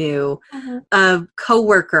fairly new. A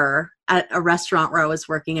coworker at a restaurant where I was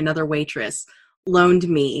working, another waitress, loaned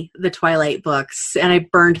me the Twilight books, and I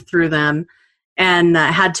burned through them and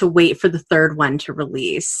had to wait for the third one to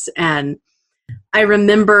release. And I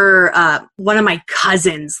remember one of my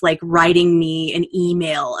cousins writing me an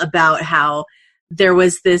email about how there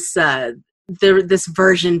was this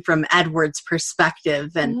version from Edward's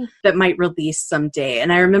perspective and that might release someday.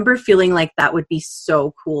 And I remember feeling like that would be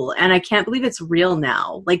so cool. And I can't believe it's real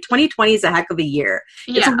now. 2020 is a heck of a year.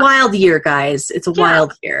 Yeah. It's a wild year, guys. It's a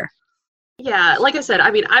wild year. Yeah, like I said, I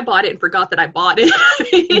mean, I bought it and forgot that I bought it.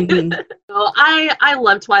 So I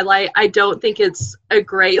love Twilight. I don't think it's a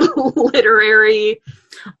great literary.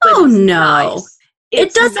 Oh, no. Nice.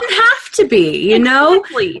 It doesn't have to be,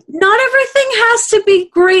 Exactly. Not everything has to be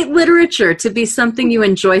great literature to be something you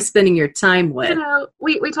enjoy spending your time with.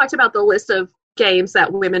 We talked about the list of games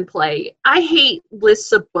that women play. I hate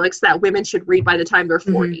lists of books that women should read by the time they're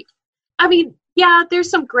 40. I mean, yeah, there's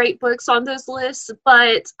some great books on those lists,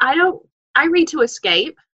 but I read to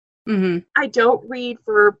escape. I don't read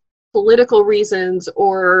for political reasons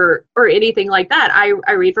or anything like that.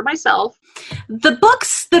 I read for myself. The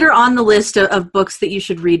books that are on the list of books that you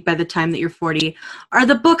should read by the time that you're 40 are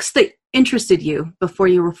the books that interested you before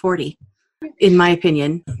you were 40, in my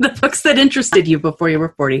opinion. The books that interested you before you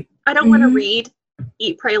were 40. I don't want to read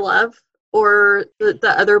Eat, Pray, Love or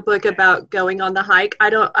the other book about going on the hike. I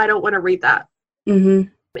don't want to read that. And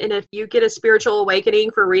if you get a spiritual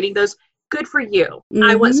awakening for reading those, good for you.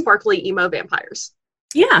 I want sparkly emo vampires.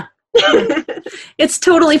 Yeah. It's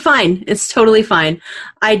totally fine.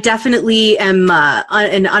 I definitely am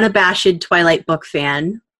an unabashed Twilight book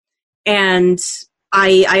fan, and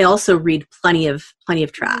I also read plenty of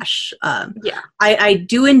trash. I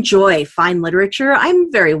do enjoy fine literature. I'm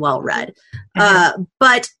very well read,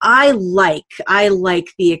 but I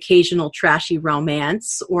like the occasional trashy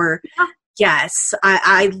romance. Or yes,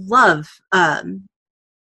 I love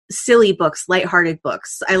silly books, lighthearted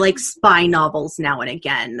books. I like spy novels now and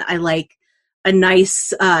again. I like a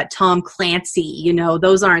nice Tom Clancy.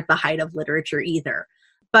 Those aren't the height of literature either.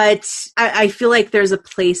 But I feel like there's a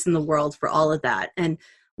place in the world for all of that. And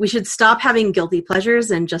we should stop having guilty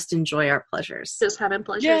pleasures and just enjoy our pleasures. Just having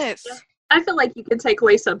pleasures. Yes. Yeah. I feel like you can take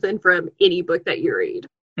away something from any book that you read.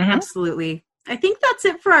 Absolutely. I think that's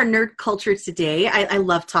it for our nerd culture today. I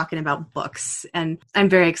love talking about books, and I'm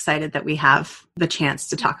very excited that we have the chance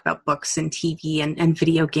to talk about books and TV and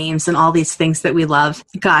video games and all these things that we love.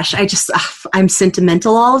 Gosh, I'm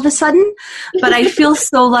sentimental all of a sudden, but I feel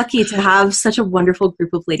so lucky to have such a wonderful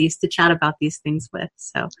group of ladies to chat about these things with.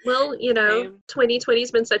 So, well, 2020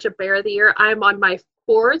 has been such a bear of the year. I'm on my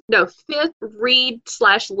fifth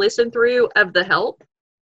read/listen through of The Help.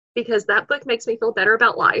 because that book makes me feel better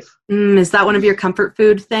about life. Is that one of your comfort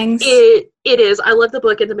food things? It is. I love the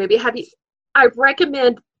book and the movie. I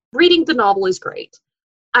recommend reading the novel is great.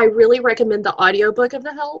 I really recommend the audiobook of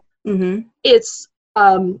The Help. Mm-hmm. It's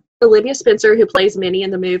Olivia Spencer, who plays Minnie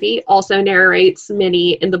in the movie, also narrates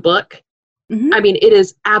Minnie in the book. Mm-hmm. I mean, it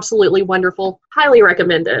is absolutely wonderful. Highly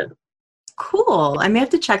recommend it. Cool. I may have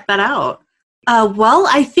to check that out. Well,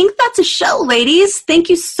 I think that's a show, ladies. Thank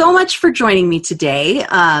you so much for joining me today.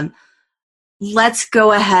 Let's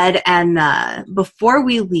go ahead and, before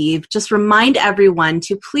we leave, just remind everyone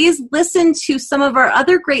to please listen to some of our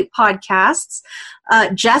other great podcasts.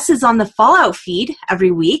 Jess is on the Fallout feed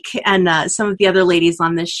every week, and some of the other ladies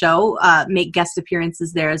on this show make guest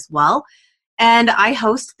appearances there as well. And I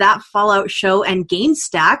host That Fallout Show and Game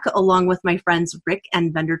Stack along with my friends Rick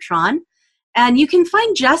and Vendertron. And you can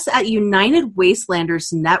find Jess at United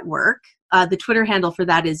Wastelanders Network. The Twitter handle for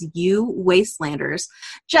that is UWastelanders.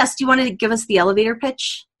 Jess, do you want to give us the elevator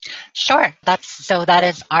pitch? Sure. That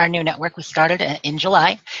is our new network. We started in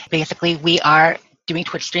July. Basically, we are doing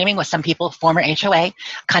Twitch streaming with some people, former HOA,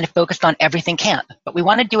 kind of focused on everything camp. But we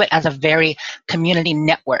want to do it as a very community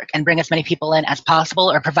network and bring as many people in as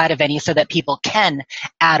possible, or provide a venue so that people can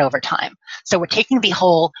add over time. So we're taking the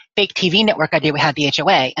whole fake TV network idea we had the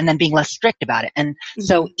HOA and then being less strict about it. And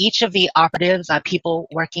so each of the operatives, people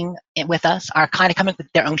working with us, are kind of coming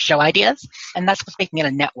with their own show ideas. And that's what's making it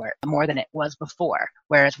a network more than it was before.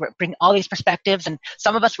 Whereas we're bringing all these perspectives, and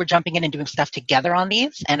some of us were jumping in and doing stuff together on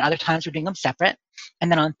these, and other times we're doing them separate.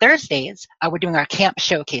 And then on Thursdays, we're doing our camp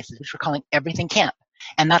showcases, which we're calling Everything Camp.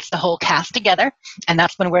 And that's the whole cast together. And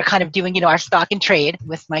that's when we're kind of doing, our stock and trade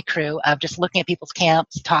with my crew of just looking at people's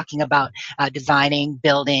camps, talking about designing,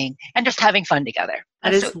 building, and just having fun together.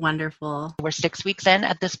 That is wonderful. We're 6 weeks in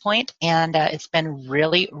at this point, and it's been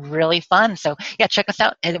really, really fun. So yeah, check us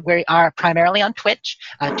out. And we are primarily on Twitch,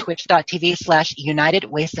 twitch.tv/United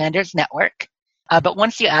Wastelanders Network. But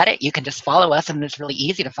once you add it, you can just follow us, and it's really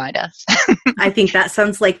easy to find us. I think that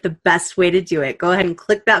sounds like the best way to do it. Go ahead and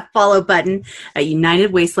click that follow button at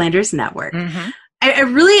United Wastelanders Network. Mm-hmm.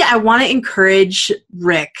 I want to encourage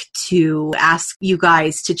Rick to ask you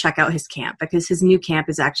guys to check out his camp, because his new camp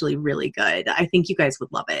is actually really good. I think you guys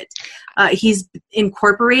would love it. He's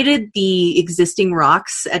incorporated the existing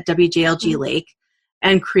rocks at WJLG Lake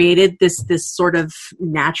and created this sort of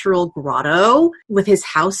natural grotto with his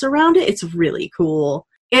house around it. It's really cool.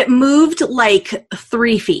 It moved like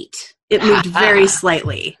 3 feet. It moved very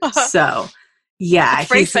slightly. So, yeah.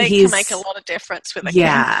 3 feet can make a lot of difference with a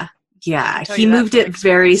camp. Yeah. He moved it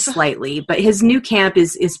very slightly, but his new camp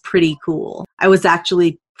is pretty cool. I was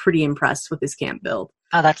actually pretty impressed with his camp build.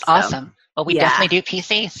 Oh, that's awesome. Well, we definitely do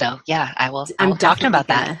PC, so yeah, I will talk to him about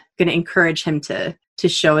that. I'm going to encourage him to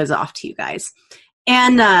show his off to you guys.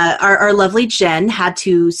 And our lovely Jen had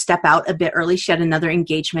to step out a bit early. She had another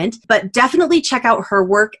engagement. But definitely check out her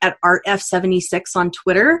work at ArtF76 on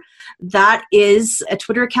Twitter. That is a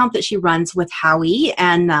Twitter account that she runs with Howie.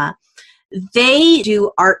 And they do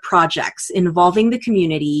art projects involving the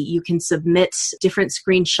community. You can submit different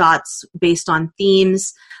screenshots based on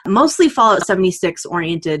themes, mostly Fallout 76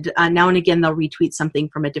 oriented. Now and again, they'll retweet something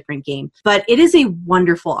from a different game. But it is a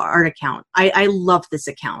wonderful art account. I love this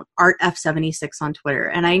account, ArtF76 on Twitter,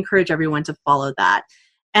 and I encourage everyone to follow that.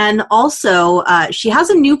 And also, she has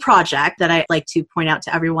a new project that I'd like to point out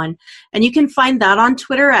to everyone. And you can find that on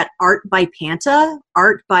Twitter at Art by Panta,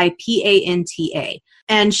 Art by Panta.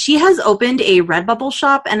 And she has opened a Redbubble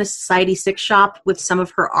shop and a Society 6 shop with some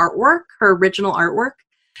of her artwork, her original artwork.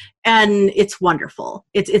 And it's wonderful.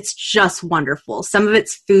 It's just wonderful. Some of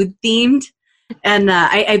it's food themed. And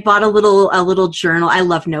I bought a little journal. I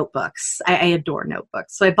love notebooks. I adore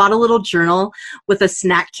notebooks. So I bought a little journal with a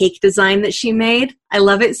snack cake design that she made. I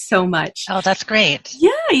love it so much. Oh, that's great.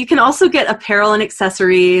 Yeah, you can also get apparel and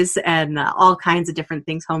accessories and all kinds of different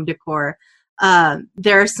things, home decor.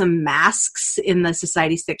 There are some masks in the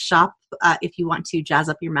Society 6 shop if you want to jazz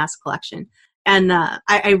up your mask collection. And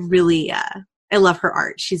I really I love her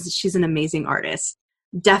art. She's an amazing artist.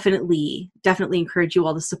 Definitely encourage you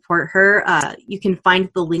all to support her. You can find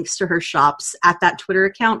the links to her shops at that Twitter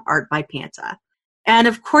account, Art by Panta. And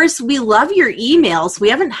of course, we love your emails. We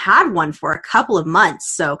haven't had one for a couple of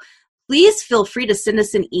months, so please feel free to send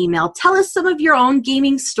us an email. Tell us some of your own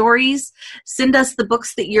gaming stories. Send us the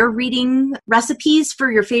books that you're reading, recipes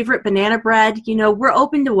for your favorite banana bread. We're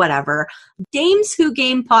open to whatever.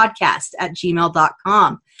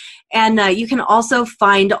 dameswhogamepodcast@gmail.com. And you can also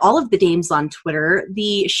find all of the dames on Twitter.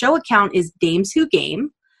 The show account is Dames Who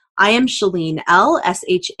Game. I am Shalene L,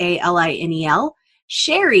 SHALINEL.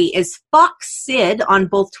 Sherry is Fox Sid on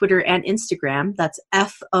both Twitter and Instagram. That's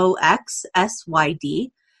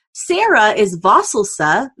FOXSYD. Sarah is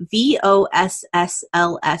Vosselsa,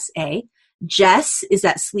 Vosslsa. Jess is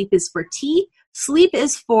at Sleep is for Tea. Sleep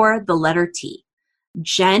is for the letter T.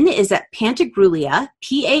 Jen is at Pantagruelia,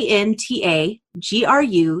 Pantagruelia.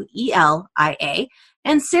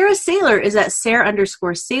 And Sarah Saylor is at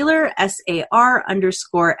Sarah_Saylor,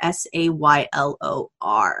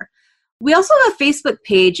 SAR_SAYLOR. We also have a Facebook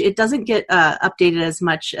page. It doesn't get updated as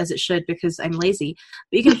much as it should because I'm lazy.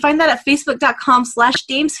 But you can find that at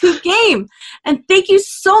facebook.com/DamesWhoGame. And thank you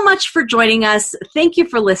so much for joining us. Thank you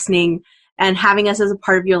for listening and having us as a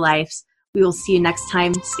part of your lives. We will see you next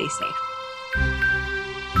time. Stay safe.